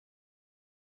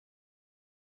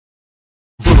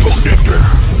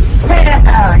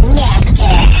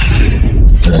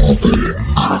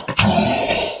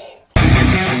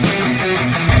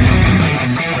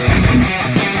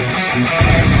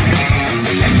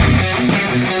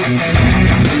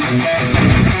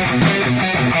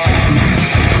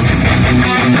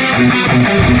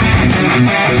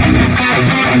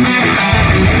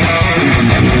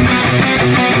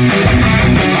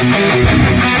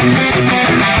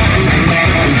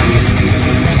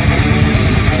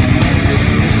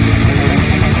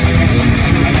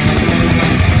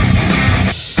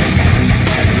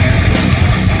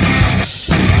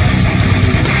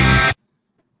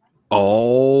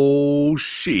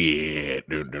shit.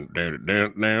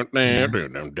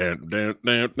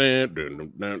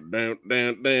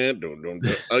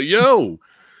 Yo,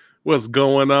 what's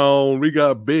going on? We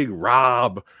got Big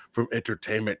Rob from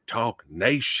Entertainment Talk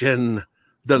Nation.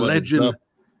 The What is legend up?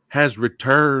 has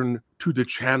returned to the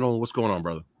channel. What's going on,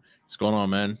 brother? What's going on,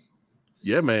 man?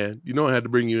 Yeah, man. You know I had to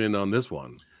bring you in on this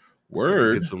one.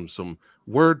 Word. Get some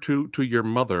word to your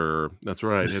mother. That's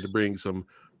right. Had to bring some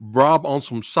Rob on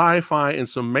some sci-fi and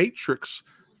some Matrix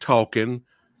talking.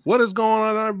 What is going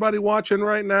on, everybody watching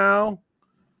right now?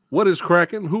 What is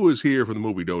cracking? Who is here from the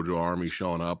Movie Dojo Army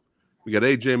showing up? We got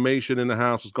AJ Mason in the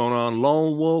house. What's going on?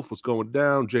 Lone Wolf. What's going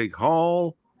down? Jake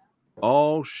Hall.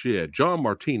 Oh shit. John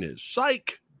Martinez.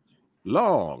 Psych.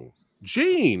 Long.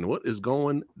 Gene. What is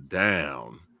going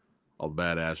down? All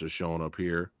badasses showing up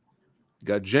here.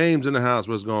 Got James in the house.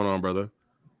 What's going on, brother?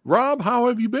 Rob, how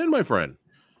have you been, my friend?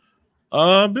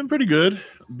 Been pretty good.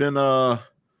 Been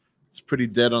it's pretty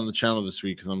dead on the channel this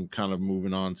week because I'm kind of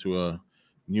moving on to a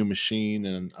new machine,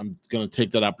 and I'm gonna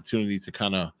take that opportunity to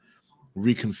kind of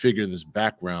reconfigure this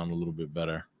background a little bit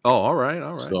better. Oh, all right,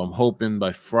 all right. So I'm hoping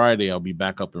by Friday I'll be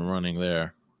back up and running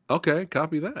there. Okay,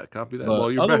 copy that. Copy that. But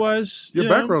well, otherwise, your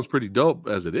background's pretty dope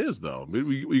as it is, though.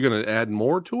 You going to add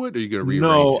more to it, or are you going to rearrange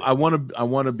No, it? I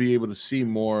want to be able to see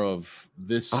more of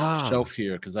this shelf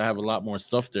here because I have a lot more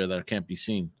stuff there that can't be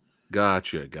seen.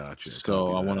 Gotcha.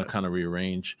 So I want to kind of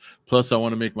rearrange. Plus, I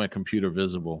want to make my computer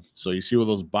visible. So you see where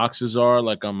those boxes are,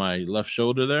 like on my left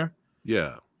shoulder there.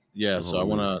 Yeah. So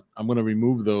I'm gonna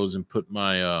remove those and put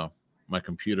my my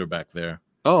computer back there.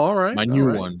 Oh, all right. My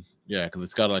new one. Yeah, because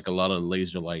it's got like a lot of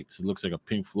laser lights. It looks like a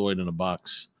Pink Floyd in a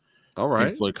box. All right.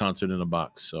 Pink Floyd concert in a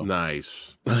box. So nice.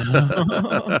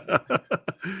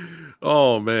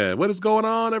 Oh man, what is going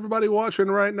on, everybody watching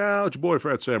right now? It's your boy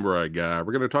PhatSamuraiGuy.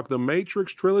 We're going to talk the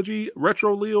Matrix trilogy.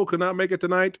 Retro Leo could not make it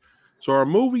tonight, so our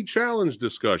movie challenge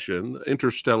discussion,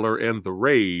 Interstellar and The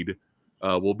Raid,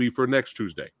 will be for next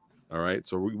Tuesday. All right,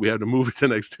 so we have to move it to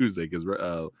next Tuesday because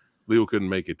Leo couldn't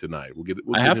make it tonight.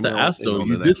 I have to ask though.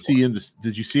 You did see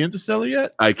Did you see Interstellar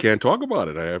yet? I can't talk about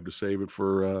it. I have to save it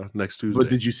for next Tuesday. But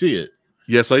did you see it?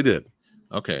 Yes, I did.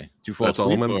 Okay. Did you fall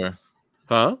asleep or?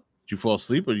 Huh? Did you fall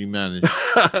asleep or you managed?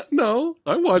 No,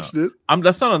 I watched it.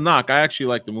 That's not a knock. I actually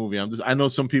like the movie. I know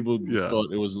some people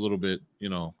thought it was a little bit,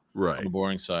 on the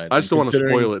boring side. I just don't want to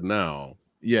spoil it now.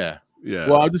 Yeah.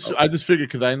 Well, I just figured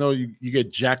because I know you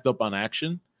get jacked up on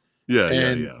action.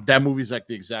 Yeah. That movie's like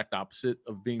the exact opposite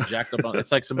of being jacked up on.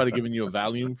 It's like somebody giving you a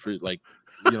Valium for like,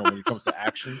 when it comes to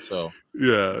action. So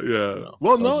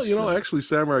well, no, actually,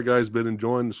 Samurai Guy's been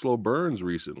enjoying the slow burns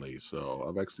recently, so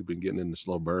I've actually been getting into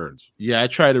slow burns. Yeah, I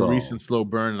tried a recent slow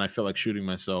burn and I felt like shooting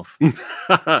myself.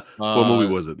 What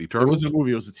movie was it? Eternal? It wasn't a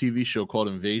movie. It was a TV show called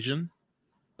Invasion.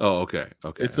 Oh, okay.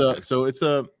 It's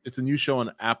a new show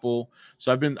on Apple.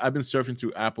 So I've been surfing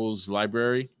through Apple's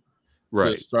library.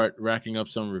 To start racking up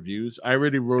some reviews. I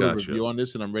already wrote a review on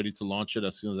this, and I'm ready to launch it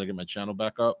as soon as I get my channel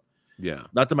back up. Yeah,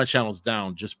 not that my channel's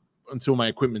down, just until my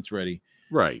equipment's ready.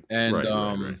 Right.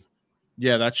 And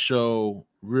yeah, that show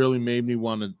really made me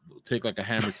want to take like a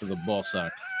hammer to the ball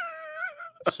sack.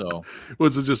 So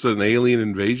was it just an alien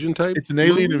invasion type? It's an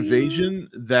alien invasion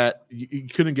that you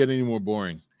couldn't get any more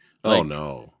boring. Like, oh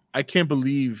no, I can't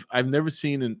believe I've never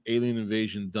seen an alien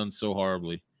invasion done so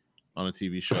horribly on a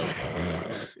TV show.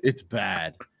 It's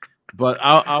bad, but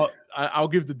I'll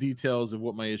give the details of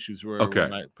what my issues were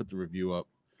when I put the review up.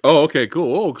 Oh, okay,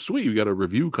 cool. Oh, sweet. You got a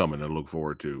review coming to look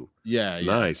forward to. Yeah.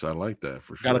 Nice. I like that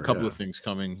for sure. Got a couple of things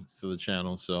coming to the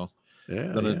channel, so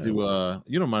gonna do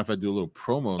you don't mind if I do a little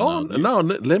promo? Oh no,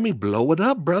 let me blow it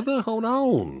up, brother. Hold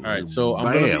on. All right, so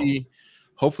I'm gonna be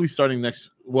hopefully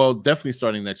definitely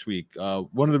starting next week.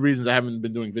 One of the reasons I haven't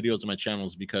been doing videos on my channel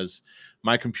is because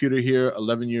my computer here,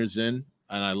 11 years in,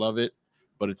 and I love it,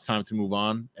 but it's time to move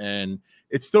on. And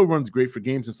it still runs great for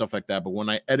games and stuff like that. But when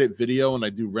I edit video and I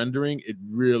do rendering, it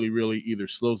really, really either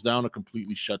slows down or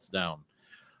completely shuts down.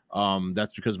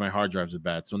 That's because my hard drives are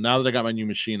bad. So now that I got my new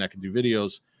machine, I can do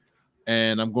videos.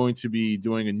 And I'm going to be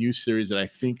doing a new series that I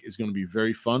think is going to be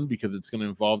very fun because it's going to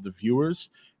involve the viewers.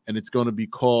 And it's going to be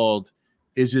called,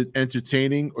 Is It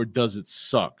Entertaining or Does It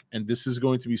Suck? And this is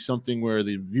going to be something where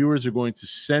the viewers are going to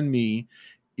send me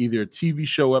either a TV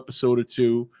show episode or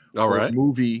two or a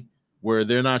movie where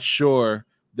they're not sure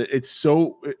that it's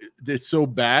so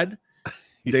bad.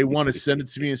 They want to send it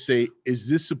to me and say, is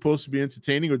this supposed to be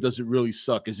entertaining or does it really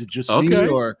suck? Is it just me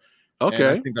or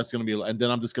I think that's going to be, and then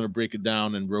I'm just going to break it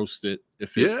down and roast it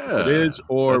if it is,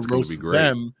 or roast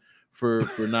them for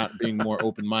not being more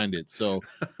open-minded. So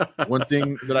one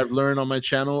thing that I've learned on my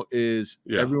channel is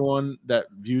everyone that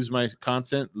views my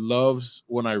content loves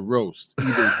when I roast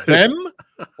either them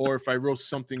or if I roast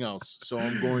something else. So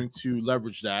I'm going to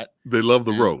leverage that. They love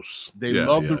the roast. They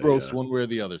love the roast one way or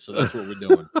the other. So that's what we're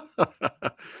doing.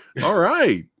 All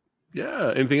right.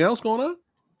 Yeah. Anything else going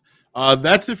on?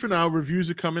 That's it for now. Reviews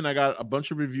are coming. I got a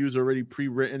bunch of reviews already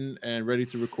pre-written and ready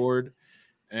to record.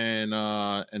 And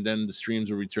then the streams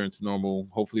will return to normal,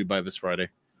 hopefully by this Friday.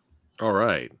 All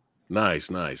right. Nice.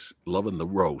 Loving the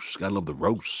roast. Gotta love the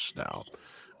roast now.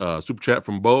 Super chat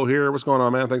from Bo here. What's going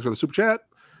on, man? Thanks for the super chat.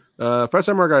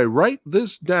 PhatSamuraiGuy, write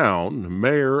this down.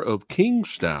 Mayor of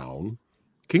Kingstown.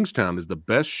 Kingstown is the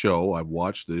best show I've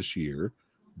watched this year,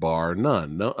 bar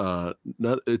none. No,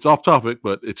 it's off topic,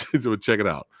 but check it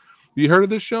out. You heard of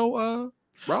this show,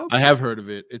 Rob? I have heard of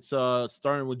it. It's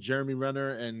starring with Jeremy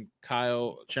Renner and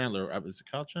Kyle Chandler. Is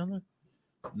it Kyle Chandler?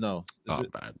 No.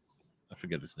 Bad. I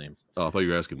forget his name. Oh, I thought you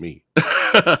were asking me.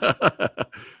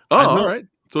 All right.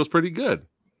 So it's pretty good.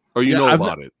 Or you know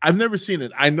about it? I've never seen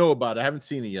it. I know about it. I haven't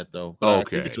seen it yet, though.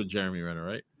 Okay. I think it's with Jeremy Renner,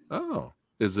 right? Oh.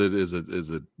 Is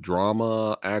it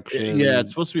drama, action? Yeah,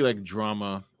 it's supposed to be like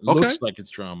drama. It looks like it's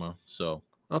drama. So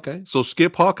okay. So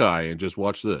skip Hawkeye and just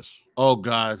watch this. Oh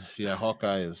God. Yeah,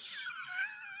 Hawkeye is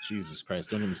Jesus Christ.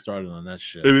 Don't even start on that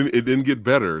shit. It didn't get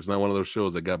better. It's not one of those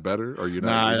shows that got better, or you're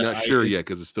not sure yet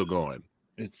because it's still going.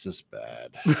 It's just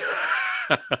bad.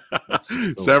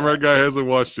 Samurai Guy hasn't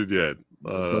watched it yet.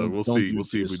 We'll see. We'll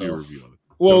see if we do a review on it.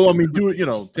 Well, I mean, do it.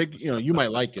 You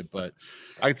might like it, but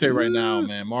I can tell you right now,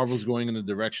 man, Marvel's going in a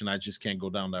direction I just can't go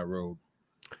down that road.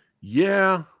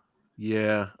 Yeah,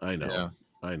 I know. Yeah.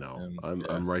 I know.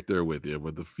 I'm right there with you.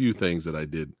 With the few things that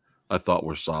I thought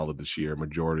were solid this year.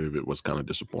 Majority of it was kind of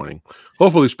disappointing.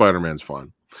 Hopefully, Spider-Man's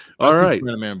fun. All right,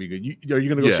 Spider-Man be good. Are you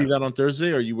going to go see that on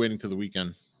Thursday, or are you waiting till the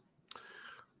weekend?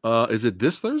 Is it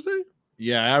this Thursday?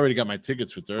 Yeah, I already got my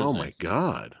tickets for Thursday. Oh my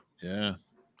God. Yeah.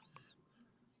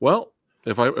 Well,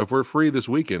 if we're free this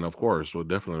weekend, of course, we'll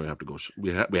definitely have to go.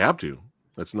 We have to.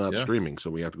 That's not streaming, so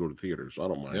we have to go to theaters. So I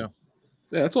don't mind.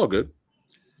 Yeah, it's all good.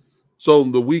 So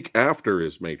the week after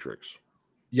is Matrix.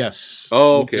 Yes.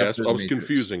 Oh, okay. I was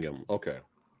confusing him. Okay.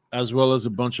 As well as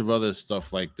a bunch of other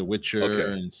stuff like The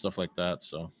Witcher and stuff like that.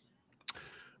 So.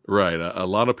 Right. A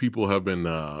lot of people have been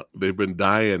they've been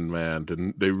dying,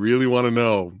 man. They really want to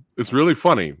know. It's really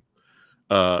funny.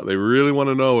 They really want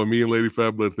to know what me and Lady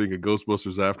Fablet think of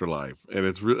Ghostbusters Afterlife. And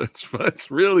it's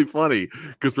really funny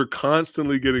because we're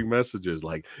constantly getting messages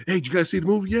like, hey, did you guys see the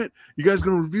movie yet? You guys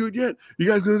gonna review it yet? You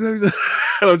guys gonna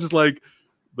and I'm just like,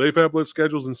 Lady Fablet's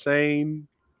schedule's insane.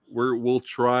 We'll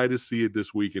try to see it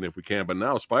this weekend if we can. But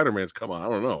now Spider-Man's come on. I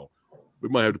don't know. We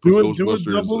might have to put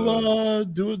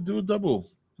Ghostbusters. Do a double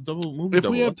movie. If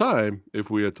we have time,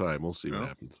 we'll see what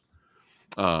happens.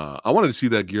 I wanted to see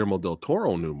that Guillermo del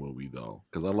Toro new movie though,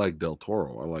 because I like Del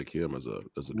Toro. I like him as a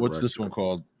director. What's this one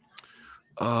called?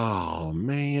 Oh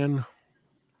man,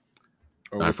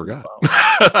 I forgot.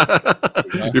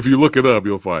 If you look it up,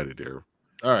 you'll find it here.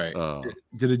 All right.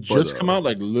 Did it just come out?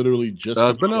 Like literally just?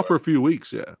 It's been out for a few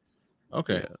weeks. Yeah.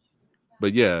 Okay. Yeah.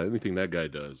 But yeah, anything that guy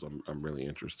does, I'm really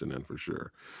interested in for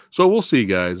sure. So we'll see,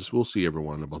 guys. We'll see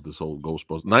everyone about this whole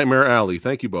Ghostbusters Nightmare Alley.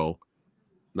 Thank you, Bo.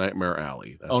 Nightmare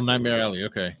Alley. Nightmare Alley.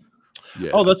 Okay.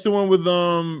 Yeah. Oh, that's the one with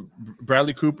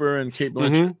Bradley Cooper and Kate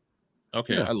Blanchett. Mm-hmm.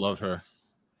 Okay, yeah. I love her.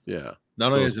 Yeah.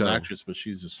 Not only as an actress, but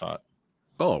she's just hot.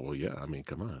 Oh well, yeah. I mean,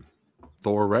 come on,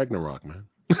 Thor Ragnarok, man.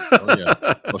 Oh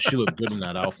yeah. Well, she looked good in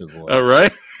that outfit, boy. All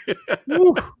right.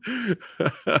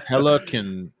 Hella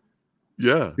can.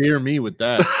 Yeah. Spear me with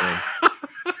that.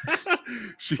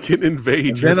 She can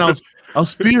invade. And then I'll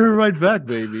spear her right back,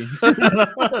 baby.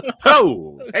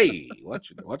 Oh, hey,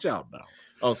 watch out now.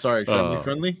 Oh, sorry,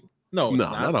 friendly. No,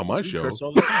 not on my show.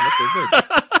 All the time. Okay,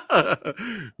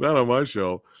 good. Not on my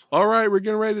show. All right, we're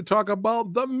getting ready to talk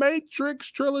about the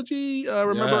Matrix trilogy.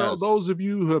 Remember, those of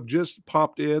you who have just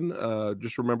popped in,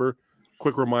 just remember,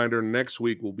 quick reminder: next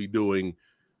week we'll be doing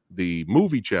the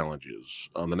movie challenges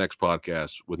on the next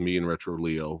podcast with me and Retro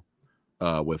Leo,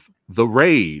 with The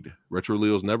Raid. Retro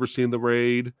Leo's never seen The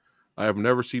Raid. I have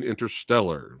never seen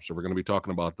Interstellar, so we're going to be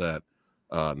talking about that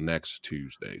next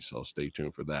Tuesday. So stay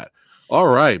tuned for that. All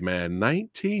right, man.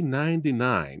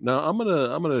 1999. Now I'm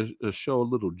gonna show a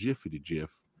little jiffy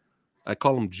GIF. I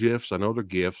call them GIFs. I know they're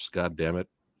GIFs. God damn it!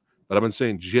 But I've been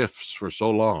saying GIFs for so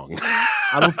long.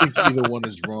 I don't think either one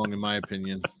is wrong, in my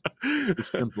opinion. To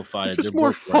simplify it's just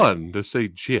more fun to say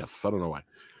GIF. I don't know why,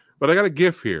 but I got a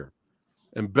GIF here.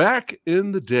 And back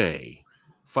in the day,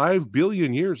 5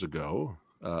 billion years ago,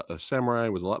 a samurai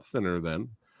was a lot thinner then,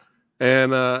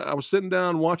 and I was sitting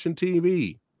down watching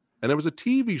TV, and there was a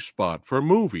TV spot for a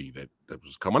movie that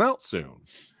was coming out soon,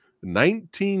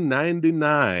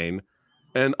 1999,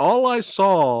 and all I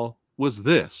saw was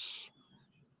this.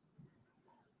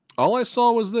 All I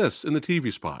saw was this in the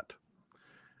TV spot,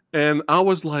 and I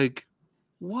was like,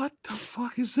 "What the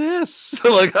fuck is this?"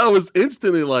 Like, I was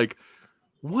instantly like,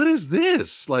 "What is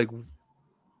this? Like,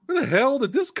 where the hell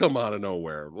did this come out of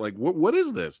nowhere? Like, what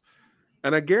is this?"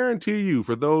 And I guarantee you,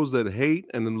 for those that hate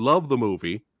and love the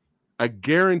movie, I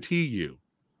guarantee you,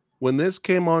 when this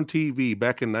came on TV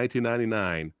back in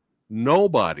 1999,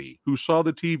 nobody who saw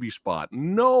the TV spot,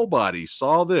 nobody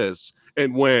saw this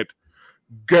and went,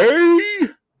 "Gay."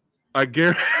 I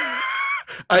guarantee,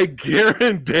 I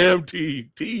guarantee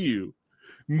you,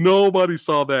 nobody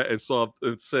saw that and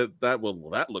said that. Well,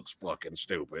 that looks fucking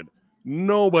stupid.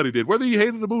 Nobody did. Whether you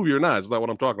hated the movie or not, it's not what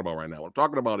I'm talking about right now. What I'm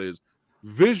talking about is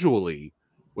visually.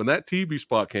 When that TV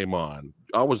spot came on,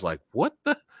 I was like, "What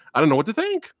the?" I don't know what to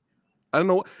think. I don't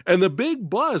know. And the big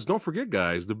buzz. Don't forget,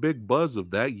 guys. The big buzz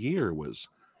of that year was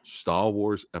Star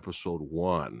Wars Episode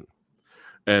 1.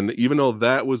 And even though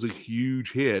that was a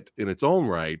huge hit in its own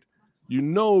right, you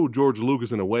know George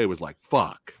Lucas in a way was like,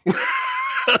 fuck.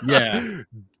 Yeah.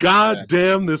 God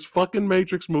damn this fucking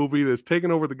Matrix movie that's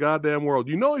taking over the goddamn world.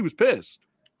 You know he was pissed.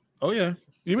 Oh, yeah.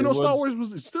 Even though Star Wars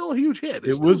was still a huge hit.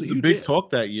 It was the big talk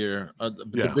that year.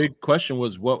 The big question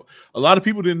was what a lot of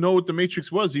people didn't know what the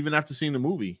Matrix was even after seeing the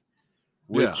movie.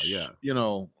 Which, you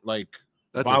know, like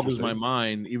that boggles my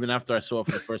mind. Even after I saw it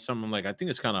for the first time, I'm like, I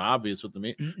think it's kind of obvious what the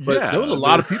Matrix. But there was a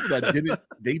lot of people that did not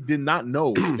know. They did not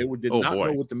know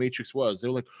what the Matrix was. They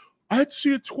were like, I had to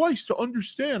see it twice to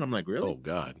understand. I'm like, really? Oh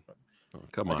God. Oh,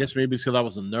 come on. I guess maybe it's because I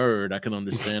was a nerd. I can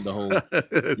understand the whole,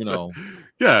 you know.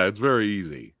 Yeah, it's very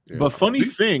easy. But funny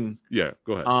thing. Yeah,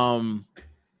 go ahead.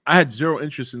 I had zero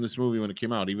interest in this movie when it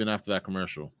came out, even after that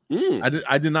commercial. I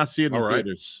did not see it in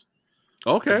theaters.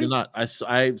 Okay. I did not. I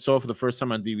saw it for the first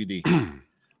time on DVD.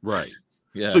 Right.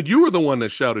 Yeah. So you were the one that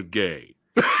shouted gay.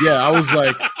 Yeah, I was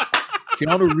like,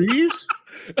 Keanu Reeves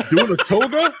doing a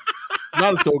toga?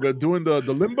 Not a toga, doing the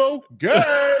limbo? Gay.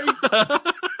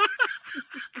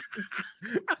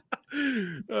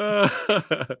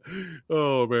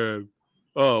 Oh man.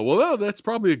 Oh well, that's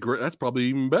probably that's probably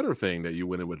even better thing that you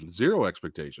went in with zero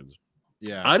expectations.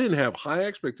 Yeah, I didn't have high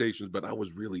expectations, but I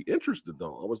was really interested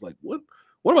though. I was like, what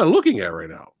am I looking at right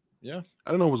now? Yeah,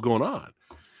 I don't know what's going on.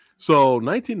 So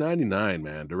 1999,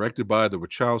 man, directed by the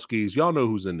Wachowskis. Y'all know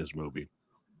who's in this movie: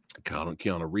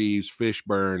 Keanu Reeves,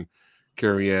 Fishburne,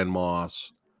 Carrie-Anne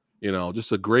Moss. You know,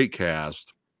 just a great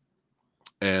cast.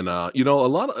 And you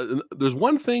know, there's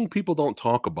one thing people don't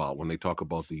talk about when they talk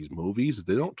about these movies.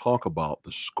 They don't talk about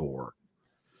the score.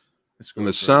 And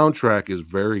the soundtrack is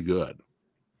very good.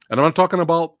 And I'm not talking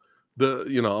about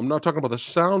I'm not talking about the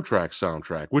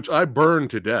soundtrack, which I burned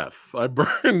to death. I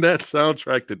burned that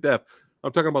soundtrack to death.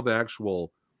 I'm talking about the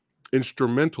actual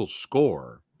instrumental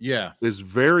score. Yeah, is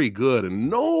very good, and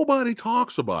nobody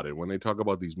talks about it when they talk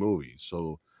about these movies.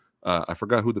 So I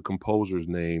forgot who the composer's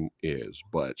name is,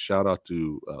 but shout out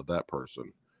to that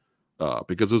person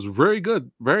because it was very good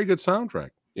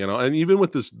soundtrack. You know, and even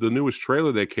with the newest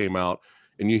trailer that came out,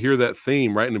 and you hear that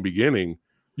theme right in the beginning,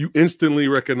 you instantly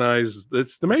recognize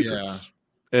it's the Matrix. Yeah.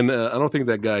 And I don't think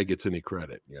that guy gets any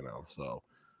credit. You know, so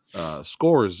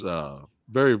score is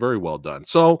very, very well done.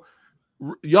 So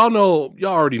y'all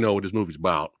already know what this movie's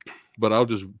about. But I'll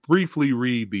just briefly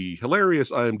read the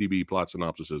hilarious IMDb plot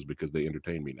synopsises because they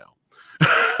entertain me now.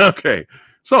 Okay.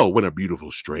 So, when a beautiful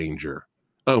stranger,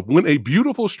 there you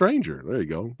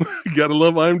go. You gotta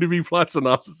love IMDb plot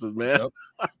synopsises, man. Yep.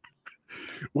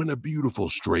 When a beautiful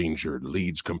stranger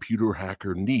leads computer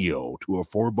hacker Neo to a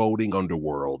foreboding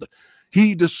underworld,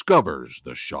 he discovers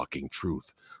the shocking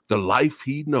truth. The life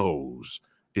he knows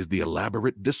is the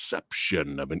elaborate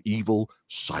deception of an evil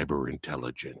cyber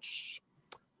intelligence.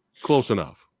 Close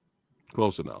enough.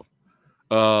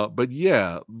 But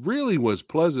yeah, really was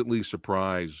pleasantly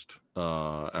surprised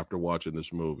after watching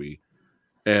this movie.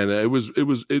 And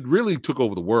it really took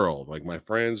over the world. Like my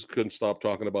friends couldn't stop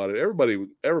talking about it. Everybody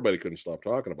couldn't stop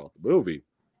talking about the movie.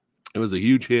 It was a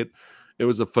huge hit. It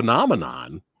was a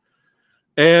phenomenon.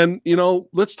 And, you know,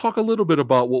 let's talk a little bit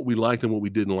about what we liked and what we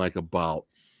didn't like about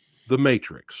The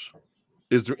Matrix.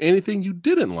 Is there anything you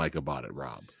didn't like about it,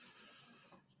 Rob?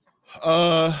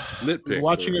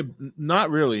 Watching it, not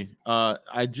really.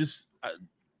 It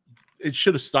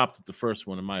should have stopped at the first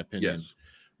one, in my opinion. Yes.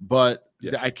 But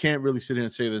I can't really sit here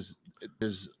and say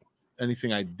there's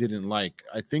anything I didn't like.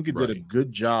 I think it did a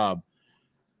good job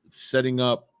setting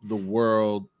up the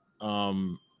world.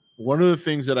 One of the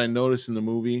things that I noticed in the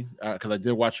movie, because I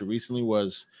did watch it recently,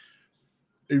 was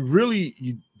it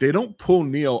really they don't pull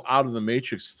Neo out of the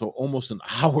Matrix until almost an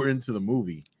hour into the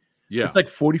movie. Yeah, it's like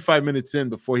 45 minutes in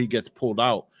before he gets pulled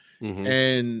out, mm-hmm.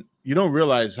 and you don't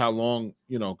realize how long,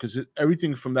 because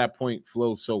everything from that point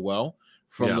flows so well.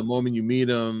 From the moment you meet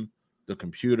him, the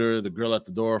computer, the girl at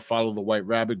the door, follow the white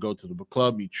rabbit, go to the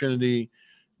club, meet Trinity,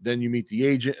 then you meet the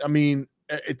agent. I mean,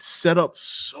 it's set up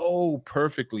so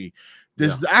perfectly.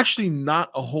 There's actually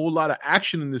not a whole lot of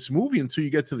action in this movie until you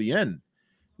get to the end.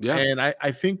 Yeah. And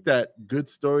I think that good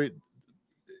story,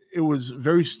 it was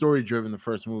very story driven, the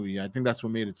first movie. I think that's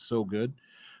what made it so good.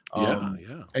 Yeah.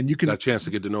 And you got a chance to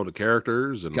get to know the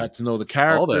characters and got to know the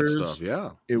characters. All that stuff.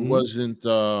 Yeah. It wasn't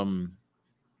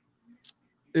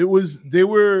they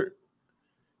were,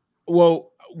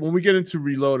 well, when we get into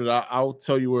Reloaded, I'll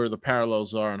tell you where the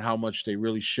parallels are and how much they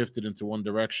really shifted into one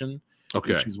direction.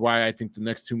 Okay. Which is why I think the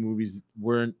next two movies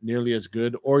weren't nearly as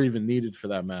good or even needed for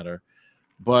that matter.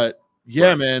 But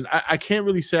yeah, man, I can't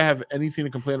really say I have anything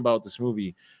to complain about this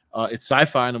movie. It's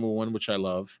sci-fi, number one, which I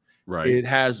love. Right. It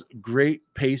has great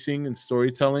pacing and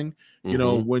storytelling. You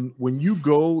know, when you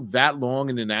go that long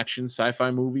in an action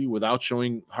sci-fi movie without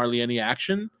showing hardly any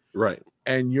action, right,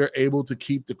 and you're able to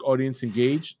keep the audience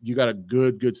engaged, you got a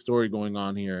good story going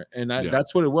on here. And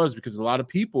that's what it was, because a lot of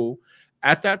people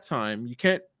at that time, you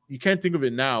can't think of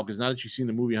it now, because now that you've seen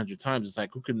the movie 100 times, it's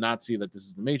like, who could not see that this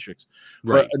is the Matrix?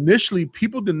 Right. But initially,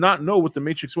 people did not know what the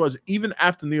Matrix was, even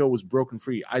after Neo was broken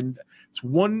free. It's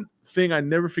one thing I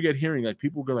never forget hearing. Like,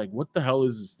 people go like, "What the hell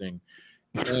is this thing?"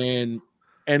 And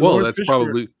well, Lawrence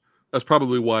Fishburne, that's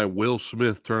probably why Will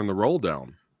Smith turned the role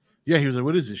down. Yeah, he was like,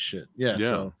 "What is this shit?" Yeah.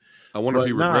 So I wonder if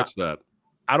he regrets that.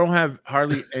 I don't have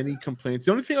hardly any complaints.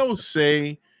 The only thing I will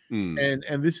say, and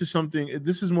this is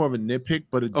more of a nitpick,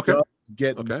 but it does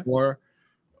get more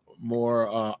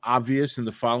obvious in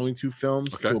the following two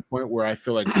films to a point where I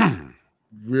feel like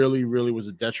really was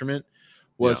a detriment,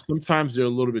 was sometimes they're a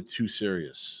little bit too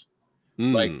serious.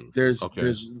 Like there's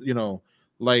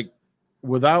like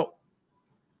without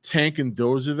Tank and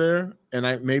Dozer there,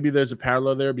 and maybe there's a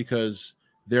parallel there because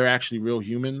they're actually real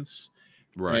humans,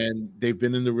 right? And they've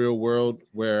been in the real world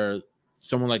where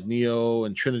someone like Neo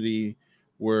and Trinity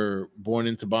were born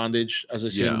into bondage. As I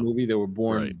say in the movie, they were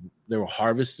born, they were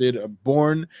harvested,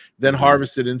 born, then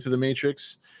harvested into the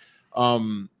Matrix.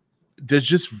 There's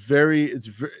just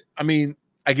I mean,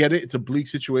 I get it, it's a bleak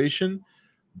situation,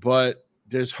 but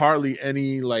there's hardly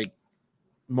any like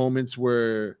moments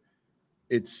where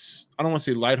it's, I don't want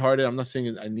to say lighthearted. I'm not saying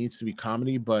it needs to be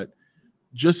comedy, but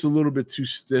just a little bit too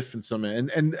stiff in some.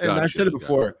 And I said it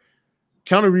before,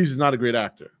 Keanu Reeves is not a great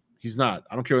actor. He's not.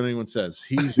 I don't care what anyone says.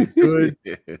 He's a good.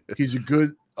 He's a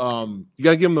good. You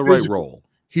gotta give him the right role.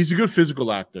 He's a good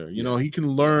physical actor. You know, he can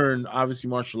learn obviously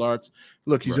martial arts.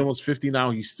 Look, he's almost 50 now.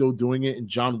 He's still doing it. In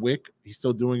John Wick, he's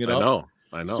still doing it. I know.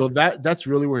 So that's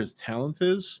really where his talent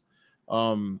is.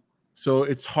 So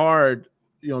it's hard.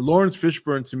 You know, Lawrence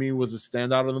Fishburne to me was a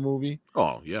standout of the movie.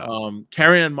 Oh yeah.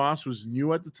 Carrie-Anne Moss was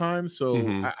new at the time,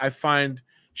 so I find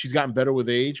she's gotten better with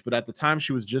age. But at the time,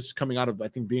 she was just coming out of, I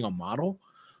think, being a model.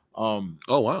 Oh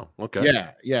wow. Okay.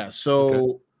 Yeah.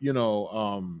 So you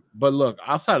know, but look,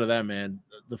 outside of that, man,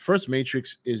 the first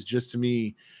Matrix is just, to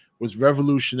me, was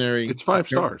revolutionary. It's 5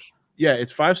 stars. Yeah,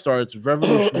 it's 5 stars. It's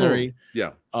revolutionary.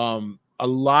 Yeah. A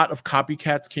lot of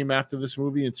copycats came after this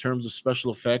movie in terms of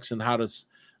special effects and how to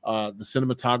the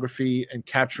cinematography and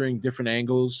capturing different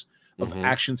angles of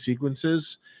action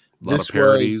sequences. A lot of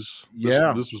parodies.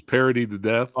 This was parodied to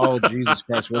death. Oh Jesus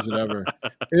Christ, was it ever?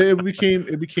 It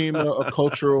became a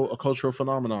cultural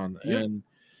phenomenon, and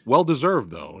well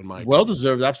deserved though. In my well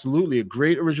deserved, absolutely. A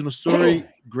great original story,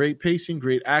 great pacing,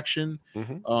 great action,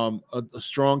 a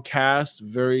strong cast.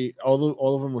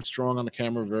 All of them were strong on the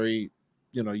camera. Very,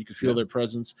 you know, you could feel their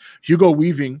presence. Hugo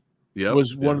Weaving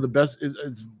was one of the best.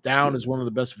 Is down as one of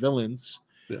the best villains.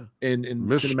 Yeah, in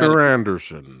Mr.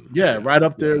 Anderson. Yeah, right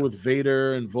up there with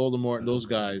Vader and Voldemort and those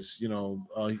guys. You know,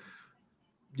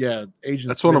 Agent.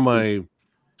 That's one of my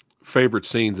favorite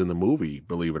scenes in the movie,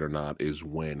 believe it or not, is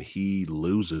when he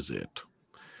loses it.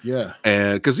 Yeah,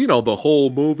 and because you know the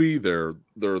whole movie, the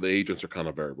agents are kind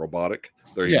of very robotic.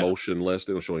 They're emotionless.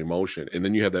 They don't show emotion, and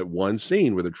then you have that one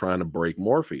scene where they're trying to break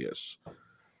Morpheus,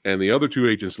 and the other two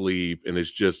agents leave, and it's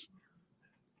just,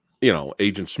 you know,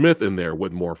 Agent Smith in there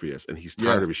with Morpheus, and he's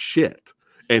tired of his shit,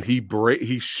 and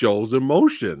he shows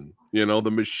emotion. You know, the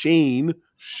machine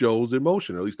shows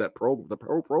emotion. Or at least the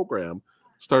program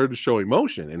started to show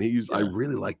emotion, and I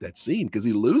really like that scene because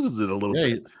he loses it a little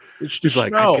bit. He's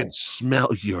like, I can smell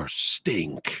your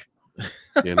stink.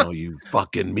 You know, you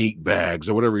fucking meat bags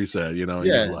or whatever he said. You know,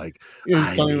 he's like,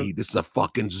 this is a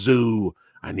fucking zoo.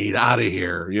 I need out of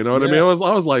here. You know what I mean? I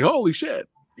was like, holy shit.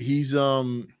 he's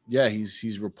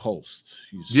he's repulsed.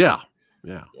 He's Yeah.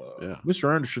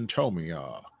 Mr. Anderson, tell me,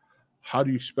 how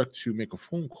do you expect to make a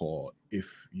phone call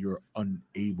if you're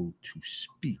unable to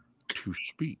speak? To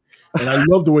speak. And I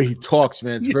love the way he talks,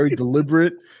 man. It's very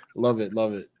deliberate. Love it,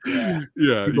 love it. Yeah,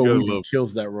 Yeah, Hugo Weaving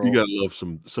kills that role. You gotta love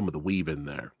some of the weave in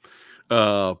there.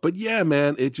 But yeah,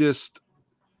 man, it just,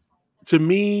 to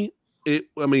me,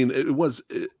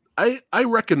 I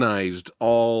recognized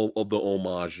all of the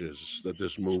homages that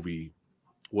this movie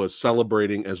was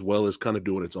celebrating, as well as kind of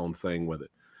doing its own thing with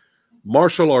it.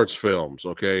 Martial arts films,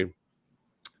 okay?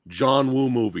 John Woo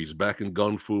movies, back in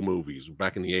Gun Fu movies,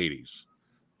 back in the 80s.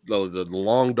 The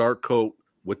long dark coat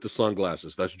with the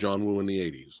sunglasses, that's John Woo in the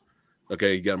 80s.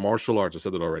 Okay, you got martial arts, I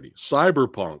said it already.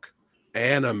 Cyberpunk,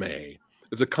 anime.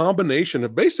 It's a combination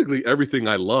of basically everything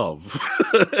I love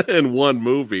in one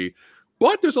movie.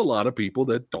 But there's a lot of people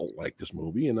that don't like this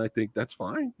movie, and I think that's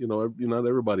fine. Not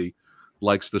everybody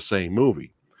likes the same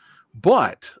movie.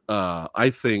 But I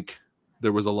think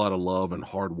there was a lot of love and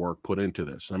hard work put into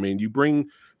this. I mean, you bring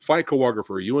fight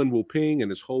choreographer Yuan Wu Ping and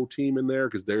his whole team in there,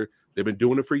 because they've been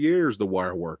doing it for years, the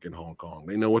wire work in Hong Kong.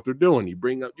 They know what they're doing.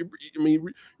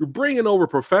 You're bringing over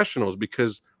professionals,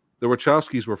 because the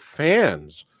Wachowskis were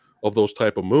fans of those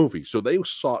type of movies. So they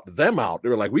sought them out. They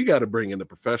were like, we got to bring in the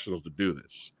professionals to do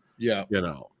this. Yeah.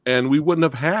 And we wouldn't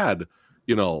have had,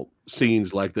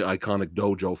 scenes like the iconic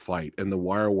dojo fight and the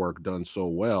wire work done so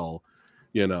well,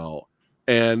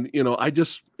 and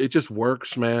it just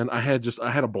works, man. I had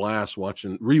a blast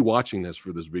rewatching this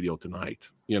for this video tonight.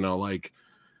 I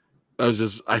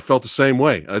felt the same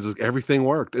way. Everything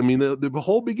worked. I mean, the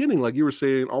whole beginning, like you were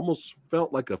saying, almost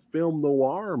felt like a film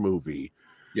noir movie.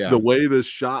 Yeah. The way the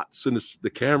shots and the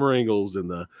camera angles and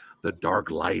the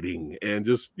dark lighting, and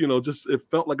just it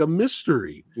felt like a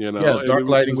mystery. Yeah, dark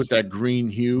lighting with that green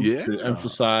hue to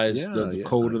emphasize the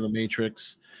code of the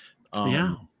Matrix.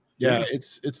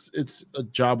 It's a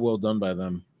job well done by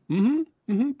them.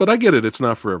 But I get it. It's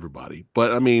not for everybody.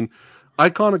 But I mean,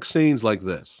 iconic scenes like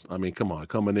this. I mean, come on,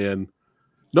 coming in.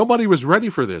 Nobody was ready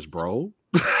for this, bro.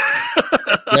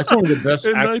 That's one of the best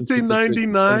in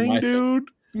 1999, dude.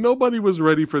 Nobody was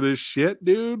ready for this shit,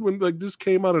 dude. When this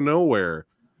came out of nowhere.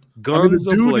 Guns,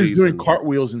 the dude is doing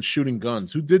cartwheels and shooting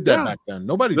guns. Who did that back then?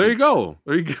 Nobody. There you go.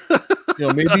 Maybe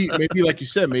like you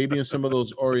said, maybe in some of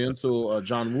those Oriental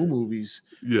John Woo movies,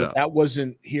 that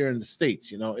wasn't here in the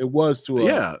States. It was to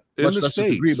a much lesser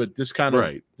degree, but this kind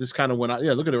of went out.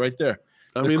 Yeah, look at it right there.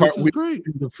 I mean, this is great.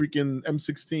 The freaking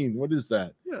M16. What is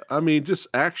that? Yeah, I mean, just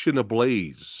action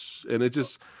ablaze, and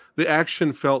the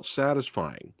action felt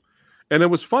satisfying. And it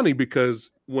was funny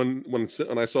because when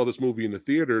I saw this movie in the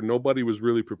theater, nobody was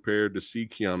really prepared to see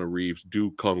Keanu Reeves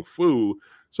do kung fu,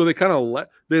 so they kind of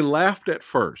they laughed at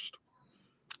first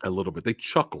a little bit. They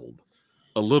chuckled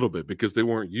a little bit because they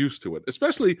weren't used to it.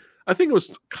 Especially, I think it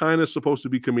was kind of supposed to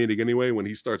be comedic anyway when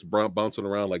he starts bouncing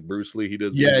around like Bruce Lee. He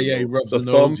does he rubs the thumb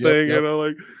nose, thing,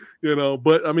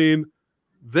 But I mean,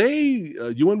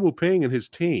 Yuan Wu Ping and his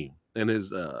team and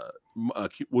his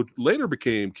what later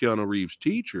became Keanu Reeves'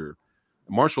 teacher,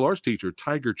 martial arts teacher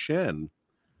Tiger Chen,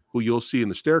 who you'll see in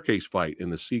the staircase fight in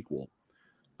the sequel.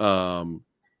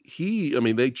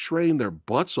 They trained their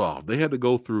butts off. They had to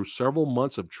go through several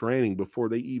months of training before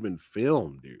they even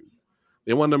filmed, dude.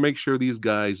 They wanted to make sure these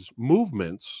guys'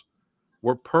 movements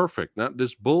were perfect, not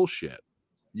this bullshit.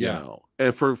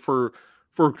 And for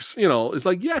it's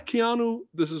like, Keanu,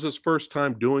 this is his first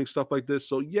time doing stuff like this.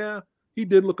 So he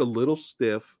did look a little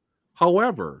stiff.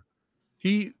 However,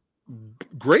 he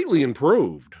greatly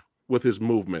improved with his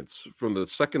movements from the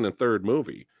second and third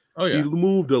movie. Oh yeah, he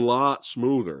moved a lot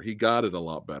smoother. He got it a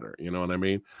lot better. You know what I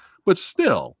mean? But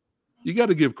still, you got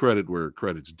to give credit where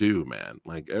credit's due, man.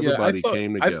 Like everybody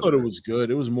came together. I thought it was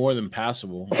good. It was more than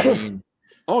passable. I mean,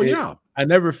 I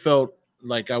never felt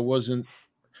like I wasn't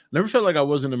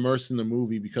immersed in the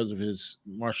movie because of his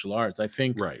martial arts. I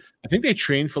think they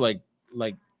trained for like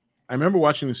I remember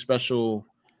watching the special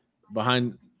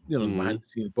behind the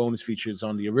scenes bonus features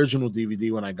on the original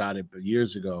DVD when I got it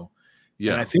years ago.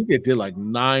 Yeah, and I think they did like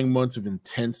 9 months of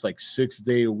intense, like 6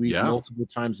 day a week, multiple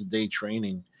times a day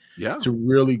training. Yeah, to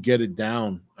really get it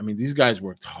down. I mean, these guys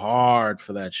worked hard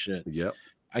for that shit. Yep.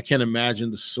 I can't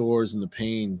imagine the sores and the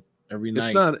pain every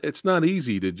night. It's not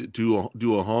easy to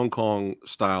do a Hong Kong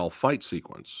style fight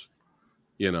sequence.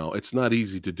 It's not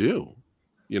easy to do.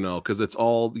 Because it's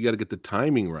all, you got to get the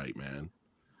timing right, man.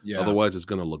 Yeah. Otherwise, it's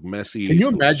going to look messy. Can you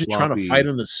imagine trying to fight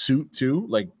in a suit too,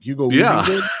 like Hugo Weaving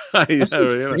did? That's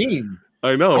insane.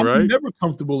 I know, right? I'm never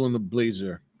comfortable in a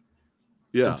blazer.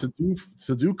 Yeah. And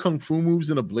to do kung fu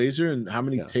moves in a blazer, and how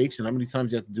many takes and how many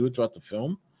times you have to do it throughout the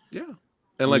film. Yeah.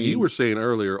 And like you were saying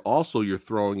earlier, also you're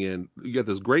throwing in, you get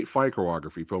this great fight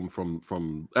choreography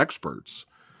from experts,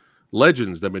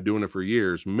 legends that have been doing it for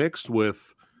years, mixed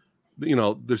with, you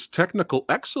know, this technical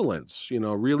excellence, you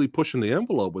know, really pushing the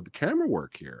envelope with the camera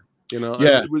work here. You know,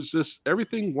 Yeah, it was just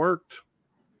everything worked.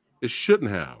 It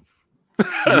shouldn't have.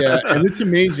 yeah, and it's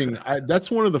amazing. That's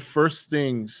one of the first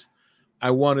things I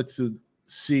wanted to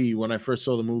see when I first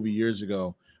saw the movie years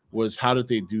ago was how did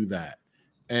they do that?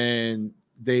 And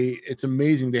it's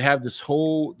amazing. They have this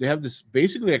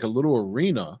basically like a little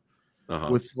arena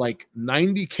with like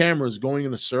 90 cameras going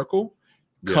in a circle,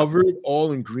 covered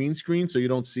all in green screen, so you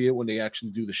don't see it when they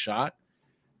actually do the shot.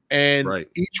 And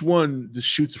each one just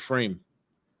shoots a frame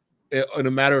in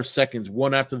a matter of seconds,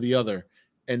 one after the other,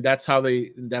 and that's how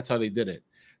they did it.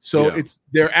 So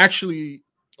they're actually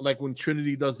like when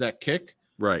Trinity does that kick,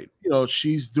 right? You know,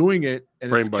 she's doing it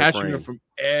and frame it's catching her from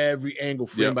every angle,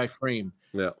 frame by frame.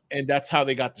 Yeah, and that's how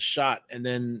they got the shot. And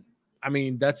then, I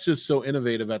mean, that's just so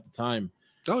innovative at the time.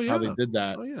 Oh yeah, how they did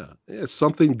that. Oh yeah, it's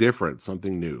something different,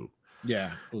 something new.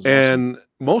 Yeah, it was and awesome.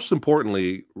 Most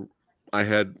importantly, I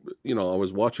had, you know, I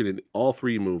was watching all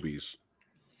three movies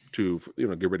to, you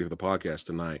know, get ready for the podcast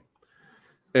tonight.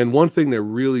 And one thing that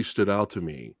really stood out to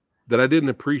me that I didn't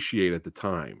appreciate at the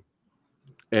time,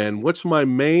 and what's my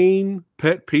main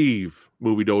pet peeve,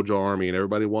 Movie Dojo Army and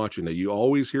everybody watching, that you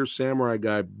always hear Samurai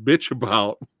Guy bitch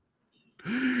about,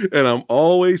 and I'm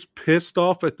always pissed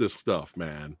off at this stuff,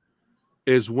 man,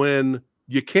 is when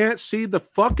you can't see the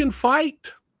fucking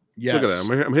fight. Yes. Look at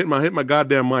that. I'm hitting my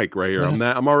goddamn mic right here.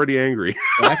 I'm already angry.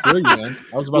 I feel you, man.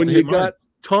 I was about when to hit you got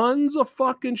tons of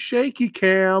fucking shaky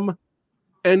cam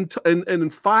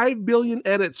and 5 billion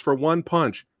edits for one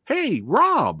punch. Hey,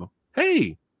 Rob.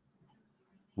 Hey,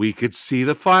 we could see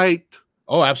the fight.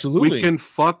 Oh, absolutely. We can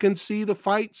fucking see the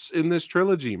fights in this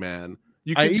trilogy, man.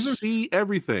 You can see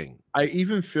everything. I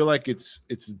even feel like it's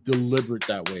deliberate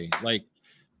that way. Like,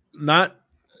 not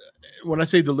when I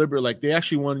say deliberate, like they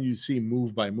actually want you to see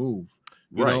move by move,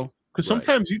 you know? Because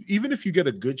sometimes even if you get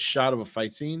a good shot of a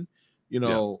fight scene, you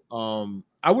know,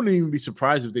 I wouldn't even be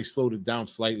surprised if they slowed it down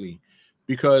slightly,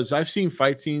 because I've seen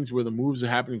fight scenes where the moves are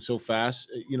happening so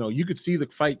fast, you know, you could see the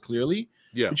fight clearly,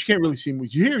 but you can't really see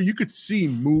moves. You could see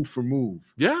move for move.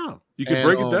 Yeah, you could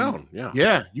break it down.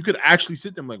 Yeah, you could actually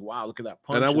sit there and like, wow, look at that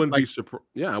punch. And I wouldn't be surprised.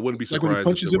 Yeah, I wouldn't be surprised. Like when he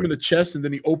punches him in the chest and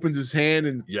then he opens his hand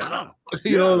and you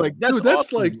know, like that's dude, that's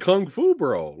awesome. like kung fu,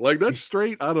 bro. Like that's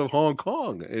straight out of Hong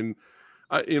Kong. And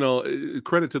you know,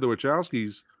 credit to the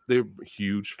Wachowskis, they're a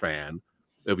huge fan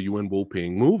of Yuen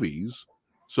Wu-Ping movies.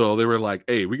 So they were like,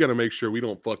 hey, we got to make sure we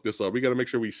don't fuck this up. We got to make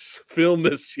sure we film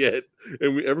this shit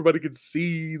and everybody can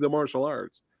see the martial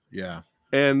arts. Yeah.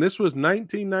 And this was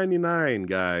 1999,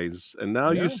 guys. And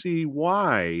now you see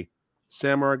why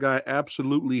Samurai Guy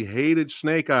absolutely hated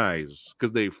Snake Eyes,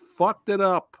 because they fucked it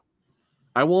up.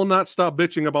 I will not stop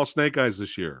bitching about Snake Eyes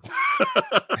this year.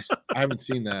 I haven't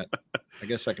seen that. I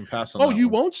guess I can pass on. Oh, you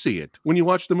won't see it when you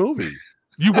watch the movie.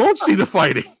 You won't see the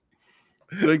fighting.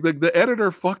 Like the editor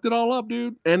fucked it all up,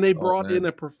 dude. And they brought in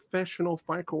a professional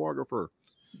fight choreographer.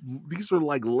 These are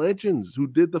like legends who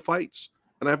did the fights.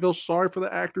 And I feel sorry for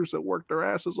the actors that worked their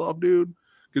asses off, dude.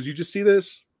 Because you just see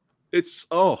this. It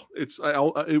will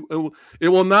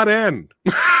not end.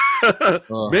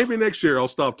 Maybe next year I'll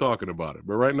stop talking about it.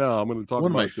 But right now I'm going to talk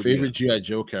about one of my favorite G.I.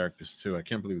 Joe characters too. I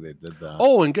can't believe they did that.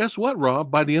 Oh, and guess what,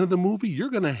 Rob? By the end of the movie, you're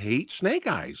going to hate Snake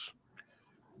Eyes.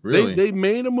 Really? They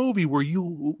made a movie where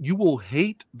you will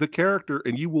hate the character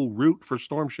and you will root for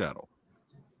Storm Shadow.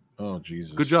 Oh,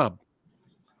 Jesus. Good job.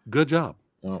 Good job.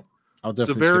 Oh, I'll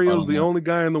definitely Severio's the only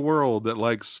guy in the world that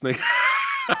likes Snake.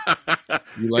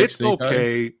 You like it's Snake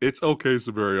okay. Eyes? It's okay,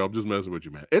 Severio. I'm just messing with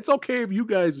you, man. It's okay if you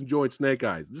guys enjoyed Snake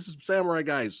Eyes. This is Samurai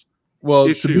Guys. Well,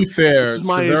 issue. To be fair,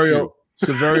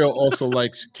 Severio also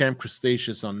likes Camp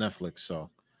Cretaceous on Netflix, so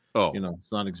you know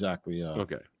it's not exactly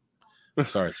okay.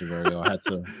 Sorry, Severio. I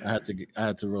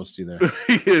had to roast you there.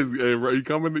 You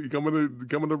coming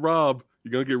to Rob,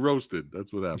 you're gonna get roasted.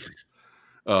 That's what happened.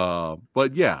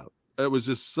 But yeah, it was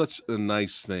just such a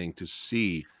nice thing to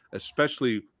see,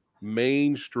 especially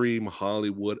mainstream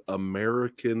Hollywood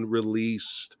American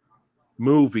released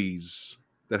movies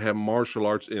that have martial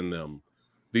arts in them.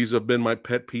 These have been my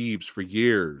pet peeves for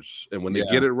years, and when they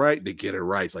get it right, they get it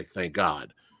right. It's like, thank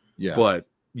God. Yeah, but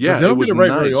yeah, they don't get it right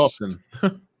very often.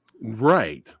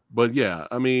 Right. But yeah,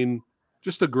 I mean,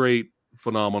 just a great,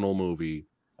 phenomenal movie.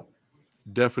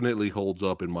 Definitely holds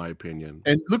up in my opinion.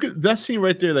 And look at that scene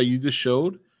right there that you just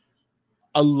showed.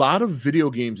 A lot of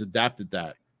video games adapted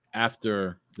that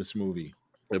after this movie.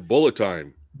 Bullet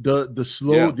time. The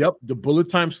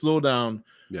bullet time slowdown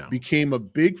became a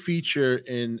big feature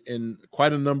in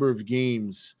quite a number of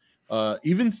games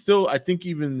Even still, I think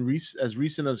even as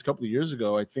recent as a couple of years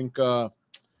ago, I think there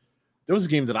was a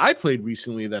game that I played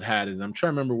recently that had it, and I'm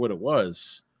trying to remember what it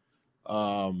was.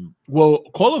 Well,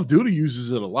 Call of Duty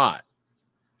uses it a lot.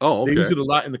 Oh, okay. They use it a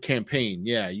lot in the campaign.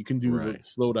 Yeah, you can do the Right.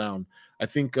 slowdown. I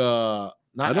think I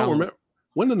don't remember.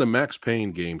 When did the Max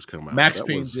Payne games come out? Max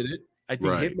Payne did it. I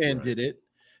think Right, Hitman right. did it,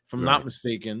 if I'm not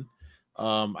mistaken.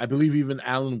 I believe even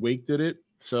Alan Wake did it.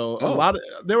 So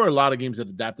there were a lot of games that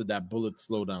adapted that bullet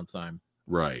slowdown time.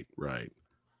 Right, right.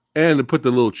 And to put the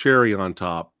little cherry on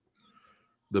top,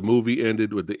 the movie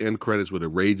ended with the end credits with a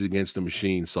Rage Against the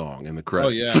Machine song in the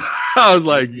credits. Oh, yeah. I was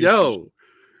like, yo,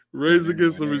 Rage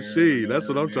Against the Machine. That's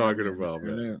what I'm talking about,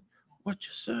 man. What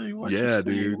you say? What yeah, you say?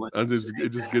 dude. What It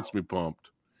just gets me pumped.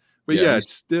 But yeah,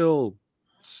 it's still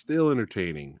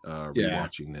entertaining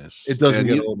rewatching this. It doesn't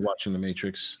get old watching The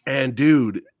Matrix. And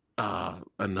dude,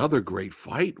 another great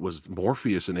fight was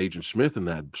Morpheus and Agent Smith in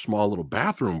that small little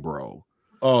bathroom, bro.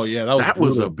 Oh yeah, that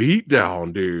was a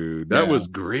beatdown, dude. That was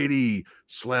gritty,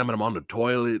 slamming him on the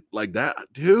toilet like that,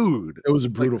 dude. It was a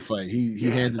brutal fight. He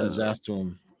handed his ass to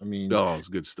him. I mean, it's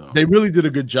good stuff. They really did a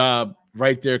good job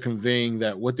right there conveying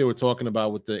that what they were talking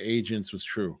about with the agents was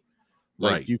true.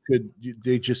 Like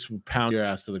they just would pound your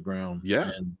ass to the ground,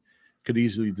 and could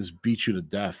easily just beat you to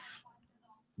death.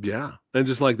 Yeah, and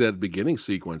just like that beginning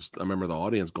sequence, I remember the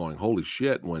audience going, "Holy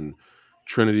shit!" when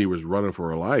Trinity was running for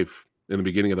her life in the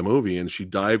beginning of the movie, and she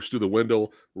dives through the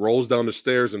window, rolls down the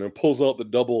stairs, and then pulls out the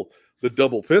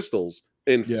double pistols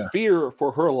in fear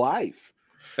for her life.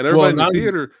 And everybody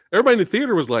in the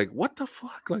theater was like, "What the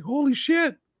fuck? Like, holy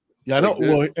shit!" Yeah, I know.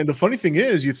 Well, and the funny thing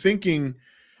is, you're thinking,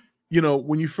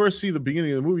 when you first see the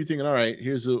beginning of the movie, you're thinking, all right,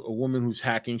 here's a woman who's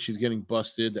hacking, she's getting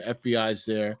busted, the FBI's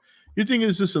there. You're thinking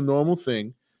it's just a normal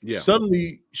thing. Yeah.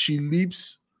 Suddenly, she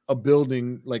leaps a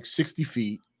building like 60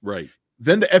 feet. Right.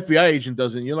 Then the FBI agent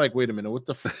does it, and you're like, wait a minute, what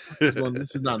the fuck is going on?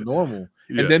 This is not normal.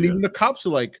 And then even the cops are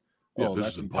like, oh,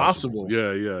 that's impossible.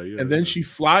 Yeah. And then she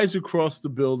flies across the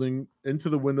building into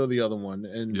the window of the other one.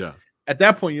 And at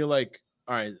that point, you're like,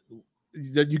 all right,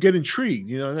 you get intrigued.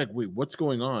 Like, wait, what's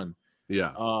going on?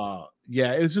 Yeah.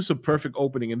 It's just a perfect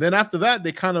opening. And then after that,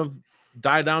 they kind of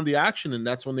die down the action, and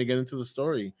that's when they get into the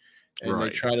story. And they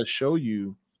try to show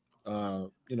you,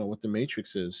 what the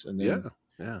Matrix is. And then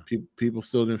people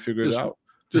still didn't figure it out.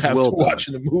 Just well done.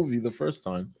 Watching the movie the first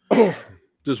time.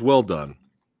 Just well done.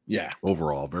 Yeah.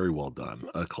 Overall, very well done.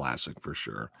 A classic for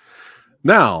sure.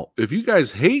 Now, if you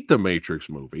guys hate the Matrix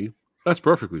movie, that's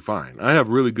perfectly fine. I have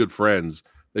really good friends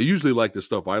that usually like the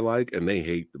stuff I like, and they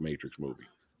hate the Matrix movie.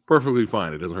 Perfectly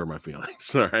fine. It doesn't hurt my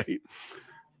feelings. All right.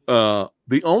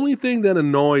 The only thing that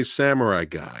annoys Samurai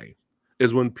Guy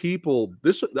is when people,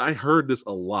 I heard this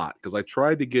a lot because I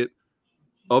tried to get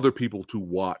other people to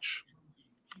watch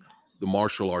the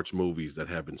martial arts movies that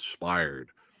have inspired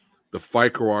the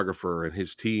fight choreographer and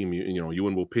his team,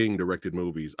 Yuan Wu-ping directed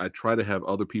movies. I try to have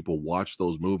other people watch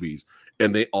those movies,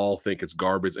 and they all think it's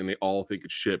garbage and they all think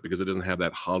it's shit because it doesn't have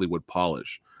that Hollywood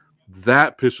polish.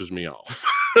 That pisses me off.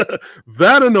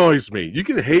 That annoys me. You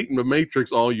can hate The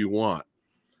Matrix all you want,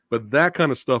 but that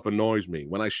kind of stuff annoys me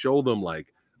when I show them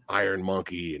like Iron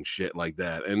Monkey and shit like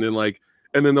that, and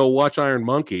then they'll watch Iron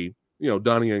Monkey,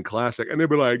 Donnie and Classic, and they'll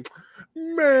be like,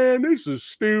 man, this is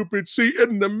stupid. See,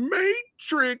 in The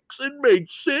Matrix, it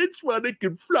makes sense why they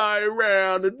can fly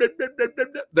around. And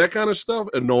that kind of stuff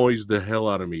annoys the hell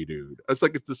out of me, dude. It's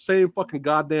like it's the same fucking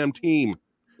goddamn team.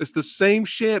 It's the same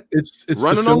shit. It's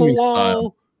running on the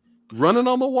wall, running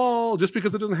on the wall. Just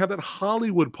because it doesn't have that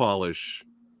Hollywood polish,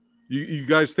 you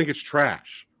guys think it's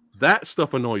trash. That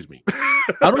stuff annoys me.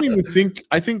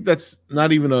 I think that's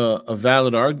not even a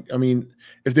valid argument. I mean,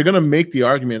 if they're going to make the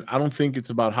argument, I don't think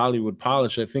it's about Hollywood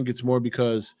polish. I think it's more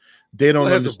because they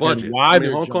don't understand why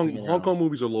they're Hong Kong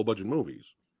movies are low budget movies.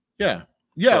 Yeah.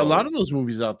 Yeah. A lot of those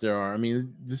movies out there are. I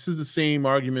mean, this is the same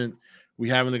argument we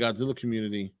have in the Godzilla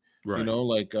community. Right.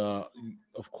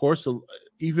 Of course,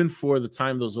 even for the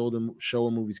time those older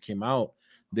Showa movies came out,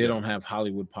 they don't have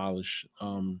Hollywood polish.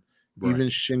 Even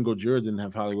Shin Gojira didn't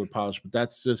have Hollywood polish, but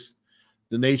that's just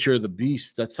the nature of the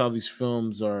beast. That's how these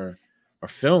films are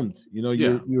filmed.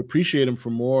 You appreciate them for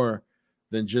more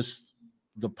than just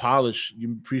the polish.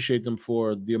 You appreciate them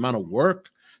for the amount of work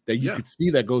that you could see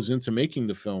that goes into making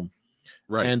the film,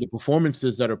 and the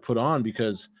performances that are put on.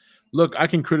 Because look, I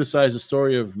can criticize the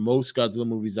story of most Godzilla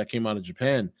movies that came out of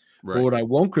Japan, but what I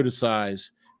won't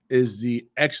criticize is the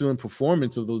excellent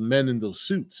performance of those men in those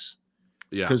suits.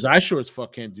 Yeah, because I sure as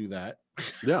fuck can't do that.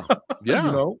 Yeah.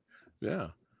 Yeah. Yeah.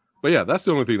 But yeah, that's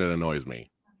the only thing that annoys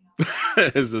me.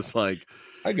 It's just like,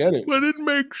 I get it. But it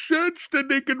makes sense that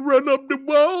they can run up the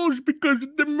walls because of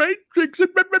the Matrix.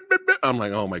 I'm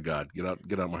like, oh my God, get out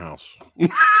of my house.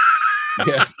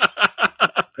 Yeah.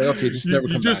 Okay, just never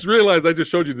You come just back. realized I just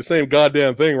showed you the same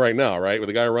goddamn thing right now, right? With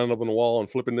the guy running up on the wall and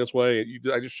flipping this way.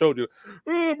 I just showed you.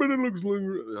 Oh, but it looks like.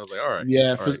 I was like, all right,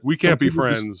 Yeah, all for right. We some can't be people,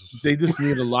 friends. they just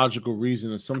need a logical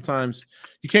reason, and sometimes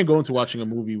you can't go into watching a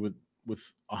movie with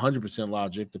 100%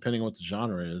 logic, depending on what the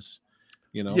genre is.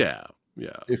 You know, Yeah.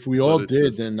 if we all But it's did,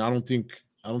 just, then I don't think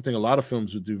a lot of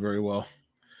films would do very well.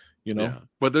 You know, yeah.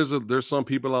 But there's some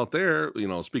people out there.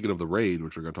 Speaking of the Raid,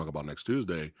 which we're going to talk about next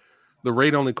Tuesday, the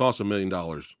Raid only costs $1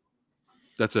 million.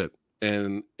 That's it,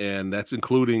 and that's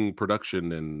including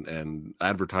production and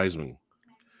advertising.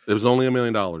 It was only $1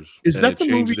 million, is and that it the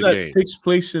movie changed the that game. takes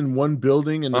place in one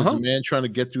building and there's a Uh-huh. man trying to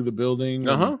get through the building?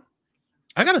 And Uh-huh.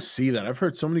 I gotta see that. I've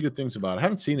heard so many good things about it. I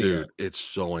haven't seen it yet. Dude, it's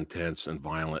so intense and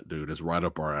violent, dude. It's right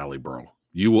up our alley, bro.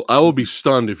 I will be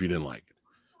stunned if you didn't like it.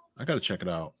 I gotta check it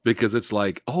out. Because it's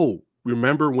like, oh,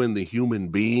 remember when the human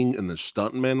being and the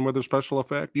stuntmen were the special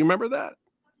effect? Do you remember that?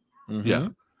 Yeah.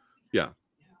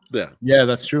 Yeah,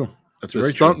 that's true. That's The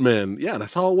very true. stuntmen, yeah,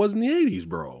 that's how it was in the 80s,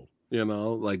 bro.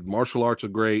 Like martial arts are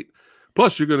great.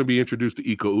 Plus, you're going to be introduced to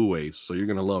Iko Uwais, so you're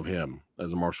going to love him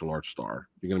as a martial arts star.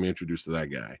 You're going to be introduced to that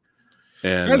guy. I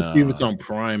And gotta see if it's on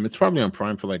Prime. It's probably on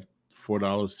Prime for like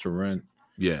 $4 to rent.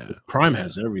 yeah, Prime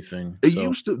has everything. it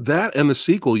used to, that and the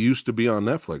sequel used to be on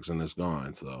Netflix, and it's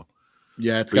gone. So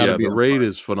yeah, it's got to be. the on Raid Prime.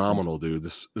 is phenomenal, dude.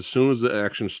 As soon as the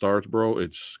action starts, bro,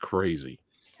 it's crazy.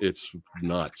 It's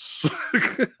nuts.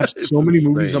 There's so many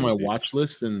movies on insane, my dude. watch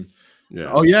list, and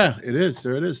Yeah. oh yeah, it is.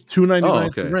 There it is.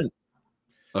 $2.99 to rent.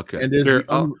 Okay. And there's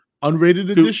the unrated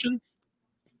edition.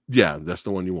 Yeah, that's the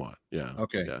one you want. Yeah.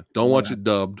 Okay. Yeah. Don't watch it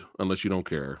dubbed unless you don't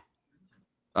care.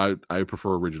 I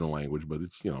prefer original language, but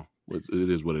it's it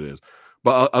is what it is.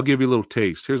 But I'll give you a little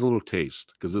taste. Here's a little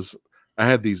taste because I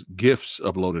had these GIFs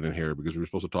uploaded in here because we were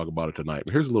supposed to talk about it tonight.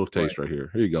 But here's a little taste right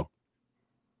here. Here you go.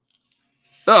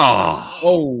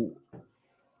 Oh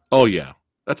yeah,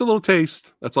 that's a little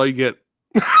taste. That's all you get.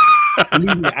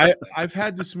 Believe me, I've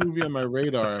had this movie on my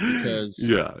radar because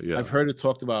I've heard it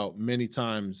talked about many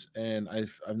times, and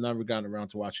I've never gotten around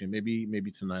to watching it.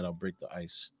 Maybe tonight I'll break the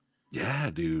ice. Yeah,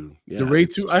 dude. Yeah, the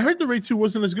Raid 2. I heard the Raid 2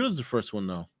 wasn't as good as the first one,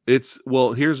 though.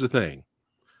 Here's the thing.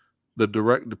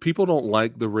 The people don't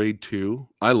like the Raid 2.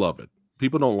 I love it.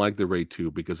 People don't like the Raid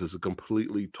 2 because it's a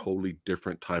completely, totally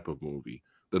different type of movie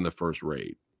than the first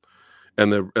Raid.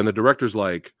 And the director's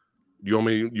like, you want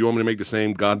me to make the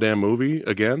same goddamn movie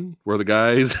again where the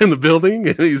guy's in the building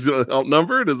and he's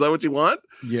outnumbered? Is that what you want?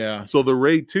 Yeah. So the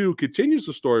Raid 2 continues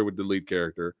the story with the lead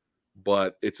character,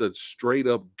 but it's a straight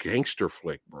up gangster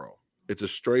flick, bro. It's a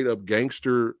straight up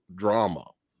gangster drama.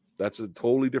 That's a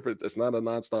totally different. It's not a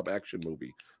nonstop action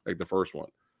movie like the first one.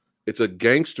 It's a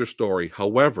gangster story.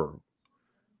 However,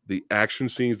 the action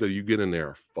scenes that you get in there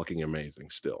are fucking amazing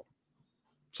still.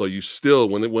 So you still,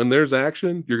 when there's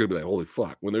action, you're gonna be like, holy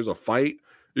fuck. When there's a fight,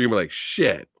 you're gonna be like,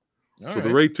 shit. The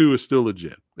Raid 2 is still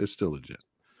legit. It's still legit.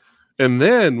 And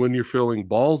then when you're feeling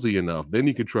ballsy enough, then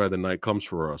you can try The Night Comes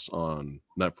For Us on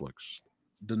Netflix.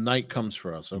 The Night Comes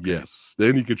For Us. Okay. Yes.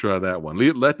 Then you can try that one.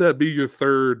 Let that be your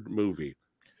third movie.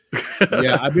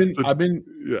 Yeah, I've been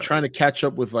trying to catch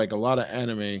up with like a lot of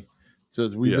anime. So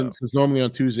because normally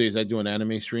on Tuesdays I do an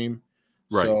anime stream.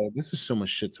 Right. So this is so much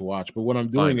shit to watch. But what I'm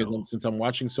doing is since I'm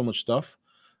watching so much stuff,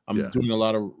 I'm doing a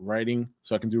lot of writing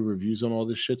so I can do reviews on all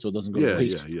this shit so it doesn't go to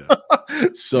waste.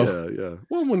 So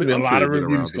well, when a lot of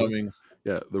reviews coming.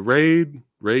 Yeah, the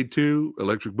Raid 2,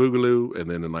 Electric Boogaloo, and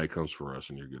then The Night Comes For Us,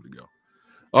 and you're good to go.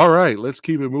 All right, let's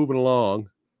keep it moving along.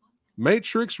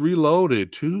 Matrix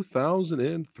Reloaded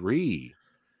 2003.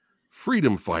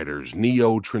 Freedom fighters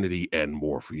Neo, Trinity, and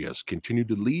Morpheus continue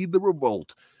to lead the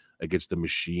revolt against the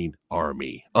machine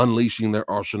army, unleashing their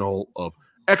arsenal of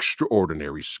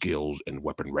extraordinary skills and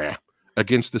weaponry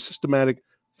against the systematic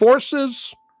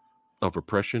forces of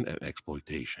oppression and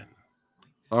exploitation.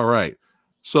 All right.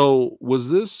 So was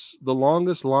this the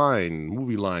longest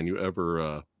movie line you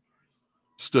ever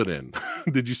stood in?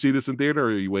 Did you see this in theater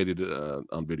or you waited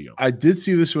on video? I did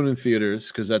see this one in theaters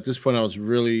because at this point I was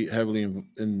really heavily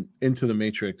into the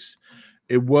Matrix.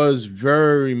 It was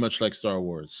very much like Star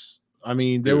Wars. I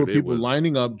mean, there were people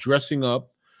lining up, dressing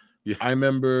up. Yeah. I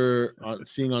remember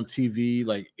seeing on TV,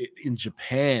 like in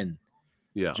Japan.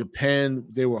 Yeah, Japan,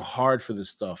 they were hard for this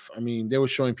stuff. I mean, they were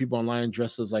showing people online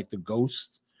dressed as like the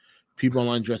Ghost, people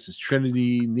online dressed as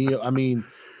Trinity, Neo. I mean,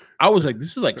 I was like,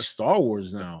 this is like Star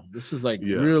Wars now. This is like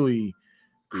really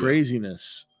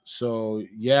craziness. So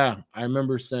yeah, I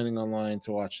remember standing online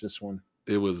to watch this one.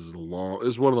 It was long. It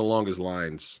was one of the longest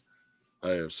lines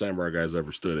Samurai Guys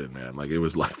ever stood in, man. Like it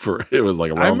was like I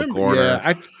around the remember, yeah,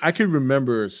 corner. I could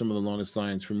remember some of the longest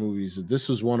lines for movies. This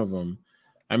was one of them.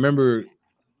 I remember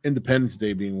Independence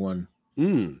Day being one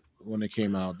when it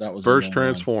came out. That was a First long line.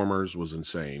 Transformers was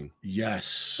insane.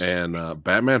 Yes. And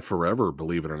Batman Forever,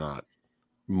 believe it or not,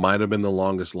 might have been the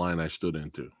longest line I stood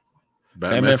into.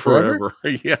 Batman Forever?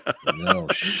 Yeah. No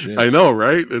shit. I know,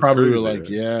 right? It's probably crazy, were like, right?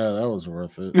 yeah, that was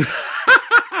worth it.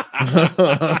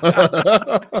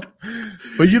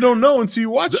 But you don't know until you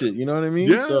watch it. You know what I mean?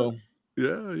 Yeah. So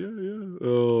Yeah.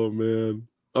 Oh man.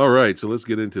 All right, so let's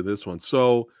get into this one.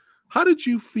 So, how did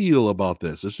you feel about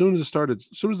this? As soon as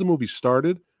the movie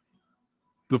started,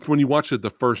 when you watched it the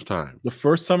first time, the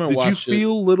first time I did you watched it,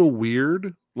 feel a little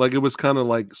weird? Like it was kind of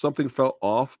like something felt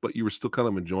off, but you were still kind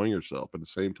of enjoying yourself at the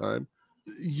same time?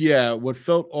 yeah, what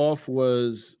felt off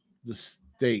was the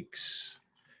stakes.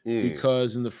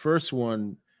 Because in the first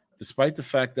one, despite the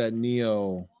fact that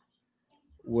Neo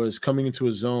was coming into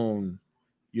his own,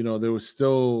 you know, there was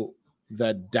still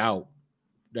that doubt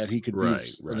that he could be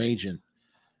an agent.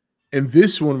 And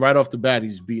this one, right off the bat,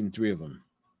 he's beaten 3 of them.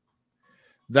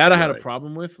 That I had a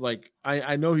problem with. Like,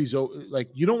 I know he's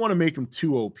like, you don't want to make him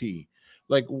too OP.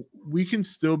 Like, we can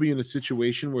still be in a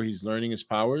situation where he's learning his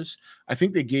powers. I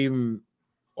think they gave him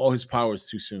all his powers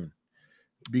too soon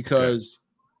because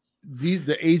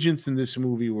the agents in this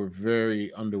movie were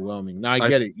very underwhelming. Now I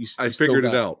get it. I figured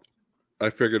it out.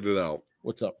 I figured it out.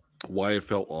 What's up? Why it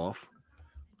felt off?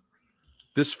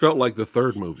 This felt like the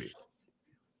third movie.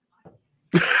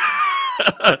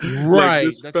 Right.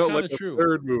 This That's felt like the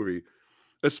third movie.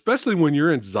 Especially when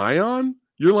you're in Zion,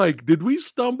 you're like, did we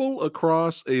stumble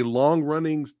across a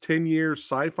long-running 10-year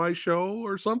sci-fi show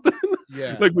or something?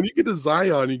 Yeah. Like when you get to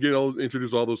Zion, you get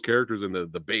introduced all those characters and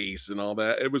the base and all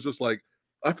that. It was just like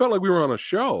I felt like we were on a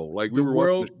show. Like the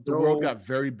world got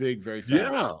very big, very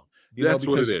fast. Yeah, that's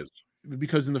what it is.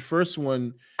 Because in the first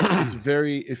one,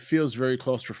 it feels very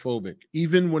claustrophobic.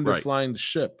 Even when they're flying the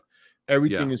ship,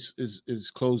 everything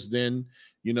is closed in.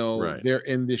 You know, they're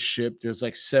in this ship. There's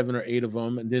like 7 or 8 of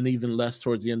them, and then even less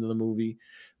towards the end of the movie.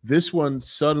 This one,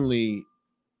 suddenly,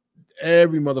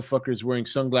 every motherfucker is wearing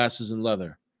sunglasses and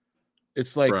leather.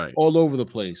 It's like all over the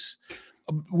place.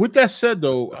 With that said,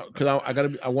 though, because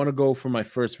I want to go for my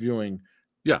first viewing.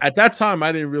 Yeah. At that time,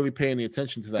 I didn't really pay any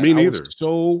attention to that. Me neither.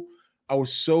 I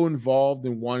was so involved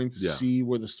in wanting to see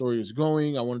where the story was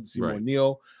going. I wanted to see more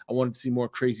Neo. I wanted to see more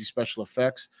crazy special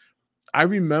effects. I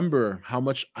remember how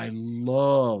much I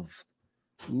loved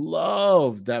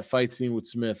that fight scene with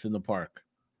Smith in the park.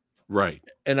 Right.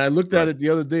 And I looked at it the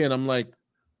other day and I'm like,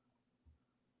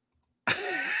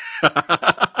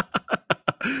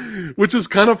 which is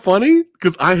kind of funny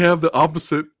because I have the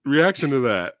opposite reaction to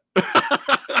that,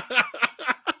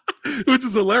 which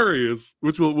is hilarious.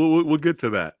 Which we'll get to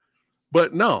that,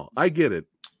 but no, I get it.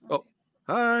 Oh,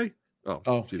 hi.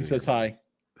 Oh, he says hi.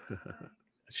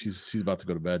 She's about to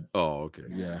go to bed. Oh, okay.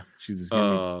 Yeah, she's just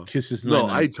giving me kisses. No,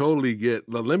 I totally get.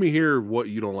 Let me hear what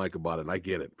you don't like about it. I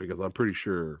get it because I'm pretty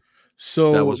sure.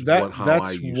 So that was that's how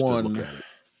I used to look at it.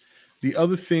 The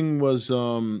other thing was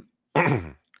about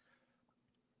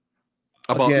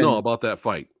that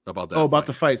fight. About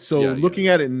the fight. So looking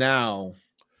at it now,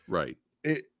 right?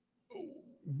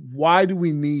 Why do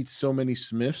we need so many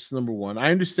Smiths? Number one,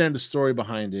 I understand the story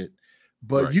behind it,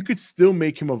 but you could still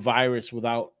make him a virus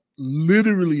without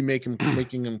literally making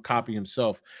him copy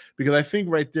himself, because I think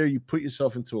right there you put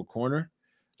yourself into a corner,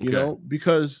 you know,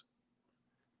 because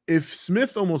if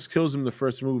Smith almost kills him in the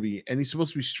first movie and he's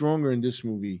supposed to be stronger in this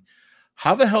movie,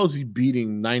 how the hell is he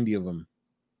beating 90 of them?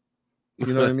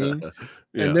 You know what I mean?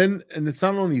 And it's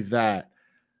not only that,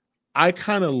 I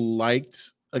kind of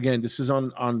liked, again, this is on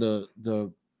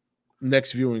the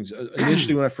next viewings.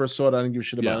 Initially when I first saw it, I didn't give a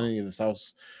shit about any of this. I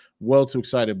was well too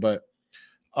excited, but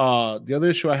the other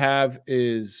issue I have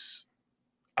is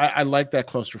I like that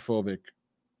claustrophobic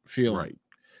feeling.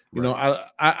 You know,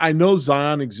 I know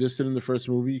Zion existed in the first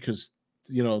movie because,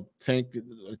 you know, Tank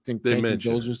and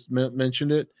Joe just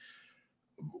mentioned it.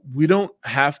 We don't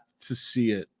have to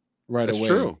see it right away.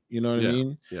 True. You know what I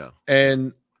mean? Yeah.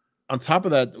 And on top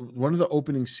of that, one of the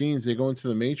opening scenes, they go into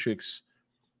the Matrix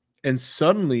and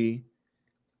suddenly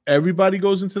everybody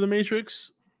goes into the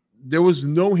Matrix. There was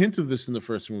no hint of this in the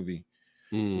first movie.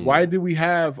 Why did we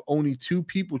have only 2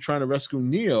 people trying to rescue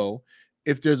Neo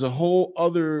if there's a whole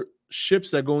other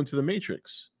ships that go into the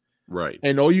Matrix? Right.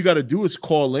 And all you got to do is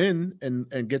call in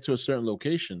and get to a certain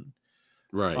location.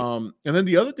 Right. And then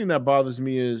the other thing that bothers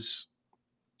me is,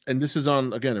 and this is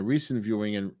on, again, a recent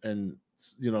viewing and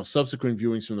you know, subsequent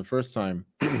viewings from the first time.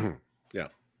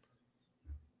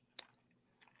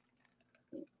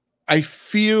 I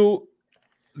feel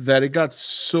that it got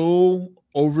so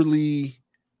overly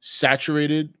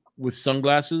saturated with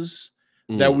sunglasses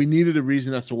that we needed a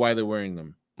reason as to why they're wearing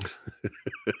them.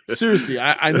 Seriously,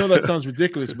 I know that sounds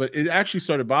ridiculous, but it actually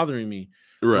started bothering me.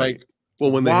 Right. Like,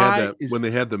 well, when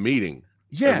they had the meeting,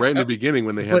 yeah, right in the beginning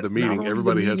when they had the meeting,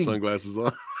 everybody had sunglasses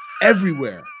on.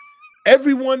 Everywhere.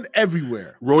 Everyone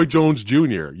everywhere. Roy Jones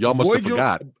Jr. Y'all must have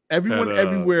forgot. Everyone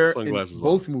everywhere in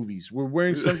both movies were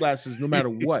wearing sunglasses no matter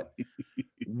what.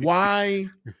 Why?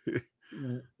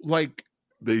 Like,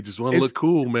 they just want to look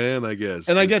cool, man, I guess.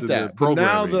 And I get that. But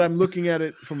now that I'm looking at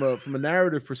it from a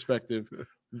narrative perspective,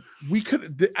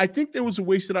 I think there was a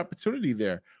wasted opportunity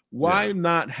there. Why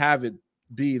not have it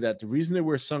be that the reason they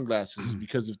wear sunglasses is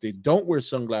because if they don't wear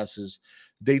sunglasses,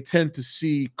 they tend to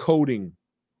see coding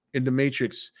in the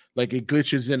Matrix, like it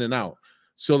glitches in and out.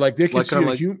 So like they can see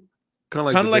kind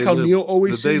of like how Neo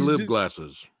always sees they live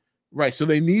glasses. Right. So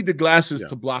they need the glasses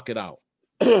to block it out.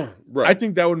 Right. I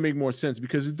think that would make more sense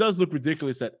because it does look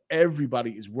ridiculous that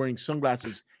everybody is wearing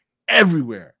sunglasses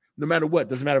everywhere, no matter what.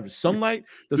 Doesn't matter if it's sunlight,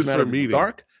 doesn't matter if it's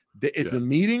dark. It's a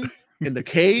meeting in the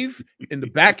cave, in the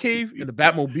Batcave, in the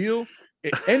Batmobile,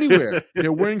 anywhere.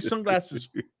 They're wearing sunglasses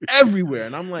everywhere.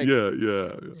 And I'm like, You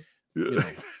know.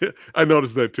 I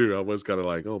noticed that too. I was kind of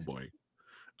like, oh boy.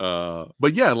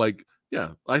 But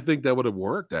I think that would have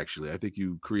worked actually. I think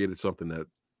you created something that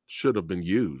should have been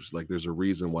used. Like there's a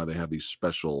reason why they have these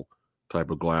special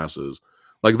type of glasses.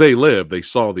 Like they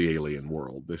saw the alien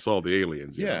world. They saw the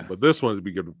aliens. You know? But this one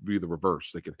could be the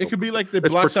reverse. It could be like they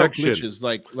blocks out glitches.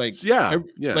 Like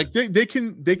they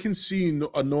can see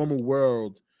a normal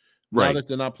world. Now that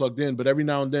they're not plugged in, but every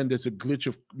now and then there's a glitch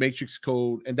of Matrix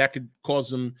code, and that could cause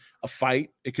them a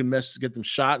fight. It can get them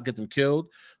shot, get them killed.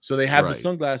 So they have the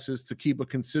sunglasses to keep a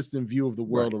consistent view of the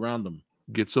world around them.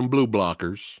 Get some blue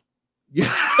blockers.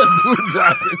 Yeah, blue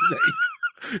blockers.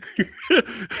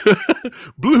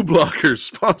 Blue blockers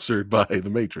sponsored by the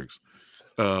Matrix.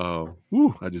 I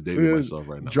just dated myself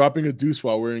right now. Dropping a deuce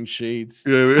while wearing shades.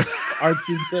 Yeah.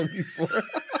 Artsy 74.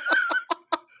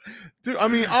 Dude, I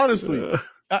mean, honestly.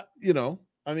 I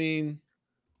mean,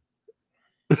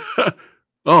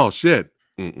 oh shit!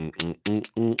 Take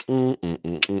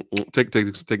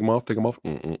them off. Take them off.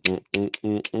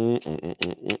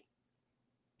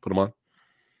 Put them on.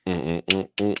 You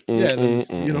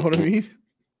know what I mean?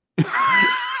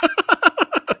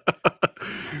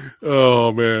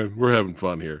 Oh man, we're having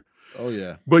fun here. Oh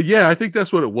yeah, but yeah, I think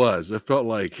that's what it was. It felt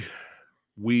like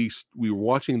we were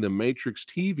watching the Matrix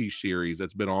TV series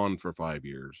that's been on for 5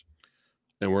 years.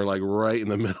 And we're like right in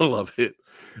the middle of it,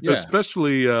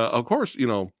 especially, of course,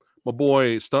 my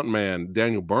boy stuntman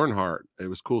Daniel Bernhardt. It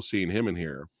was cool seeing him in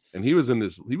here, and he was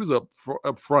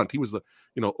up front. He was the,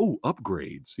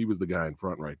 upgrades. He was the guy in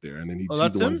front right there, and then he's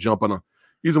the one jumping on.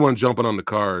 He's the one jumping on the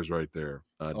cars right there.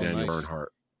 Daniel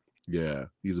Bernhardt. Yeah,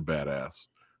 he's a badass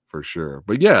for sure.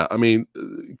 But yeah, I mean,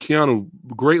 Keanu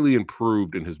greatly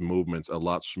improved in his movements, a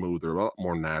lot smoother, a lot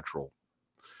more natural.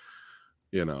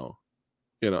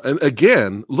 And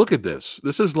again, look at this.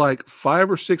 This is like 5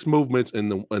 or 6 movements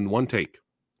in one take.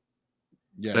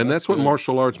 Yeah, and that's what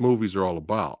martial arts movies are all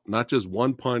about. Not just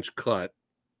one punch cut,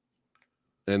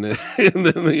 and then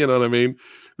you know what I mean.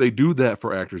 They do that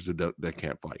for actors that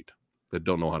can't fight, that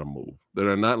don't know how to move, that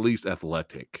are not least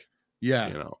athletic.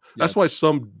 Yeah, that's why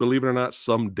believe it or not,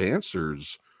 some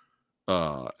dancers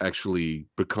actually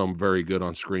become very good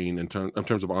on screen in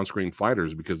terms of on-screen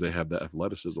fighters because they have that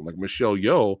athleticism. Like Michelle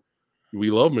Yeoh. We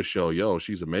love Michelle Yeoh.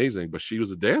 She's amazing, but she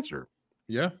was a dancer.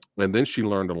 Yeah. And then she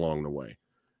learned along the way,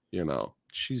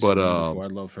 She's beautiful. I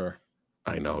love her.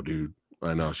 I know, dude.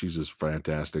 I know. She's just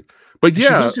fantastic. But yeah.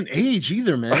 She doesn't age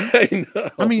either, man. I know.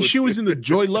 I mean, she was in the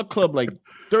Joy Luck Club like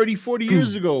 30, 40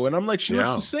 years ago. And I'm like, she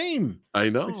looks the same. I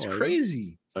know. It's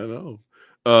crazy. I know.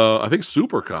 I think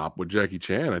Super Cop with Jackie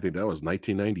Chan, I think that was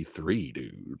 1993,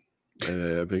 dude.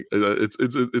 I think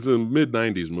it's a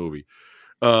mid-90s movie.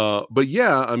 But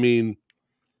yeah, I mean,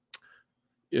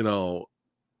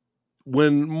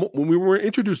 when we were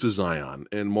introduced to Zion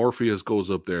and Morpheus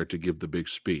goes up there to give the big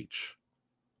speech,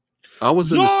 I was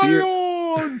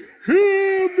Zion,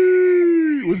 hear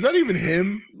me. Was that even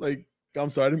him? Like, I'm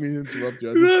sorry, I didn't mean to interrupt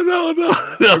you. No.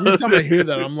 Every time I hear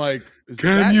that, I'm like,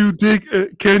 Can you dig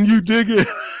it? Can you dig it?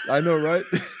 I know, right?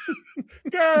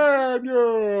 Can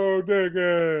you dig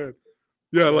it?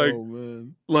 Yeah,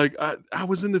 man. Like I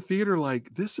was in the theater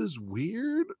like, this is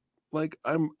weird. Like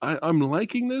I'm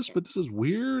liking this, but this is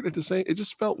weird. At the same, it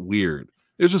just felt weird.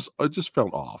 It just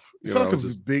felt off. It felt like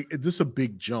a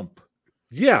big jump.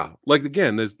 Yeah, like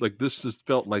again, this just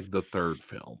felt like the third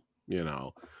film,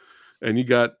 And you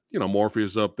got,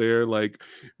 Morpheus up there like,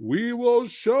 we will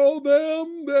show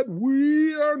them that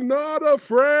we are not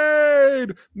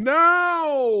afraid.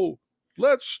 Now,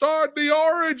 let's start the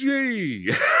orgy.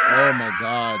 Oh my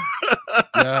God.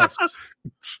 Yes.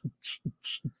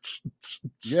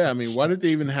 Yeah, I mean, why did they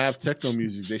even have techno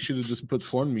music? They should have just put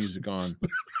porn music on.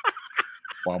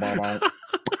 Bow, bow, bow.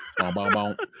 Bow, bow,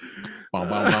 bow. Bow,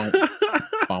 bow, bow.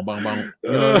 Bow, bow, bow.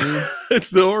 You know what I mean? It's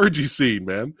the orgy scene,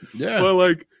 man. Yeah. But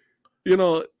like,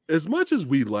 as much as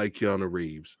we like Keanu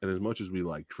Reeves and as much as we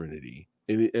like Trinity,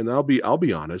 and I'll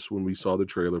be honest, when we saw the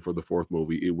trailer for the fourth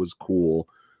movie, it was cool,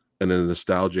 and then the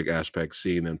nostalgic aspect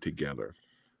seeing them together.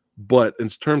 But in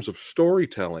terms of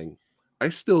storytelling, I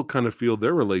still kind of feel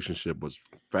their relationship was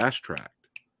fast tracked.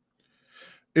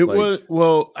 It was,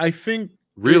 well, I think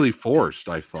really forced.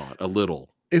 I thought a little.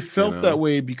 It felt that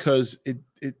way because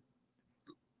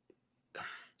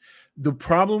the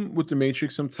problem with the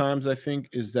Matrix sometimes, I think,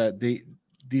 is that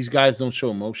these guys don't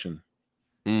show emotion.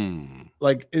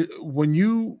 Like when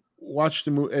you watch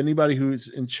the movie, anybody who's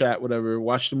in chat, whatever,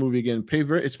 watch the movie again,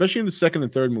 especially in the second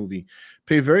and third movie,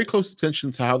 pay very close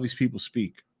attention to how these people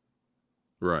speak.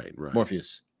 Right.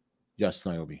 Morpheus, yes,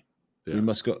 Niobe. Yeah. We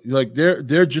must go. Like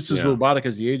they're just as robotic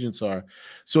as the agents are.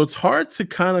 So it's hard to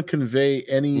kind of convey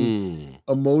any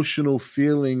emotional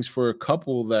feelings for a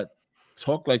couple that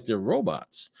talk like they're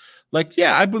robots. Like,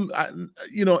 yeah,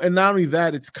 and not only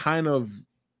that, it's kind of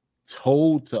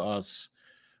told to us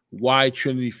why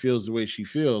Trinity feels the way she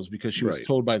feels because she was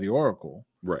told by the Oracle.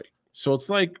 Right. So it's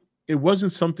like it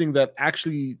wasn't something that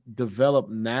actually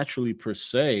developed naturally per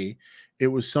se. It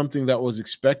was something that was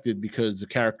expected because the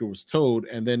character was told,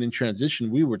 and then in transition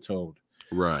we were told.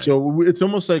 Right. So it's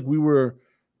almost like we were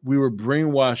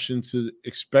brainwashed into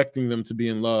expecting them to be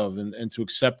in love and to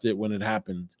accept it when it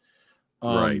happened.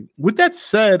 Right. With that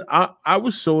said, I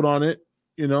was sold on it,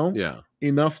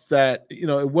 enough that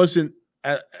it wasn't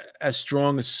as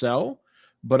strong a sell,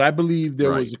 but I believe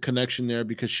there was a connection there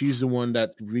because she's the one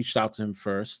that reached out to him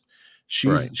first. She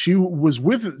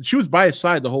was by his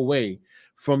side the whole way.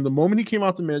 From the moment he came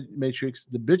out the Matrix,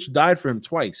 the bitch died for him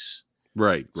twice.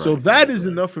 Right. So that is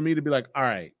enough for me to be like, all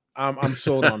right, I'm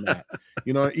sold on that.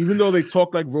 Even though they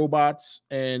talk like robots,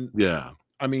 and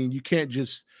I mean, you can't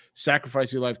just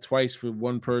sacrifice your life twice for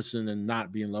one person and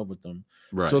not be in love with them.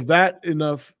 Right. So that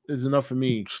is enough for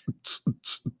me.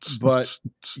 But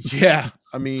yeah,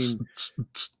 I mean,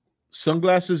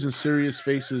 sunglasses and serious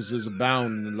faces is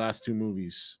abound in the last two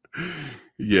movies.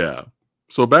 Yeah.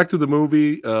 So back to the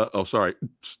movie. Oh, sorry,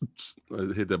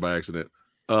 I hit that by accident.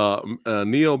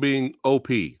 Neo being OP,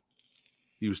 he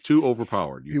was too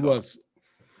overpowered. He was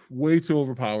way too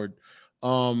overpowered,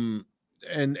 and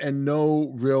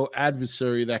no real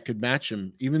adversary that could match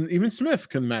him. Even Smith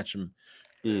couldn't match him.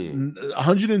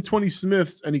 120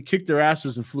 Smiths, and he kicked their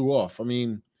asses and flew off. I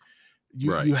mean,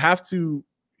 you have to,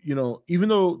 even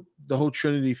though the whole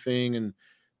Trinity thing, and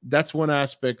that's one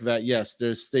aspect that yes,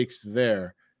 there's stakes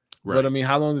there. Right. But I mean,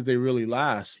 how long did they really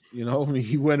last? I mean,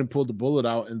 he went and pulled the bullet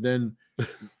out, and then did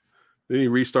he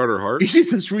restart her heart?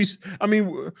 I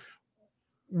mean,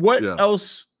 what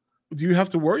else do you have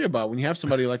to worry about when you have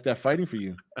somebody like that fighting for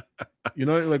you?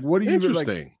 Like what do you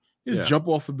like? Just jump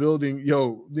off a building,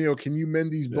 yo, Neo, can you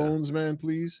mend these bones, man,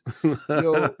 please?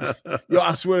 Yo,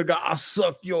 I swear to God, I'll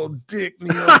suck your dick,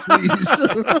 Neo, please.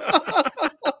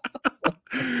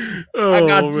 I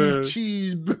got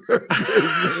these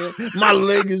cheeseburgers, man. My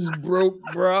leg is broke,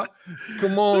 bro.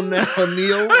 Come on now,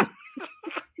 Neo.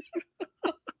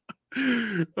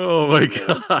 Oh my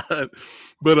God.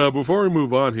 But before we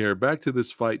move on here, back to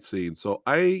this fight scene. So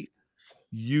I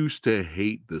used to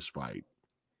hate this fight.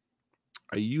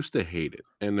 I used to hate it.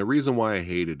 And the reason why I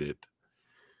hated it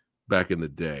back in the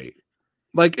day,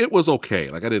 like it was okay.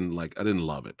 Like I didn't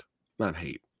love it. Not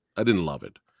hate. I didn't love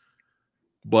it.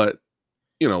 But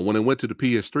when it went to the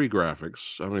PS3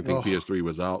 graphics, I don't think PS3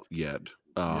 was out yet.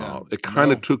 It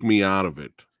kind of took me out of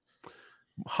it.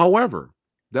 However,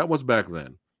 that was back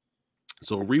then.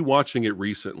 So rewatching it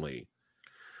recently,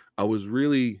 I was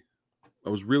really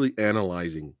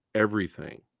analyzing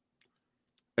everything.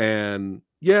 And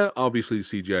yeah, obviously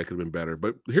CGI could have been better.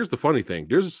 But here's the funny thing: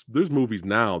 there's movies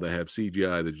now that have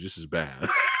CGI that's just as bad.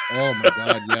 Oh my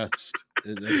God, yes.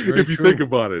 If you think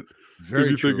about it.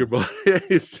 Very true. Think about it,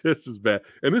 it's just as bad.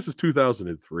 And this is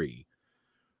 2003.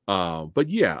 But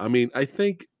yeah, I mean, I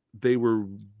think they were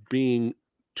being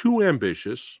too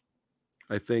ambitious.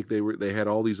 I think they had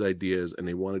all these ideas and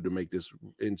they wanted to make this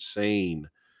insane,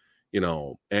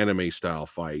 anime style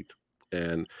fight.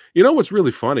 And what's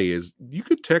really funny is you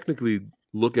could technically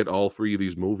look at all three of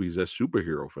these movies as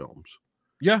superhero films.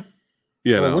 Yeah.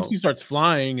 You Well, know, once he starts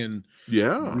flying and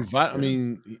yeah, I yeah.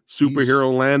 mean,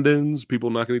 Superhero landings, people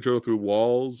knocking each other through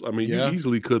walls. I mean, you yeah,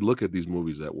 easily could look at these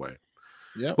movies that way.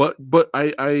 yeah, But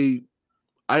I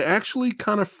actually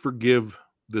kind of forgive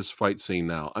this fight scene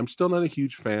now. I'm still not a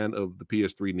huge fan of the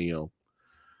PS3 Neo,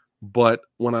 but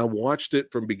when I watched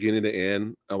it from beginning to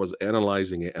end, I was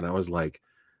analyzing it and I was like,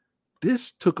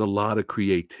 this took a lot of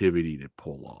creativity to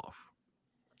pull off,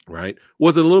 right?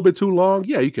 Was it a little bit too long?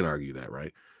 Yeah, you can argue that,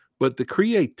 right? But the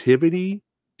creativity,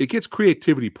 it gets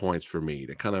creativity points for me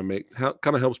to kind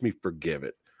of helps me forgive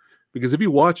it. Because if you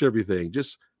watch everything,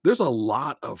 just there's a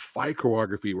lot of fight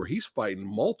choreography where he's fighting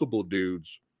multiple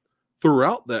dudes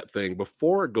throughout that thing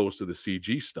before it goes to the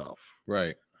CG stuff.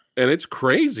 right. And it's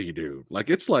crazy, dude. Like,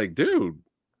 it's like, dude,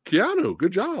 Keanu,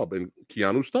 good job. And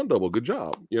Keanu stunt double, good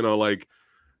job. You know, like,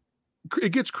 it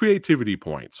gets creativity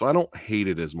points. So I don't hate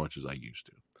it as much as I used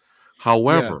to. Yeah.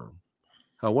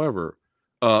 However,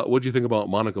 what do you think about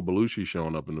Monica Bellucci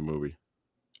showing up in the movie?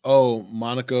 Oh,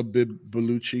 Monica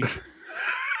Bellucci,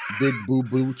 Big Boo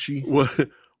Bellucci.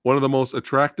 One of the most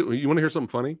attractive. You want to hear something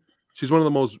funny? She's one of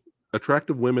the most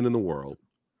attractive women in the world.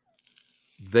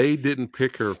 They didn't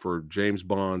pick her for James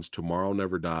Bond's Tomorrow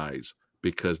Never Dies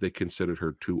because they considered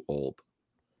her too old.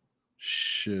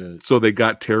 Shit. So they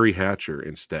got Terry Hatcher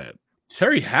instead.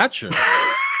 Terry Hatcher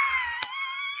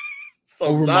So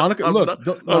over Monica.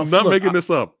 I'm not making this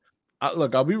up.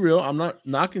 Look, I'll be real. I'm not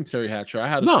knocking Terry Hatcher. I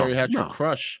had a Terry Hatcher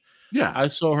crush. Yeah, I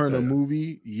saw her in a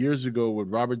movie years ago with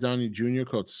Robert Downey Jr.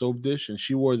 called Soap Dish, and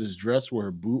she wore this dress where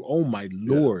her boob. Oh my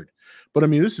lord! But I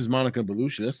mean, this is Monica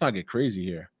Bellucci. Let's not get crazy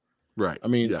here. Right. I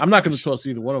mean, I'm not going to toss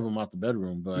either one of them out the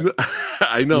bedroom, but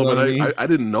I know, but I mean? I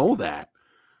didn't know that.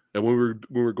 And when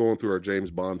we were going through our James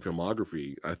Bond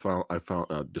filmography, I found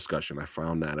a discussion. I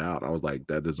found that out. I was like,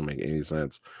 that doesn't make any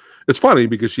sense. It's funny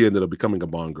because she ended up becoming a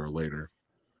Bond girl later,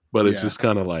 but it's just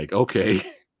kind of like, okay,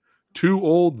 too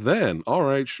old then. All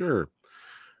right, sure.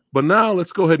 But now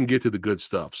let's go ahead and get to the good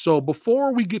stuff. So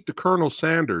before we get to Colonel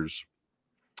Sanders,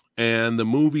 and the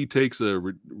movie takes a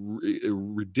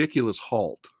ridiculous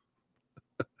halt.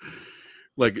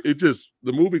 Like, the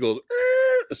movie goes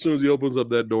as soon as he opens up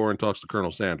that door and talks to Colonel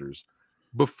Sanders.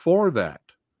 Before that,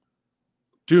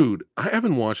 dude, I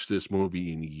haven't watched this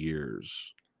movie in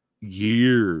years.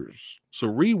 So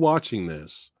rewatching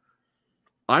this,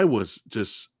 I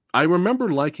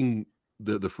remember liking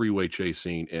the freeway chase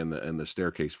scene and the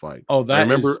staircase fight. Oh, I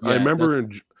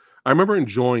remember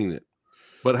enjoying it,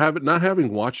 but not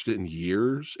having watched it in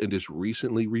years and just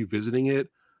recently revisiting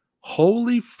it.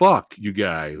 Holy fuck, you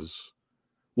guys.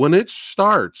 When it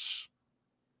starts,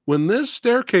 when this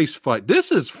staircase fight,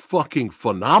 this is fucking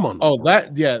phenomenal. Oh,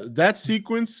 that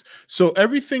sequence. So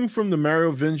everything from the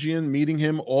Merovingian meeting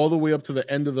him all the way up to the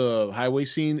end of the highway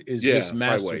scene is just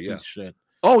masterpiece shit.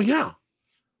 Oh yeah.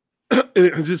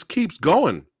 It just keeps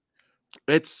going.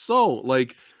 It's so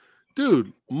like,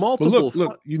 dude, multiple. But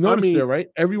look, you noticed there, right?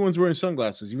 Everyone's wearing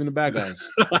sunglasses, even the bad guys.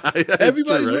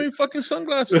 Everybody's wearing fucking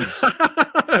sunglasses.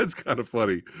 That's kind of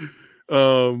funny.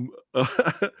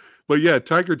 But yeah,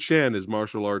 Tiger Chan is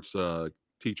martial arts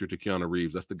teacher to Keanu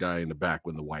Reeves. That's the guy in the back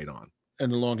with the white on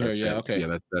and the long hair. Yeah, okay.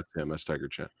 Yeah, that's him. That's Tiger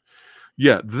Chan.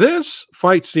 Yeah, this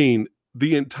fight scene,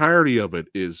 the entirety of it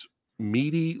is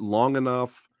meaty, long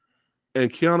enough, and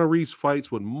Keanu Reeves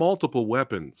fights with multiple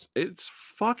weapons. It's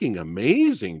fucking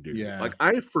amazing, dude. Yeah. Like,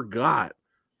 I forgot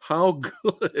how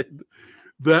good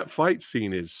that fight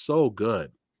scene is. So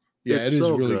good. Yeah, it is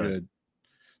so really good.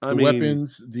 The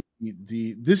weapons,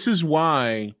 this is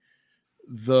why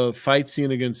the fight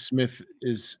scene against Smith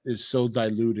is so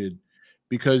diluted,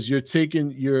 because you're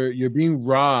being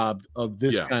robbed of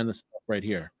this kind of stuff right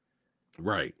here.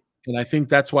 Right. And I think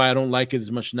that's why I don't like it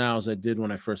as much now as I did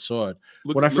when I first saw it.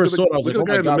 When I first saw it, I was like, "Oh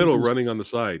my god!" In the middle, running on the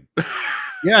side.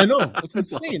 Yeah, I know. It's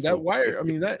insane. Awesome. That wire. I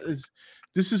mean,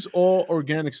 this is all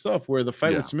organic stuff. Where the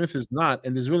fight with Smith is not,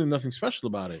 and there's really nothing special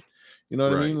about it. You know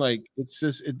what I mean? Like, it's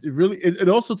just it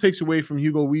also takes away from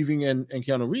Hugo Weaving and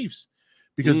Keanu Reeves,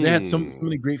 because they had so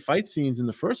many great fight scenes in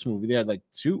the first movie. They had like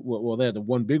two. Well, they had the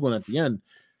one big one at the end.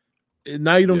 And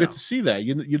now you don't get to see that.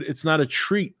 It's not a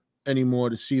treat anymore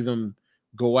to see them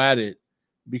go at it,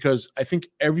 because I think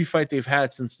every fight they've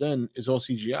had since then is all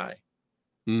CGI.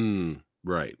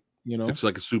 Right. You know, it's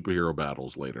like a superhero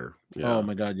battles later. Yeah. Oh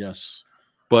my god, yes.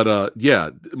 But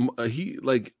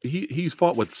he's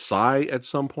fought with Psy at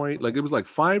some point. Like, it was like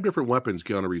 5 different weapons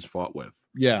Keanu Reeves fought with.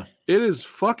 Yeah, it is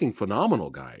fucking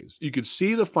phenomenal, guys. You could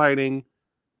see the fighting.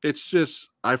 It's just,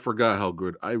 I forgot how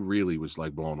good. I really was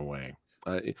like blown away.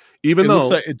 Even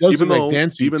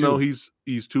though he's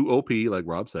too OP, like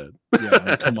Rob said.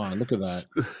 Yeah, come on, look at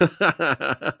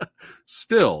that.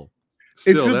 Still,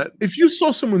 still if you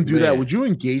saw someone do that, man. would you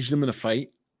engage them in a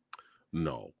fight?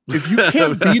 No. If you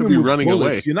can't beat I'd them be with running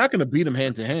bullets, away. you're not going to beat them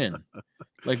hand to hand.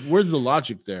 Like, where's the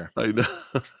logic there? I know.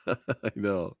 I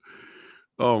know.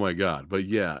 Oh my god. But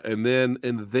yeah, and then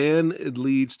it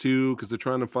leads to, because they're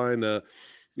trying to find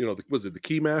was it the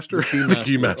key master? The key The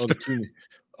key master. Oh, master. the key.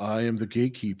 I am the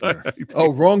gatekeeper.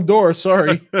 Oh, wrong door.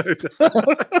 Sorry.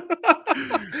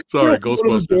 Sorry,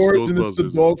 One of the doors, and it's the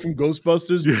Ghostbusters. dog from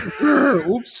Ghostbusters. Yeah.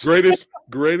 Oops.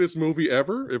 Greatest movie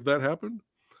ever, if that happened.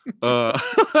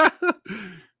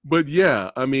 But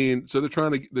yeah, I mean, so they're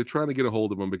trying to get a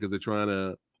hold of him because they're trying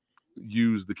to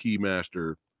use the key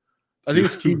master. I think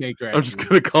it's Keymaker. Actually. I'm just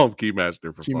gonna call him key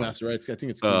master for Keymaster, right? I think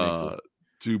it's Keymaker.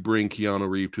 To bring Keanu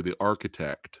Reeves to the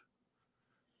architect,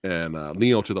 and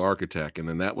Neo to the architect, and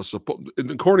then that was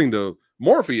according to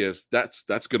Morpheus, that's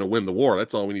going to win the war.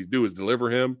 That's all we need to do is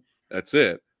deliver him. That's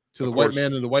it. To the white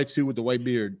man in the white suit with the white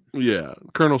beard. Yeah,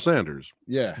 Colonel Sanders.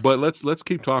 Yeah. But let's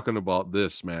keep talking about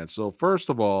this, man. So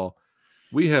first of all,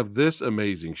 we have this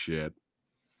amazing shit.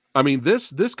 I mean,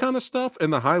 this kind of stuff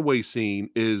and the highway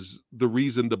scene is the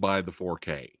reason to buy the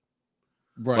 4K.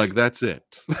 Right. Like, that's it.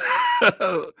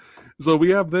 So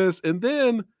we have this, and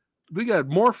then we got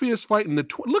Morpheus fighting the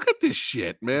look at this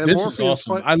shit, man. This Morpheus is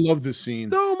awesome. I love this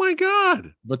scene. Oh my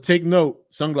god. But take note,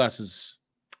 sunglasses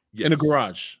in a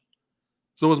garage.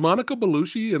 So was Monica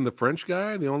Bellucci and the French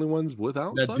guy the only ones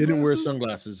without that sunglasses? Didn't wear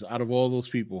sunglasses out of all those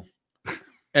people?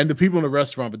 And the people in the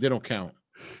restaurant, but they don't count.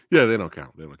 Yeah, they don't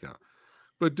count. They don't count.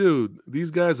 But dude,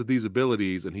 these guys have these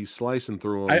abilities, and he's slicing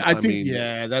through them. I think,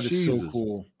 yeah, that is so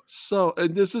cool. So,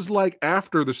 and this is like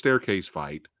after the staircase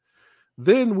fight.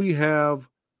 Then we have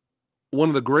one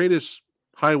of the greatest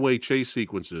highway chase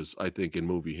sequences, I think, in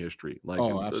movie history. Like,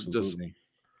 absolutely. Just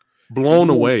blown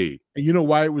away. And you know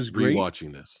why it was great?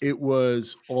 Watching this, it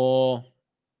was all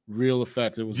real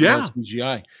effects. It was all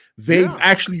CGI. They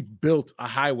actually built a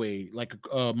highway like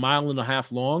a mile and a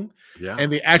half long. Yeah,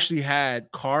 and they actually had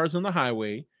cars on the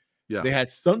highway. Yeah, they had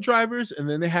stunt drivers, and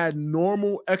then they had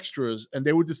normal extras, and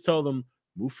they would just tell them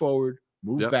move forward,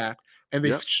 move back, and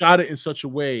they shot it in such a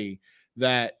way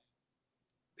that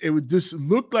it would just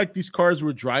look like these cars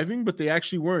were driving, but they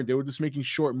actually weren't. They were just making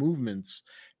short movements.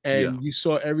 And you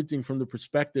saw everything from the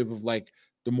perspective of like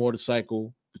the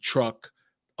motorcycle, the truck,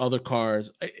 other cars.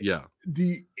 Yeah.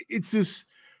 It's just,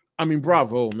 I mean,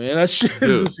 bravo, man. That shit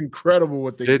is just incredible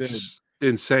what they did. It's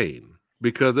insane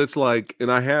because it's like, and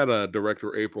I had a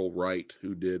director, April Wright,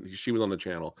 she was on the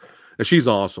channel, and she's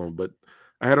awesome, but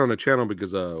I had her on the channel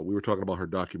because we were talking about her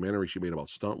documentary she made about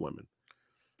stunt women.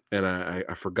 And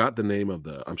I forgot the name of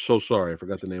I'm so sorry. I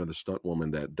forgot the name of the stunt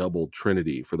woman that doubled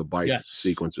Trinity for the bike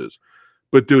sequences.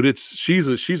 But dude,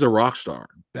 she's a rock star.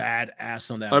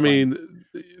 Badass on that. I mean,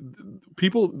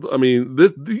 people. I mean,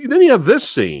 then you have this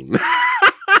scene.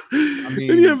 Then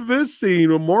you have this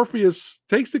scene where Morpheus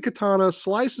takes the katana,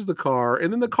 slices the car,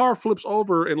 and then the car flips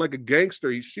over, and like a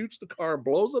gangster, he shoots the car,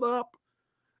 blows it up,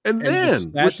 and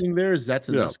then the thing there is that's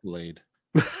an Escalade.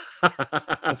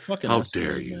 How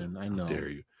dare you? Man. I know. How dare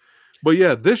you? But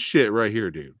yeah, this shit right here,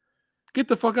 dude. Get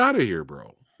the fuck out of here,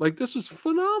 bro. Like, this is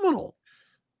phenomenal.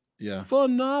 Yeah.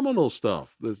 Phenomenal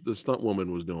stuff the stunt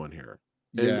woman was doing here.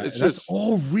 And yeah, that's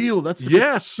all real. That's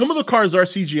some of the cars are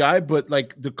CGI, but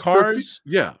like the cars,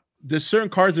 there's certain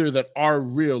cars there that are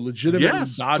real,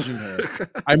 legitimately dodging her.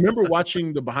 I remember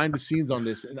watching the behind the scenes on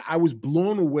this, and I was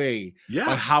blown away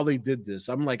by how they did this.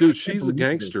 I'm like, dude, she's a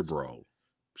gangster, bro.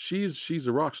 She's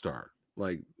a rock star.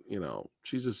 Like, you know,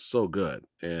 she's just so good.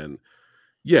 And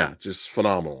yeah, just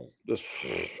phenomenal.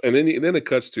 And then it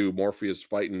cuts to Morpheus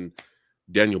fighting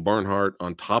Daniel Bernhardt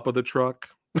on top of the truck.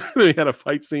 They had a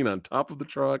fight scene on top of the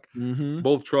truck.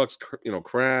 Both trucks,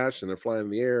 crash, and they're flying in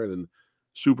the air. And then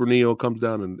Super Neo comes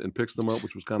down and picks them up,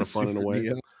 which was kind of fun in a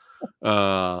way.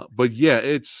 But yeah,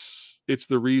 it's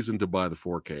the reason to buy the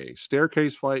 4K.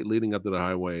 Staircase fight leading up to the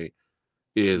highway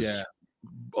is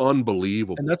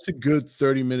unbelievable. And that's a good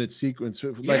 30-minute sequence.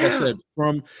 Like I said,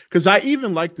 because I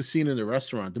even like the scene in the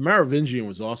restaurant. The Merovingian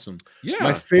was awesome. Yeah.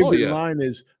 My favorite line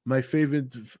is my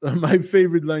favorite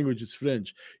language is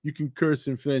French. You can curse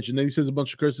in French. And then he says a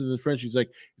bunch of curses in French. He's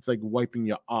like, it's like wiping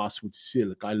your ass with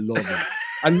silk. I love it.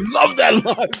 I love that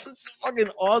line. It's fucking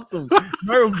awesome.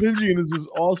 Merovingian is just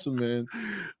awesome, man.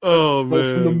 Oh,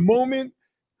 man. From the moment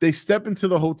they step into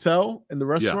the hotel and the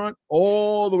restaurant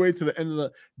all the way to the end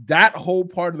of that whole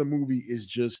part of the movie is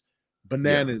just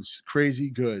bananas, crazy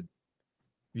good.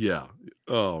 Yeah.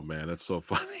 Oh man, that's so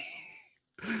funny.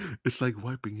 It's like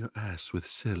wiping your ass with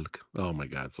silk. Oh my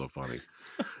god, so funny.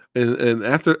 and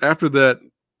after that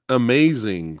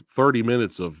amazing 30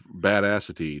 minutes of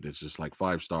badassity, it's just like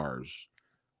 5 stars.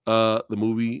 The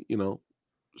movie,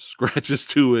 scratches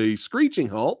to a screeching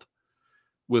halt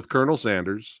with Colonel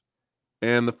Sanders.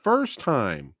 And the first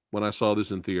time when I saw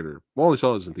this in theater, well, I only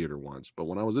saw this in theater once, but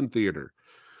when I was in theater,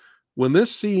 when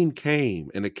this scene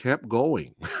came and it kept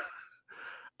going,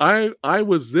 I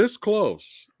was this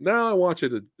close. Now I watch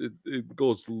it, it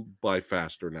goes by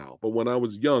faster now. But when I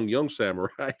was young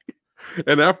samurai,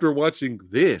 and after watching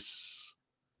this,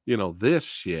 this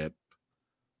shit,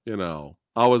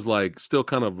 I was like still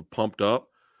kind of pumped up.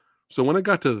 So when it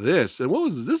got to this, and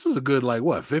this is a good, like,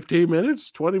 what, 15 minutes,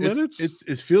 20 minutes?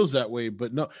 It feels that way,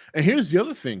 but no. And here's the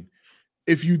other thing.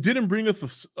 If you didn't bring a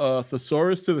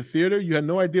thesaurus to the theater, you had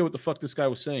no idea what the fuck this guy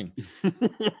was saying.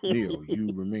 Neo,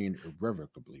 you remain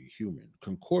irrevocably human,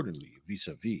 concordantly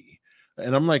vis-a-vis.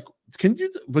 And I'm like, can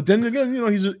you? But then again,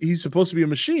 he's supposed to be a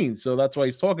machine, so that's why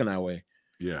he's talking that way.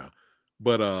 Yeah,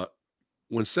 but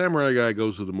when Samurai Guy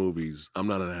goes to the movies, I'm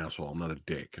not an asshole. I'm not a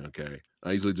dick. Okay,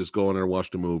 I usually just go in there, watch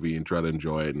the movie, and try to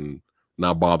enjoy it, and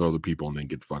not bother other people, and then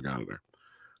get the fuck out of there.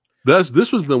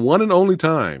 This was the one and only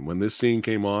time when this scene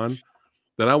came on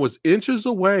that I was inches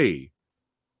away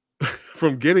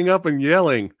from getting up and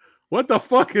yelling, "What the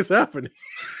fuck is happening?"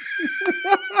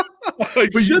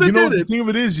 But the thing of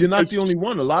it is, you're not the only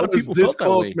one. A lot of people felt that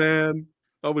way, man.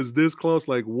 I was this close.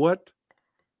 Like, what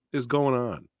is going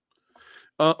on?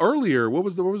 Earlier, what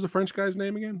was the French guy's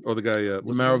name again? Or the guy, the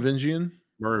Merovingian?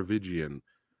 Merovingian.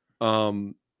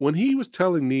 When he was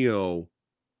telling Neo,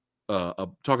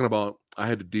 talking about, I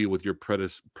had to deal with your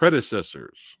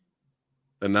predecessors,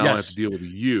 and now I have to deal with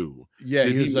you. Yeah,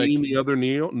 did he mean the other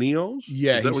Neos?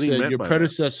 Yeah, he said your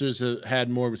predecessors had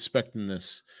more respect than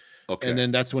this. Okay. And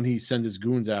then that's when he sent his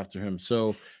goons after him.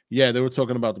 So yeah, they were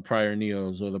talking about the prior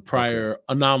Neos, or the prior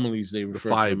anomalies they refer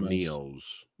to. 5 Neos.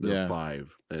 There are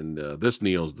 5. And this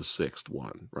Neo's the 6th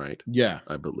one, right? Yeah.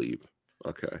 I believe.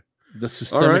 Okay. The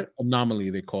systemic anomaly,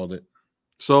 they called it.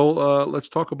 So let's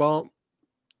go ahead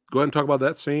and talk about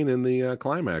that scene in the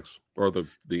climax, or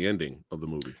the ending of the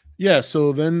movie. Yeah,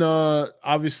 so then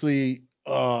obviously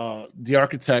the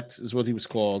architect is what he was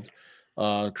called.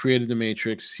 Created the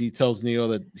Matrix. He tells Neo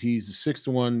that he's the 6th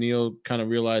one. Neo kind of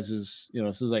realizes,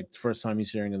 this is like the first time he's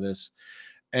hearing of this,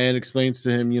 and explains to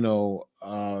him,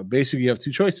 basically you have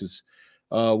 2 choices.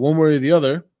 One way or the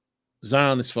other.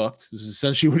 Zion is fucked. This is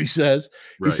essentially what he says.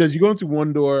 Right. He says, you go into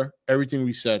one door, everything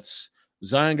resets.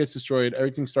 Zion gets destroyed.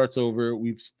 Everything starts over.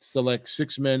 We select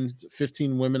 6 men,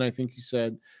 15 women, I think he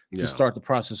said, to start the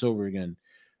process over again.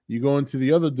 You go into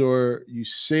the other door, you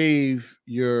save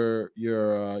your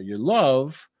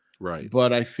love, right?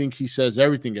 But I think he says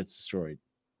everything gets destroyed.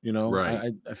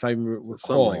 Right? If I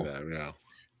recall, something like that.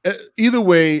 Yeah. Either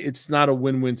way, it's not a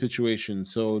win-win situation.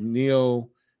 So Neo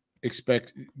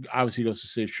obviously goes to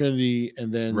save Trinity,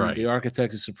 and then the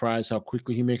architect is surprised how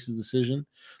quickly he makes the decision.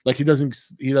 Like he doesn't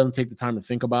take the time to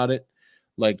think about it.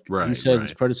 Like he said,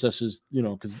 his predecessors,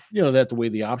 because they have to weigh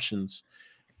the options,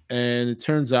 and it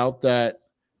turns out that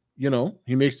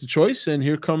he makes the choice, and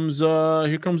here comes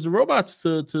the robots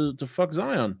to fuck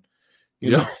Zion. He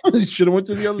should have went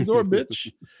to the other door,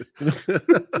 bitch.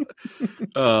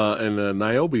 And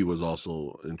Niobe was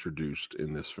also introduced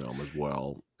in this film as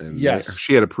well, and yes,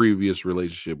 she had a previous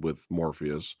relationship with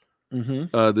Morpheus.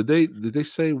 Mm-hmm. Did they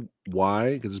say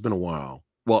why? Because it's been a while.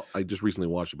 Well, I just recently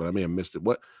watched it, but I may have missed it.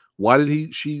 Why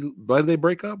did they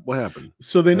break up? What happened?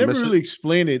 So they never really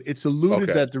explained it. It's alluded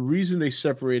that the reason they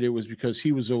separated was because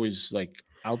he was always like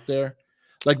out there.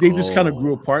 Like they just kind of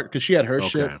grew apart, because she had her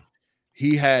ship.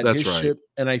 He had his ship.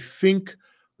 And I think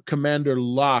Commander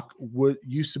Locke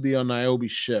used to be on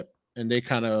Niobe's ship, and they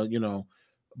kind of,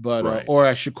 or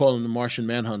I should call him the Martian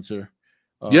Manhunter.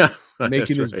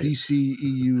 Making his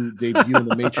DCEU debut in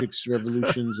the Matrix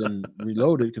Revolutions and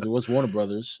Reloaded, because it was Warner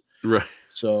Brothers. Right.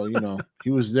 So, he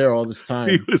was there all this time.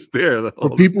 He was there.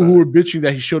 For people who were bitching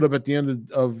that he showed up at the end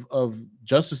of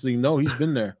Justice League, no, he's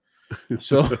been there.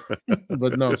 So,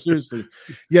 but no, seriously.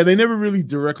 Yeah, they never really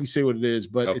directly say what it is,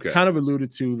 but it's kind of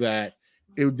alluded to that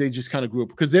they just kind of grew up,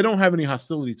 because they don't have any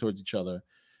hostility towards each other.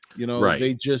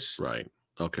 They just,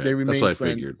 okay. They remain friends. I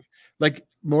figured. Like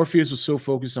Morpheus was so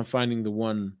focused on finding the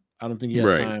one, I don't think he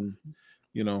had time,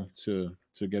 to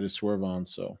get his swerve on.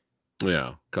 So,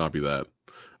 yeah, copy that.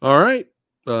 All right.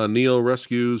 Neo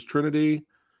rescues Trinity,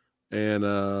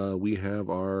 and we have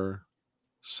our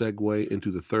segue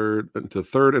into the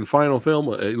third and final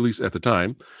film, at least at the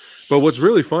time. But what's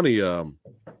really funny,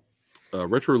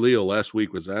 Retro Leo last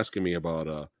week was asking me about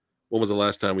when was the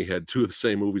last time we had 2 of the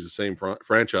same movies, the same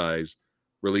franchise,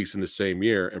 released in the same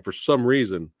year. And for some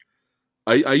reason,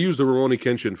 I use the Rurouni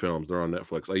Kenshin films. They're on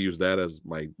Netflix. I use that as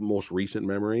my most recent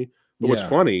memory. But what's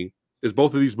funny is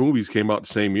both of these movies came out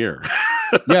the same year.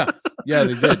 Yeah,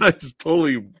 they did. I just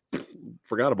totally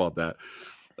forgot about that.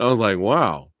 I was like,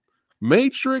 wow.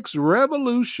 Matrix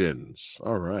Revolutions.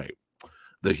 All right.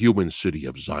 The human city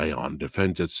of Zion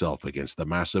defends itself against the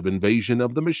massive invasion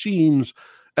of the machines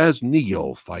as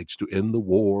Neo fights to end the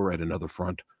war at another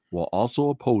front while also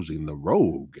opposing the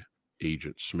rogue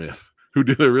Agent Smith, who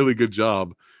did a really good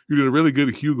job, who did a really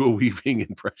good Hugo Weaving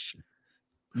impression.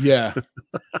 Yeah.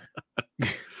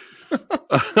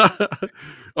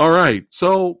 All right.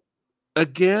 So,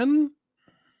 again,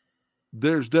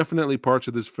 there's definitely parts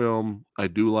of this film I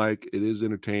do like. It is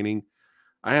entertaining.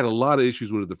 I had a lot of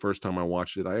issues with it the first time I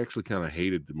watched it. I actually kind of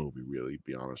hated the movie, really, to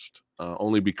be honest.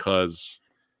 Only because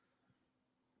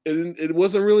it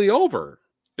wasn't really over.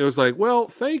 It was like, well,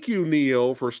 thank you,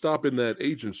 Neo, for stopping that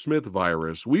Agent Smith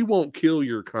virus. We won't kill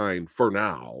your kind for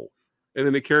now. And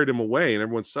then they carried him away, and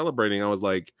everyone's celebrating. I was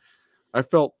like, I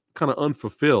felt kind of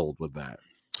unfulfilled with that.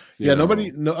 Yeah, a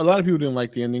lot of people didn't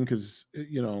like the ending because,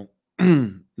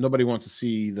 nobody wants to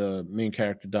see the main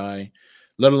character die,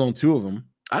 let alone two of them.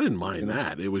 I didn't mind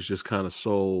that. It was just kind of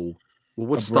so. Well,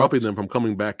 what's abrupt. stopping them from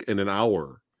coming back in an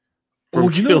hour? From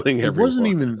killing everyone? It wasn't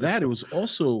even that. It was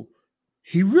also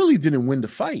he really didn't win the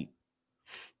fight.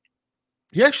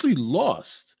 He actually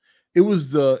lost. It was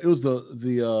the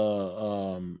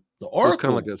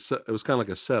Oracle. It was kind of like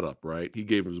a setup, right? He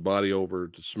gave his body over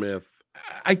to Smith.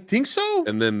 I think so.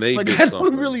 And then they I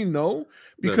don't really know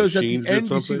because at the end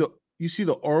you see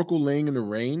the Oracle laying in the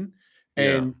rain,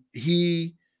 and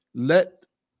he let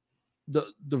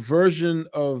the version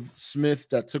of Smith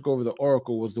that took over the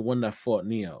Oracle was the one that fought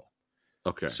Neo.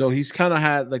 Okay. So he's kind of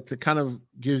had kind of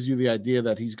gives you the idea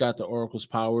that he's got the Oracle's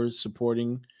powers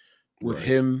supporting with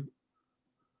him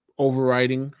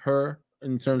overriding her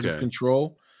in terms of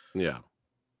control. Yeah.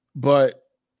 But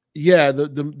yeah,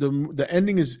 the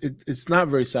ending is it's not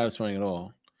very satisfying at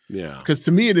all. Yeah. Because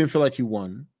to me it didn't feel like he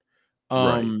won.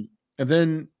 And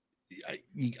then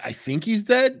I think he's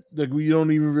dead. Like we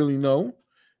don't even really know.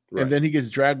 Right. And then he gets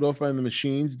dragged off by the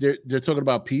machines. They're talking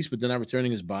about peace, but they're not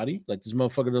returning his body. Like this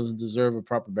motherfucker doesn't deserve a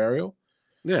proper burial.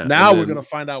 Yeah. Now we're gonna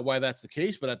find out why that's the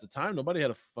case, but at the time nobody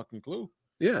had a fucking clue.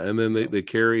 Yeah, and then they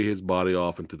carry his body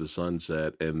off into the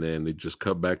sunset, and then they just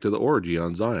cut back to the orgy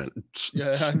on Zion.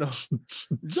 Yeah, I know.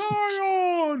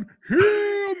 Zion,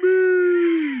 hear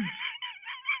me.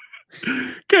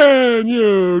 Can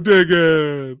you dig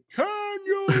it? Can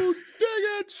you dig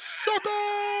it,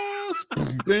 suckers?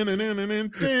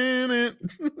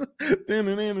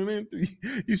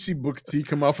 You see Booker T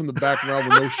come out from the background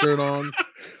with no shirt on.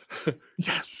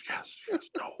 Yes.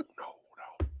 No.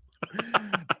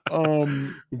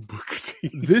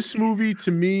 This movie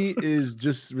to me is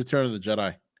just Return of the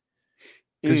Jedi,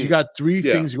 because you got three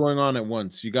things going on at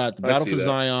once. You got the battle for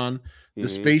Zion, the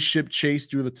spaceship chase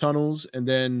through the tunnels, and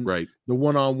then the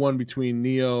one-on-one between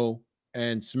Neo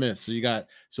and Smith. So you got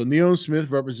Neo and Smith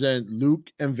represent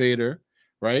Luke and Vader,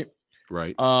 right?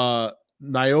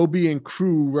 Niobe and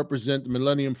crew represent the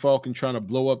Millennium Falcon trying to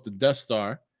blow up the Death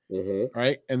Star.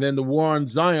 Right, and then the war on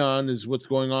Zion is what's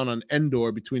going on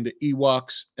Endor between the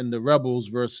Ewoks and the Rebels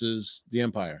versus the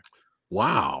Empire.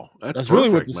 Wow, that's perfect, really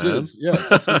what this is. Yeah,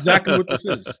 that's exactly what this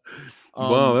is.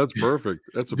 Wow, that's perfect.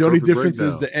 That's the only difference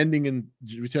is the ending in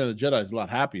Return of the Jedi is a lot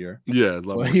happier. Yeah, a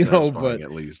lot more satisfying,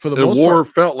 at least for the most war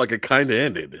felt like it kind of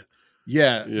ended.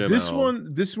 Yeah, this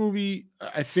movie,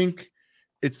 I think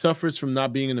it suffers from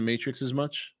not being in the Matrix as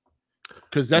much,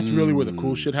 because that's really where the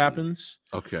cool shit happens.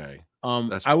 Okay.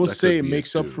 I will say it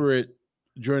makes up for it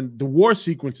during the war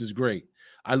sequence. Is great.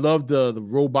 I love the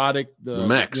robotic, the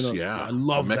mechs. I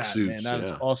love that, suits, man. That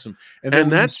is awesome.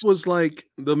 And was like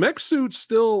the mech suits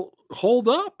still hold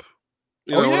up.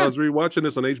 When I was rewatching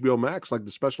this on HBO Max, like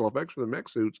the special effects for the mech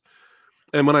suits.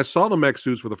 And when I saw the mech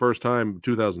suits for the first time in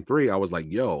 2003, I was like,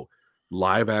 yo,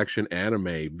 live action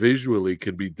anime visually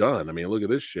could be done. I mean, look at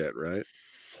this shit, right?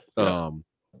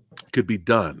 Could be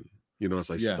done. It's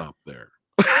like stop there.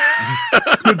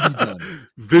 Could be done.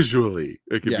 Visually,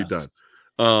 it could be done.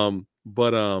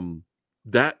 But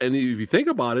that, and if you think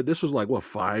about it, this was like what,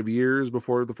 5 years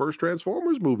before the first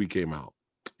Transformers movie came out.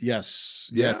 Yes.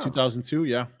 Yeah, 2002.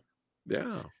 Yeah.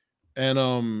 And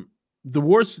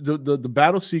the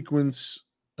battle sequence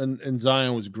in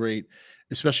Zion was great,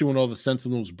 especially when all the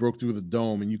Sentinels broke through the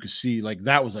dome and you could see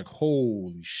that was like,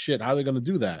 holy shit, how are they gonna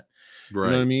do that? Right.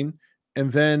 You know what I mean?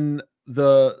 And then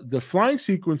the flying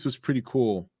sequence was pretty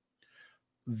cool.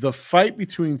 The fight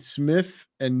between Smith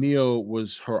and Neo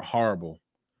was horrible.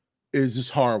 It was just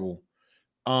horrible.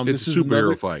 It's a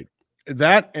superhero fight.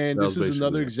 This is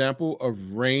another example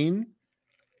of rain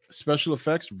special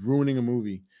effects ruining a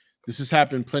movie. This has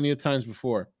happened plenty of times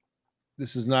before.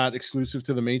 This is not exclusive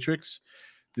to the Matrix.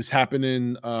 This happened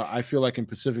in I feel like in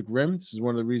Pacific Rim. This is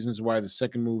one of the reasons why the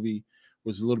second movie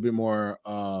was a little bit more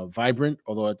vibrant,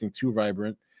 although I think too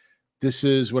vibrant. This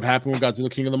is what happened with Godzilla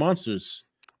King of the Monsters,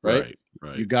 right?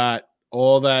 Right, You right. got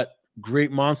all that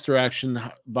great monster action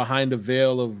behind a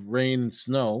veil of rain and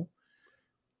snow.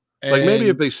 Like, maybe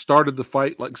if And they started the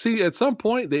fight, like, see, at some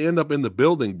point, they end up in the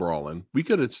building brawling. We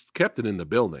could have kept it in the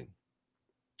building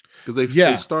because they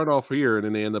yeah, start off here and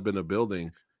then they end up in a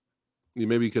building. You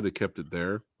maybe could have kept it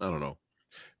there. I don't know.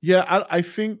 yeah, I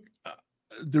think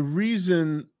the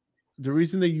reason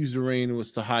they used the rain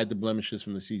was to hide the blemishes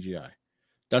from the CGI.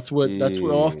 That's what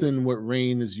Mm, often what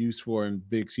rain is used for in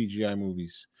big CGI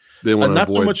movies. they want to Not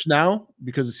so avoid much now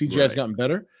because the CGI has right. gotten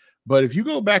better. But if you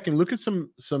go back and look at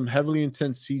some heavily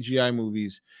intense CGI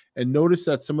movies and notice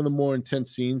that some of the more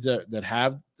intense scenes that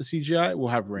have the CGI will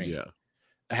have rain. Yeah,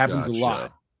 It happens a lot.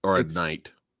 gotcha. Or at It's night.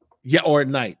 yeah, or at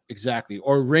night, exactly,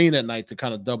 or rain at night to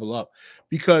kind of double up.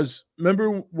 Because remember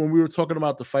when we were talking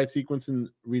about the fight sequence in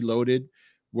Reloaded,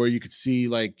 where you could see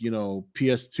like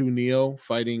PS2 Neo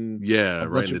fighting Yeah, a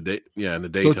right bunch in the of. day. Yeah, in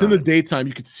the So it's in the daytime. daytime.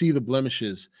 You could see the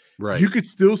blemishes. You Right. could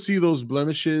still see those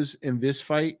blemishes in this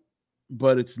fight,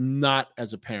 but it's not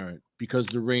as apparent because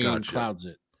the rain Gotcha. clouds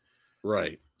it.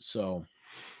 Right. So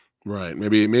Right.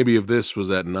 Maybe if this was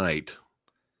at night,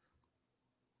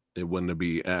 it wouldn't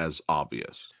be as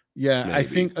obvious. yeah, Maybe.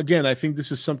 I think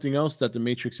this is something else that the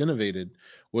Matrix innovated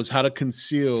was how to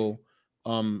conceal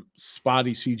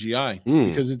spotty CGI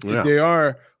because Yeah. they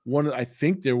are I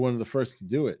think they're one of the first to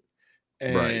do it.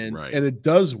 Right, And right. it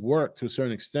does work to a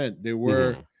certain extent. They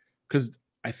were Mhm. because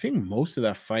I think most of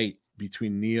that fight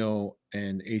between Neo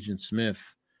and Agent Smith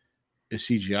is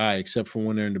CGI, except for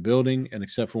when they're in the building and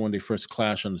except for when they first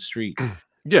clash on the street.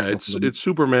 Yeah, But for it's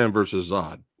Superman versus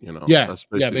Zod, yeah, That's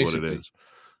yeah, basically what it basically. is.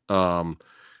 Um,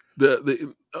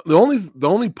 the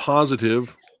only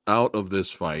positive out of this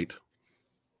fight,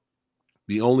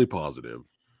 the only positive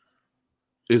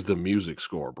is the music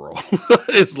score, bro.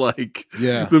 It's like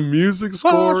Yeah. the music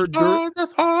score dude,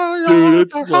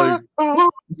 it's like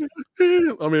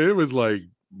I mean, it was like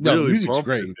No, the really music's pumping,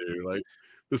 great. dude. Like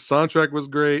the soundtrack was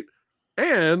great.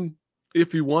 And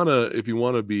if you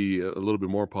wanna be a little bit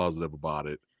more positive about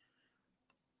it,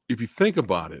 if you think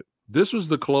about it, this was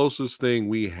the closest thing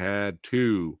we had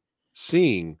to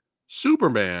seeing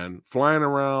Superman flying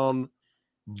around,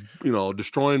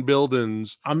 destroying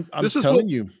buildings. I'm This is what telling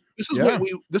you. Yeah.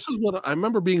 this is what I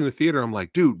remember being in the theater. I'm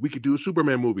like, dude, we could do a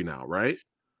Superman movie now, right?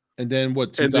 And then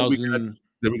what, And 2000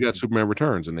 then we got Superman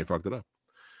Returns, and they fucked it up.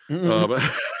 Mm-mm.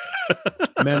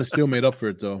 But Man of Steel made up for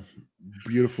it though.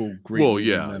 Beautiful, great well, movie,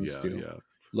 yeah, Man of yeah, Steel. yeah.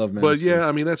 Love Man of But Steel. yeah,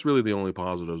 I mean, that's really the only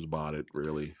positives about it,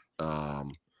 really.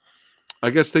 I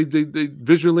guess they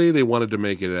visually they wanted to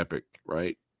make it epic,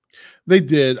 right? They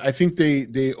did. I think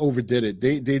they overdid it.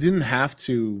 They didn't have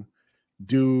to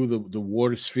do the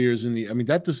water spheres in the. I mean,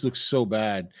 that just looks so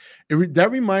bad. That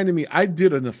reminded me. I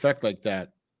did an effect like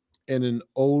that in an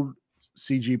old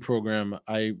CG program.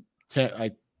 I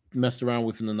messed around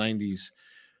with in the 90s.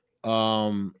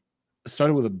 It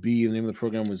started with a B. The name of the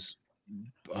program was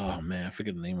oh man, I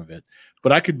forget the name of it.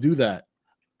 But I could do that.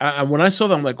 When I saw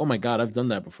that, I'm like, oh my god, I've done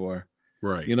that before.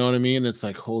 Right. You know what I mean? It's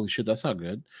like, holy shit, that's not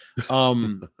good.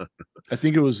 Um, I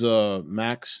think it was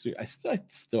Max. I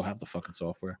still have the fucking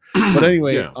software. But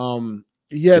anyway, Yeah.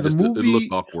 yeah, It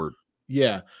looked awkward.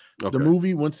 yeah, the Okay.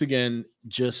 movie once again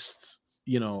just,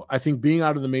 I think being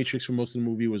out of the Matrix for most of the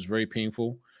movie was very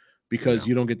painful because Yeah.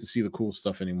 you don't get to see the cool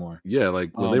stuff anymore. Yeah,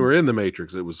 like when they Um, were in the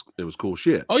Matrix, it was cool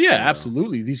shit. oh yeah,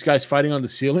 absolutely. These guys fighting on the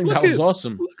ceiling, that Look was at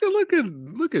awesome.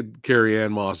 look at Carrie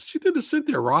Ann Moss. She did the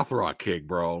Cynthia Rothrock kick,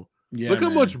 bro. Yeah, Look how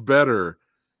man. much better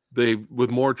they with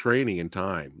more training and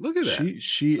time. Look at that.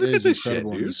 She Look at is this shit,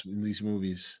 incredible dude. in these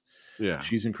movies. Yeah.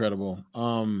 She's incredible.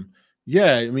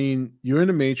 Yeah, I mean, you're in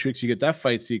the Matrix, you get that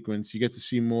fight sequence, you get to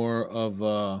see more of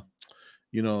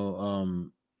you know,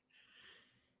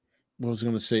 what was I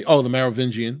gonna say? Oh, the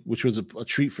Merovingian, which was a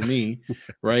treat for me,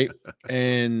 right?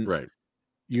 And Right.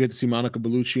 you get to see Monica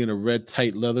Bellucci in a red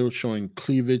tight leather showing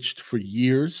cleavage for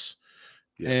years.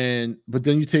 Yes. And but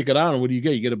then you take it out, and what do you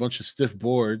get? You get a bunch of stiff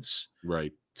boards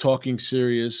Right. talking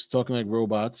serious, talking like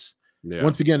robots. Yeah.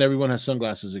 Once again, everyone has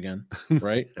sunglasses again,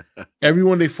 right?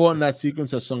 Everyone they fought in that sequence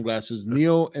has sunglasses.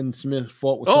 Neo and Smith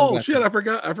fought with Oh shit!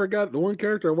 sunglasses. I forgot the one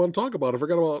character I want to talk about. I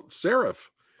forgot about Seraph.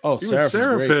 Oh, Even Seraph is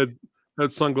Seraph great.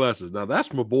 had sunglasses. Now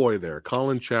that's my boy there.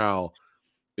 Colin Chow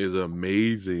is an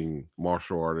amazing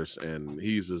martial artist, and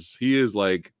he is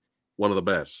like one of the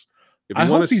best. If you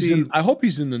want to see, I hope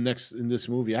he's in this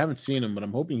movie. I haven't seen him, but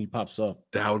I'm hoping he pops up.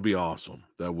 that would be awesome.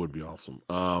 That would be awesome.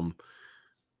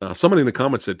 Somebody in the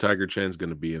comments said Tiger Chen's going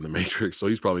to be in the Matrix, so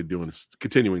he's probably doing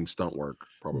continuing stunt work.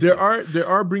 Probably There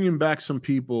are bringing back some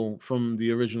people from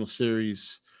the original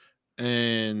series,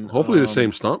 and hopefully the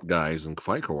same stunt guys and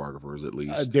fight choreographers at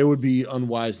least. they would be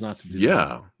unwise not to do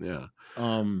that. Yeah.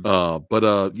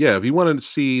 Yeah, if you want to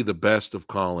see the best of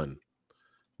Colin,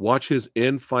 watch his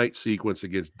in-fight sequence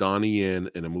against Donnie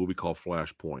Yen in a movie called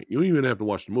Flashpoint. You don't even have to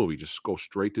watch the movie; just go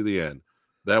straight to the end.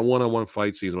 That one-on-one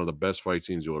fight scene is one of the best fight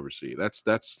scenes you'll ever see.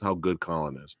 That's how good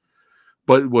Colin is.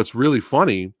 But what's really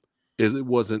funny is it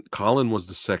wasn't Colin was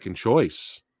the second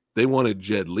choice. They wanted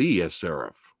Jet Li as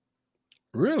Seraph.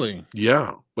 Really?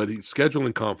 Yeah, but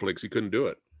scheduling conflicts, he couldn't do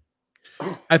it.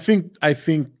 I think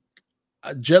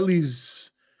Jet Li's.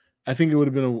 I think it would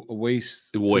have been a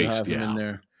waste to have him in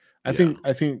there. I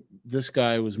think this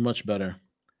guy was much better.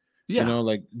 Yeah, you know,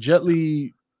 like Jet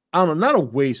Li. I don't know, not a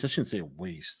waste. I shouldn't say a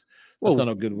waste. That's not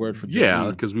a good word for Jet Li.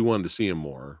 Because we wanted to see him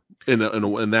more in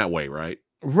that way, right?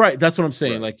 Right. That's what I'm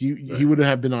saying. Right. Like he wouldn't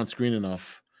have been on screen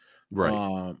enough.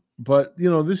 Right. But you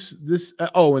know, this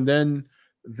and then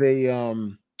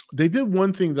they did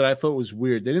one thing that I thought was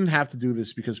weird. They didn't have to do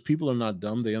this because people are not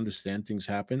dumb. They understand things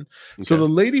happen. Okay. So the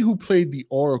lady who played the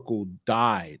Oracle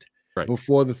died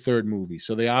before the third movie.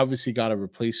 So they obviously got a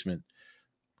replacement.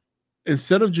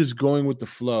 Instead of just going with the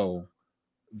flow,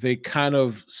 they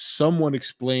someone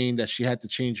explained that she had to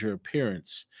change her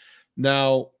appearance.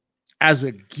 Now, as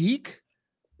a geek,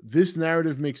 this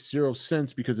narrative makes zero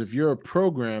sense because if you're a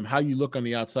program, how you look on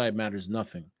the outside matters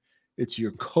nothing. It's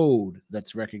your code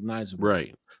that's recognizable.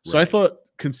 Right. So I thought,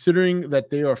 considering that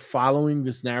they are following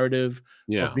this narrative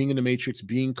of being in the Matrix,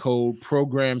 being code,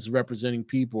 programs representing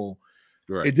people,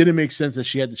 it didn't make sense that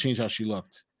she had to change how she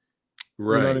looked.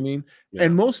 Right. You know what I mean? Yeah.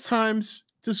 And most times,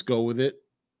 just go with it.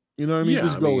 You know what I mean?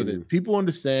 Just go with it. People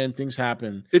understand things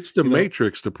happen. It's the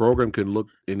Matrix. The program can look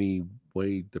any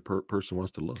way the person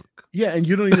wants to look. Yeah, and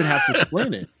you don't even have to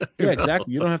explain it. Yeah,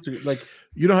 exactly. You don't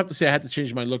have to say I had to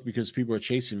change my look because people are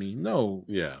chasing me. No.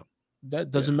 Yeah. That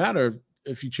doesn't matter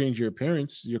if you change your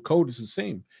appearance. Your code is the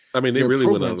same. I mean, they really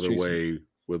went out of their way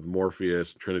with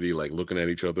Morpheus, Trinity, like looking at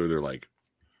each other. They're like,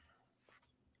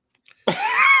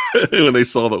 when they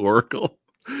saw the Oracle.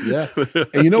 Yeah.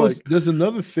 And you know, there's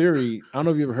another theory. I don't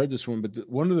know if you ever heard this one, but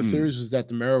one of the theories was that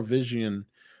the Merovingian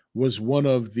was one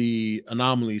of the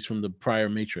anomalies from the prior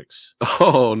Matrix.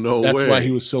 Oh, no That's way. why he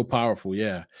was so powerful.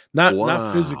 Yeah.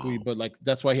 Not physically, but like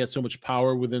that's why he had so much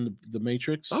power within the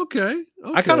Matrix. Okay.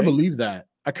 I kind of believe that.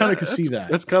 I kind of could see that.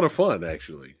 That's kind of fun,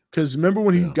 actually. Because remember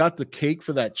when he got the cake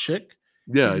for that chick?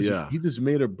 Yeah, He just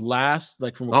made her blast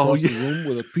like from across the room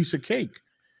with a piece of cake.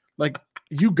 Like,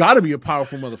 you got to be a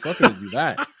powerful motherfucker to do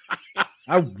that.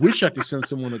 I wish I could send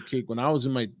someone a cake when I was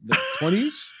in my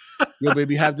 20s. Yo,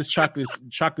 baby, have this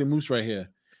chocolate mousse right here.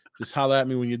 Just holler at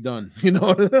me when you're done. You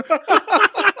know?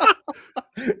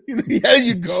 Yeah,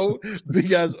 you go.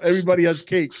 Big ass. Everybody has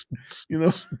cake. You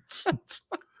know?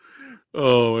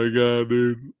 Oh my god,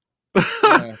 dude.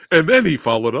 Yeah. And then he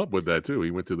followed up with that too.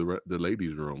 He went to the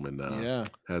ladies' room and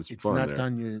had some fun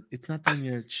there. It's not on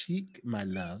your cheek, my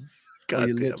love. God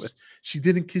your damn lips. it. She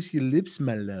didn't kiss your lips,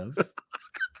 my love.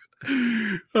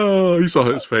 Oh, you saw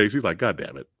his face. He's like, God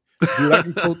damn it. Dude, I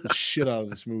can quote the shit out of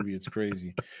this movie. It's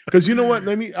crazy. Because you know what?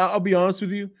 I'll be honest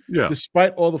with you. Yeah.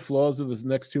 Despite all the flaws of the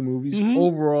next two movies,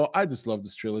 overall, I just love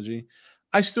this trilogy.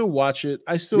 I still watch it.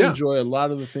 I still enjoy a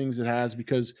lot of the things it has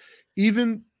because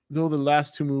even though the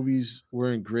last two movies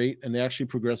weren't great and they actually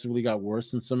progressively got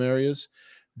worse in some areas,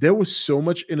 there was so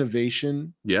much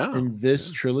innovation in this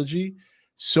trilogy.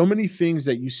 So many things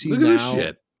that you see now.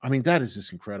 Shit. I mean, that is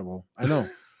just incredible. I know.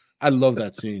 I love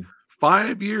that scene.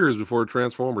 5 years before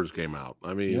Transformers came out.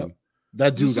 I mean,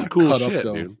 that dude got cut up,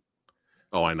 though. Dude.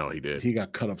 Oh, I know he did. He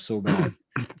got cut up so bad.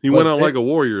 He went out like a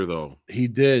warrior, though. He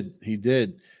did.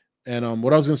 And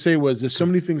what I was going to say was there's so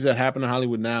many things that happen in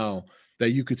Hollywood now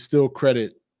that you could still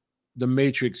credit The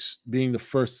Matrix being the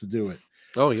first to do it.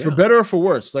 Oh, yeah. For better or for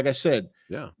worse. Like I said.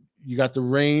 Yeah. You got the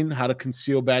rain, how to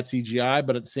conceal bad CGI,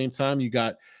 but at the same time, you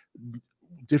got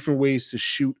different ways to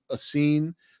shoot a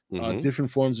scene,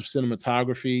 different forms of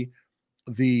cinematography,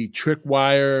 the trick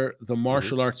wire, the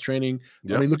martial arts training.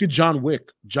 Yep. I mean, look at John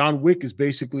Wick. John Wick is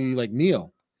basically like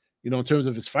Neo, in terms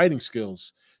of his fighting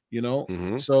skills,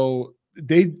 So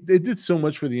they did so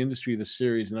much for the industry of the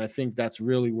series, and I think that's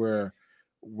really where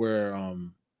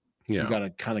you got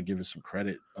to kind of give it some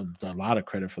credit, a lot of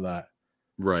credit for that.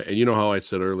 Right. And you know how I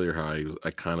said earlier how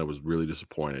I kind of was really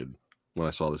disappointed when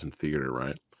I saw this in theater,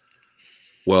 right?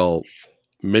 Well,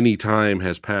 many time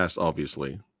has passed,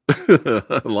 obviously.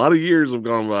 A lot of years have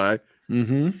gone by.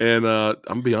 And I'm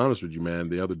gonna be honest with you, man.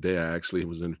 The other day I actually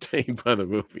was entertained by the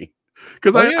movie.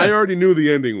 Because Oh, I yeah. already knew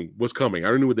the ending was coming. I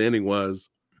already knew what the ending was.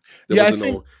 There Yeah, I wasn't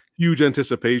think no huge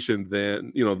anticipation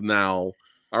then. Now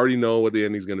I already know what the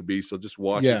ending's going to be. So just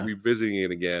watching, yeah. revisiting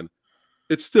it again,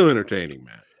 it's still entertaining,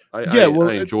 man. Yeah, I well,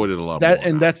 enjoyed it a lot more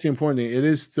now. that's the important thing. It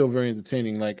is still very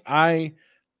entertaining. Like I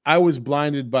was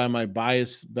blinded by my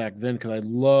bias back then because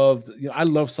I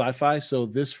love sci-fi. So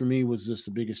this for me was just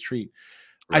the biggest treat.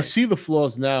 I Right. see the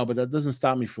flaws now, but that doesn't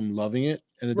stop me from loving it,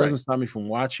 and it Right. doesn't stop me from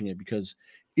watching it because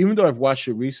even though I've watched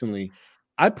it recently,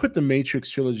 I put the Matrix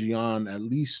trilogy on at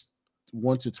least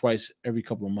once or twice every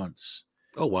couple of months,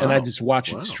 Oh and I wow. just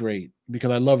watch it Wow. straight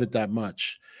because I love it that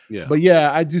much. Yeah. But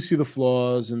yeah, I do see the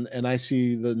flaws, and I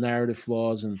see the narrative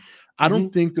flaws, and I Hmm.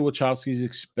 don't think the Wachowskis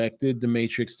expected the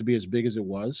Matrix to be as big as it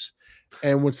was.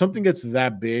 And when something gets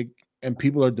that big and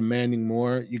people are demanding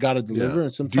more, you got to Yeah. deliver.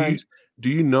 And sometimes Do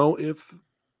you know if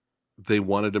they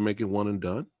wanted to make it one and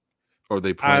done, or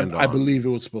they planned I on? believe it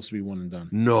was supposed to be one and done.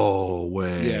 No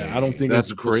Yeah, I don't way. think it was That's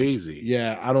supposed to be. crazy.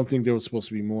 Yeah, I don't think there was supposed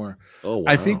to be more. Oh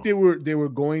I think wow. they were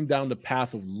going down the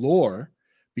path of lore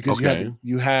because Okay.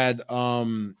 you had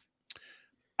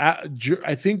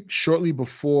I think shortly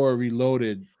before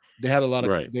Reloaded,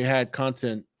 Right. they had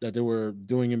content that they were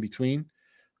doing in between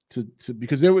to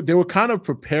because they were kind of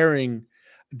preparing.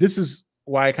 This is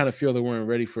why I kind of feel they weren't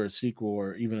ready for a sequel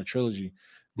or even a trilogy.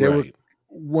 They were Right.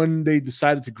 when they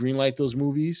decided to greenlight those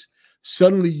movies.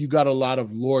 Suddenly, you got a lot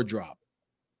of lore drop.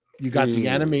 You got the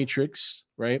Mm, Animatrix,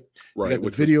 right? You right. got the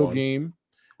Which was video fun. game.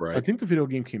 I Right. think the video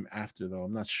game came after though.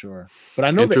 I'm not sure, but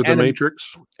I know Enter the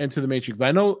Matrix. Enter the Matrix. But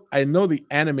I know the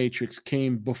Animatrix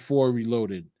came before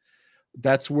Reloaded.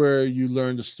 That's where you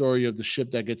learn the story of the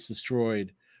ship that gets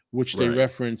destroyed, which they Right.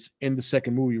 reference in the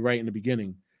second movie right in the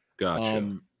beginning. Gotcha.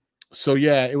 Um, so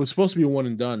yeah, it was supposed to be a one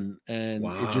and done, and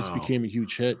it just Wow. became a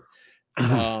huge hit.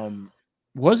 Um,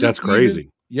 was it That's even?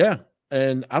 crazy. Yeah,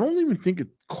 and I don't even think it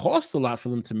cost a lot for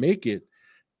them to make it,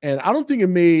 and I don't think it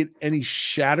made any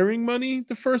shattering money.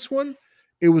 The first one,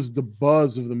 it was the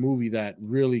buzz of the movie that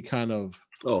really kind of.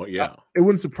 Oh yeah. It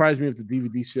wouldn't surprise me if the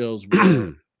DVD sales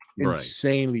were Right.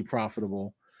 insanely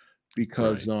profitable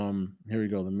because Right. here we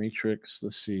go, the Matrix,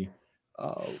 let's see,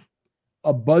 uh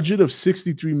a budget of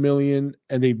 63 million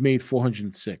and they've made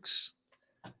 406.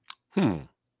 Hmm.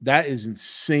 That is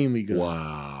insanely good.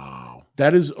 Wow.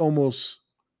 That is almost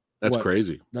That's what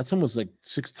crazy. that's almost like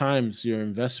 6 times your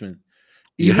investment.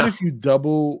 Even Yeah. if you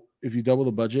double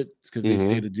the budget, because they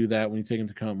say Hmm. to do that when you take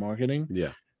into account marketing,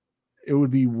 Yeah. it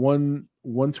would be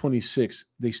 126.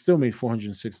 They still made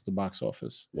 406 at the box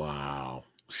office. Wow.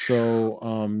 So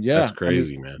That's yeah, I mean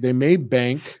crazy, man. they made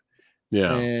bank.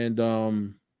 Yeah. And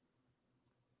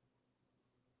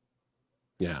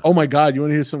Yeah. oh my god, you want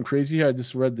to hear something crazy here? I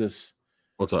just read this.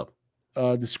 What's up?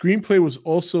 The screenplay was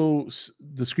also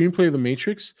the screenplay of The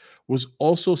Matrix was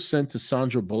also sent to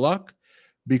Sandra Bullock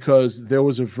because there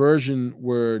was a version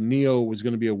where Neo was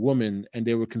going to be a woman and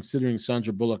they were considering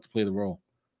Sandra Bullock to play the role.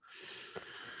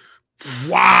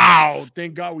 Wow!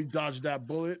 Thank God we dodged that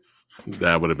bullet.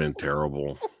 That would have been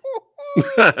terrible.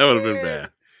 That would have been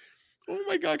bad. Oh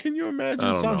my God! Can you I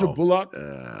imagine don't Sandra know. Bullock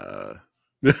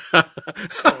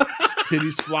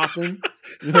titties flopping?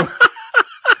 You know?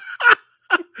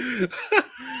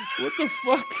 What the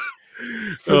fuck?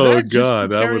 For Oh that, just god, put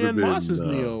that would Carrie have Ann Moss been as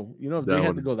Neo. You know, if they that had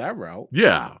to would go that route.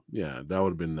 yeah, yeah, that would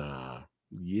have been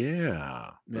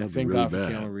yeah, Man, that'd be thank really God for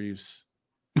bad. Keanu Reeves.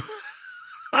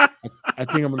 I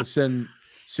think I'm gonna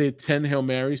say 10 Hail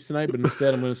Marys tonight, but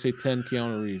instead I'm gonna say 10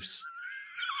 Keanu Reeves.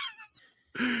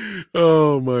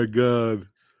 Oh my god.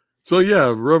 So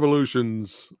yeah,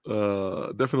 Revolutions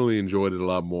definitely enjoyed it a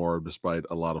lot more despite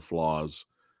a lot of flaws.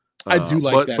 I do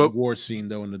like that But war scene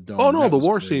though in the oh dome. no, That the was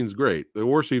war great. scene's great. The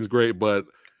war scene's great, but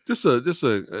just a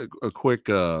quick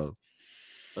a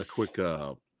quick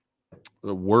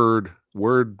word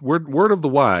of the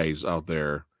wise out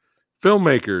there.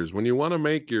 Filmmakers, when you want to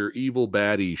make your evil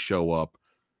baddie show up,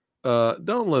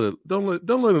 don't let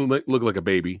it look like a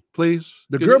baby, please.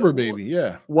 The Gerber baby,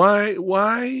 yeah.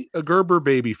 Why a Gerber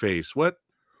baby face? What?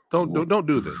 What Don't do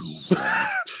do this. you want?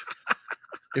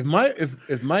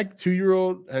 If my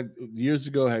 2-year-old had years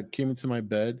ago had came into my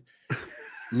bed,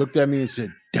 looked at me and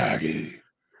said, "Daddy,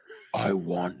 I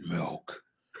want milk,"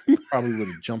 probably would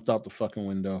have jumped out the fucking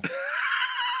window.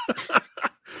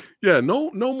 Yeah, no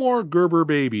more Gerber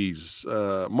babies.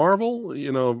 Marvel,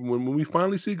 when we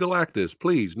finally see Galactus,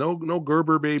 please, no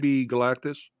Gerber baby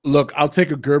Galactus. Look, I'll take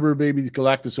a Gerber baby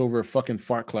Galactus over a fucking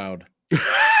fart cloud.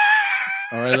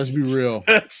 All right, let's be real.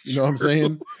 You know what I'm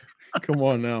saying? Come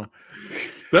on now.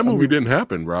 That movie didn't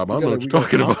happen, Rob. I don't know what you're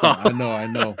talking about. I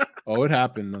know. Oh, it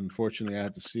happened. Unfortunately, I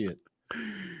had to see it.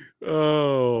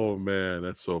 Oh man,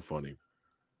 that's so funny.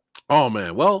 Oh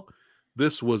man, well,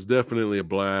 this was definitely a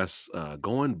blast.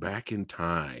 Going back in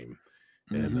time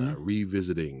and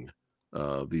revisiting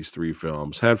these three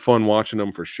films. Had fun watching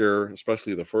them for sure,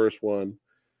 especially the first one.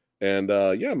 And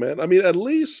yeah, man. I mean, at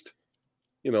least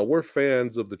we're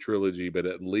fans of the trilogy, but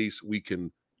at least we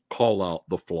can call out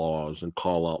the flaws and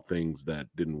call out things that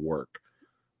didn't work.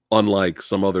 Unlike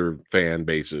some other fan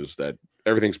bases that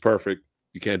everything's perfect.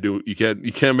 You can't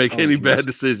make any bad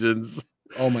decisions.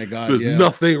 Oh my God. There's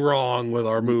nothing wrong with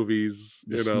our movies.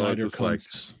 Snyder it's just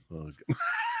cunts. like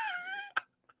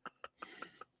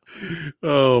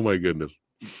oh my goodness.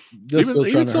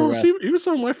 Even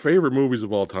some of my favorite movies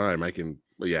of all time,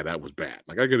 that was bad.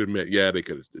 Like I could admit, they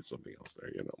could have did something else there,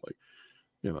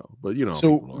 but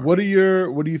So what are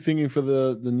you thinking for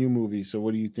the new movie? So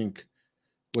what do you think?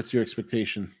 What's your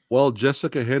expectation? Well,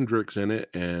 Jessica Hendricks in it,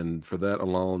 and for that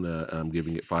alone, I'm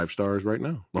giving it 5 stars right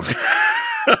now.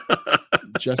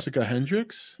 Jessica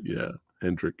Hendricks? Yeah,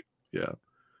 Hendrick. Yeah.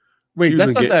 Wait,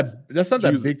 that's not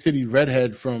that big titty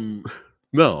redhead from.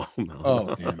 No.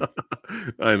 Oh, damn.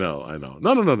 I know.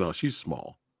 No. She's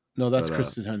small. No, that's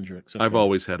Kristen Hendricks. Okay. I've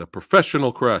always had a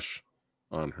professional crush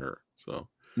on her. So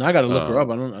now I got to look her up.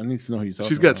 I need to know who you're talking about.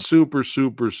 She's got super,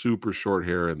 super, super short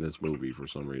hair in this movie for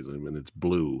some reason, and it's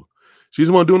blue. She's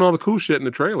the one doing all the cool shit in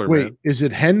the trailer. Wait, man. Is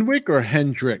it Henwick or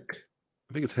Hendrick?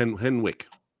 I think it's Henwick.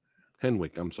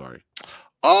 Henwick. I'm sorry.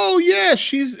 Oh yeah,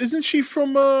 isn't she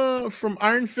from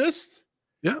Iron Fist?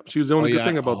 Yeah, she was the only good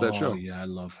thing about that show. Yeah, I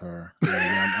love her.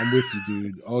 Yeah, I'm with you,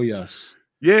 dude. Oh yes.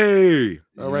 Yay!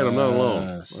 All right, I'm not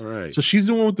alone. All right. So she's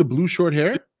the one with the blue short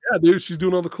hair. Yeah, dude, she's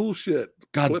doing all the cool shit.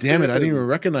 God damn it! I didn't even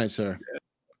recognize her.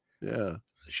 Yeah.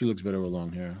 She looks better with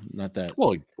long hair. Not that.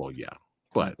 Well, yeah,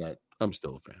 but I'm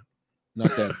still a fan.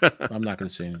 Not that. I'm not going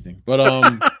to say anything, but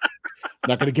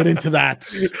not going to get into that.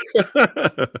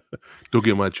 Don't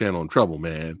get my channel in trouble,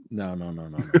 man. No.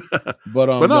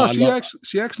 But no,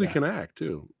 she actually can act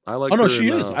too. I like. Oh no, she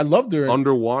is. I loved her.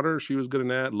 Underwater, she was good in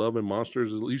that. Love and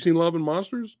Monsters. You seen Love and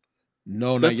Monsters?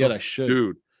 No, not yet. I should,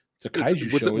 dude. It's a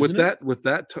kaiju show. With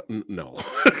that. No.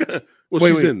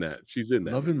 Well, she's in that. She's in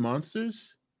that. Love and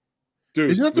Monsters. Dude,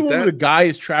 isn't that the one where the guy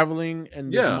is traveling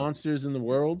and there's monsters in the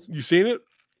world? You seen it?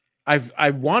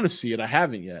 I want to see it. I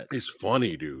haven't yet. It's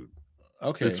funny, dude.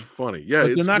 Okay, it's funny. Yeah,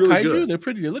 but they're not really kaiju.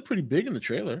 Good. They look pretty big in the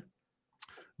trailer.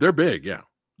 They're big, yeah.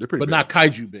 They're pretty, but big. Not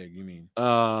kaiju big. You mean?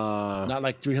 Not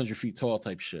like 300 feet tall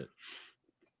type shit.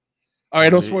 All right,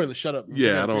 don't spoil it. Shut up.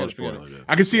 Yeah, I don't want to spoil it.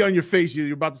 I can see it on your face.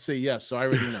 You're about to say yes, so I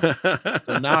already know.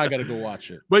 So now I got to go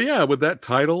watch it. But yeah, with that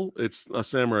title, it's a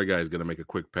Samurai Guy is going to make a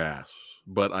quick pass.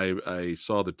 But I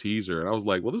saw the teaser and I was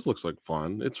like, well, this looks like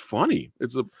fun. It's funny.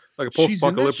 It's like a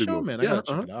post-apocalyptic movie. Man. I gotta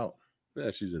check it out. Yeah,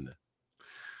 she's in there.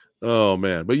 Oh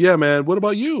man, but yeah, man. What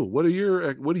about you? What are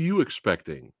you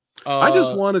expecting? I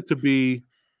just want it to be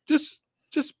just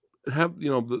have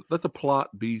let the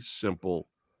plot be simple.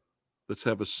 Let's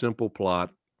have a simple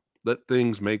plot. Let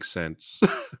things make sense.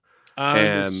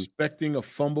 I'm expecting a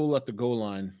fumble at the goal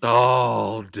line.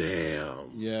 Oh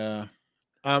damn! Yeah.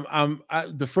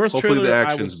 The first Hopefully trailer, the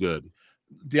action's good.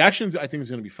 The action, I think,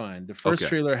 is going to be fine. The first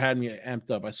trailer had me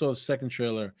amped up. I saw the second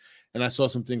trailer, and I saw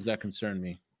some things that concerned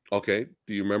me. Okay.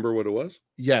 Do you remember what it was?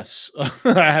 Yes,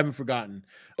 I haven't forgotten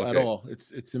at all.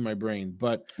 It's in my brain.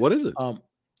 But what is it?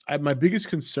 My biggest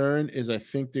concern is I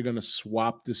think they're going to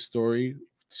swap this story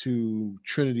to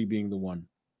Trinity being the one.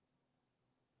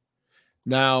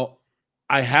 Now,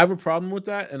 I have a problem with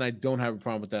that, and I don't have a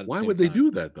problem with that. Why would they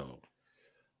do that though?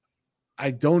 I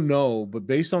don't know, but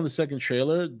based on the second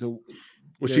trailer,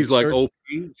 she's like OP,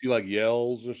 she like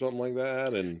yells or something like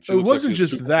that, and it wasn't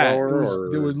just that.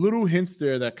 There were little hints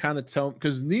there that kind of tell,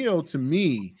 because Neo, to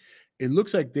me, it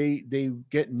looks like they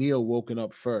get Neo woken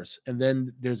up first, and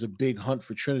then there's a big hunt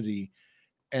for Trinity,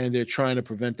 and they're trying to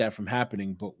prevent that from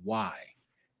happening. But why,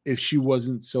 if she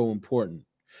wasn't so important,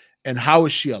 and how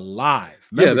is she alive?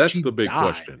 Remember, that's the big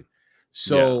question.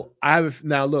 So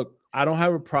now look, I don't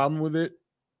have a problem with it.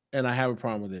 And I have a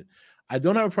problem with it. I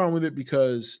don't have a problem with it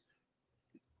because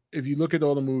if you look at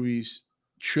all the movies,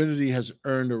 Trinity has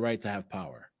earned a right to have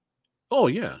power. Oh,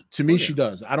 yeah. To me, she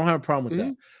does. I don't have a problem with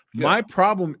that. Yeah. My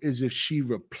problem is if she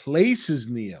replaces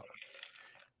Neo.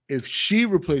 If she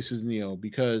replaces Neo,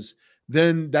 because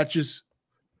then that just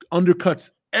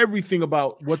undercuts everything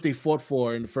about what they fought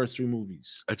for in the first 3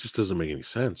 movies. That just doesn't make any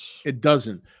sense. It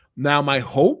doesn't. Now, my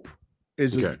hope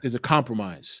is a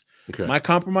compromise. Okay. My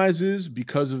compromise is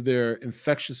because of their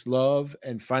infectious love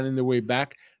and finding their way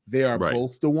back, they are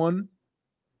both the one.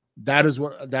 That is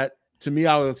to me,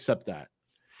 I would accept that.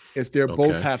 If they're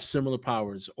both have similar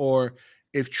powers, or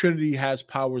if Trinity has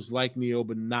powers like Neo,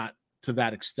 but not to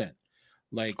that extent.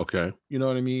 Like, you know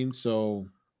what I mean? So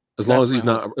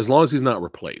As long as he's not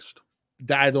replaced.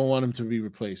 I don't want him to be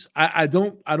replaced. I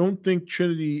don't think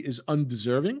Trinity is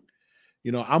undeserving.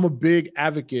 You know, I'm a big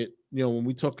advocate, you know, when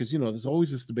we talk, because, you know, there's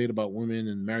always this debate about women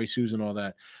and Mary Sue's and all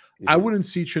that. I wouldn't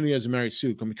see Trinity as a Mary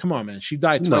Sue. I mean, come on, man. She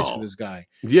died twice for this guy.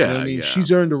 Yeah, you know what I mean?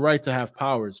 She's earned the right to have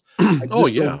powers. I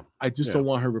just don't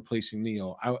want her replacing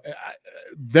Neo.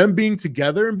 Them being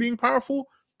together and being powerful,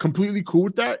 completely cool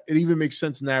with that. It even makes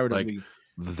sense narratively. Like,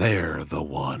 they're the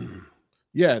one.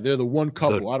 Yeah, they're the one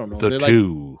couple. I don't know. They're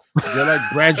two. They're like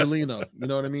Brangelina, you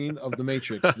know what I mean, of the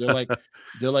Matrix. They're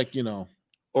like, you know.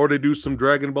 Or they do some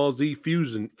Dragon Ball Z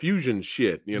fusion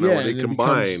shit, you know, where they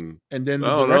combine. And then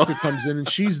the director comes in and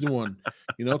she's the one,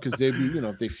 you know, because they be, you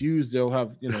know, if they fuse, they'll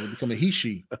have, you know, they become a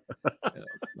he-she.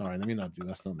 All right, let me not do that.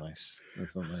 That's not nice.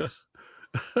 That's not nice.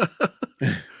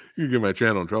 You get my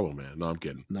channel in trouble, man. No, I'm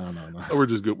kidding. No. We're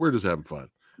just good. We're just having fun.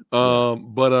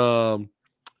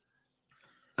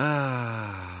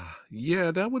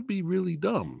 Yeah, that would be really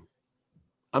dumb.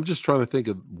 I'm just trying to think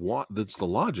of that's the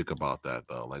logic about that,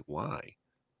 though. Like, why?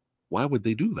 Why would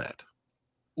they do that?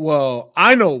 Well,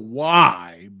 I know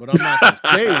why, but I'm not going to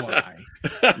say why.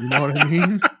 You know what I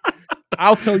mean?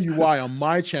 I'll tell you why on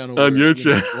my channel. On your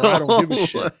channel. I don't give a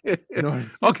shit. You know what I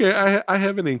mean? Okay, I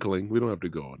have an inkling. We don't have to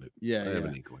go on it. Yeah, I have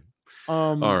an inkling.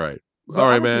 All right. All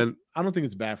right, man. I don't think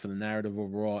it's bad for the narrative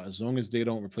overall. As long as they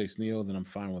don't replace Neo, then I'm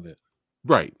fine with it.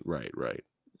 Right.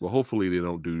 Well, hopefully they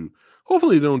don't do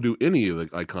any of the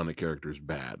iconic characters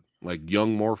bad. Like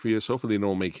young Morpheus, hopefully they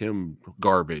don't make him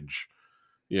garbage.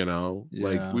 You know,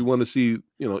 like we want to see,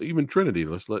 you know, even Trinity.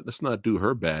 Let's not do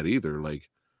her bad either. Like,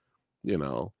 you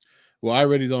know. Well, I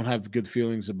already don't have good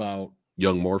feelings about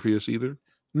young Morpheus either.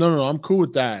 No, I'm cool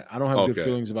with that. I don't have good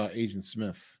feelings about Agent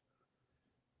Smith.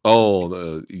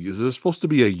 Oh, is this supposed to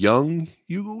be a young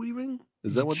Hugo Weaving?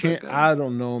 Is that what that guy? I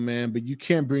don't know, man, but you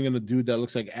can't bring in a dude that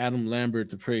looks like Adam Lambert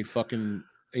to play fucking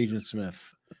Agent Smith.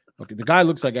 Okay, the guy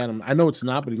looks like Adam. I know it's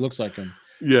not, but he looks like him.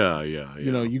 Yeah.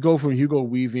 You know, you go from Hugo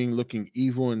Weaving looking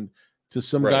evil and to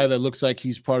some guy that looks like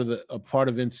he's part of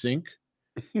NSYNC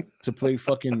to play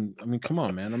fucking. I mean, come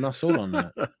on, man. I'm not sold on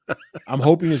that. I'm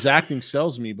hoping his acting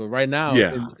sells me, but right now,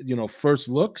 you know, first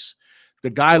looks, the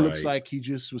guy looks like he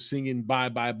just was singing "Bye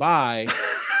Bye Bye,"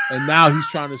 and now he's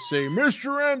trying to say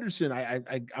 "Mr. Anderson."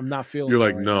 I'm not feeling. You're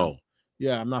like, no.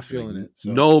 Yeah, I'm not feeling it.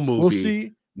 So no movie. We'll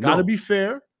see. Gotta be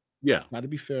fair. Yeah, gotta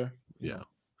be fair. Yeah.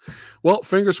 Well,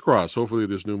 fingers crossed. Hopefully,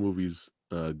 this new movie's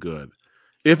good.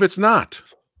 If it's not,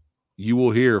 you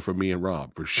will hear from me and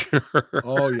Rob for sure.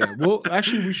 Oh yeah. Well,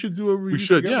 actually, we should do a review. We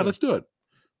should. Together. Yeah, let's do it.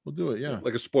 We'll do it. Yeah,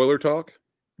 like a spoiler talk.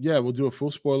 Yeah, we'll do a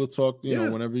full spoiler talk. You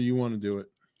know, whenever you want to do it.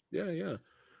 Yeah.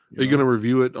 Are you going to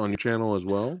review it on your channel as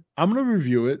well? I'm going to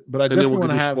review it, but I definitely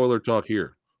want to have spoiler talk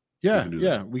here.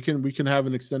 Yeah. We can have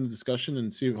an extended discussion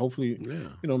and see if hopefully,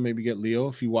 you know, maybe get Leo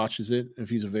if he watches it, if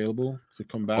he's available to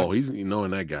come back. Oh, he's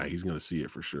knowing that guy, he's going to see it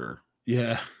for sure.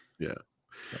 Yeah. So.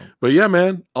 But yeah,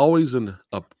 man, always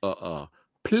a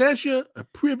pleasure, a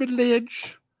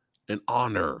privilege, an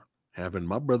honor having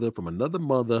my brother from another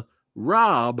mother,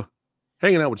 Rob,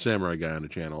 hanging out with Samurai Guy on the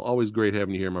channel. Always great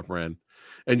having you here, my friend.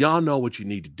 And y'all know what you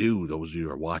need to do, those of you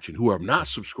who are watching who are not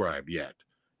subscribed yet.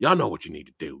 Y'all know what you need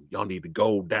to do. Y'all need to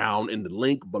go down in the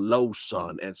link below,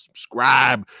 son, and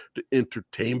subscribe to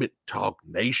Entertainment Talk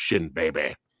Nation,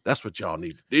 baby. That's what y'all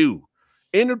need to do.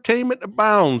 Entertainment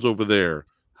abounds over there.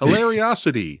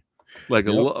 Hilariosity. Like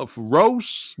a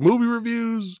roasts, movie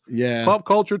reviews, pop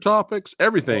culture topics,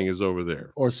 everything is over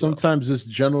there. Or sometimes just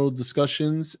general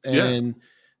discussions and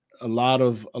a lot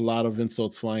of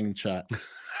insults flying in chat.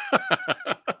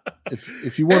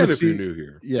 If you want to see, if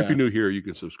you're new here, you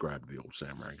can subscribe to the Old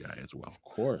Samurai Guy as well. Of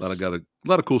course, I got a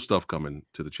lot of cool stuff coming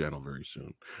to the channel very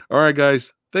soon. All right,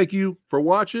 guys, thank you for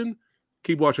watching.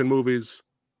 Keep watching movies,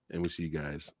 and we'll see you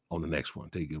guys on the next one.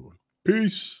 Take a good one.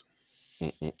 Peace.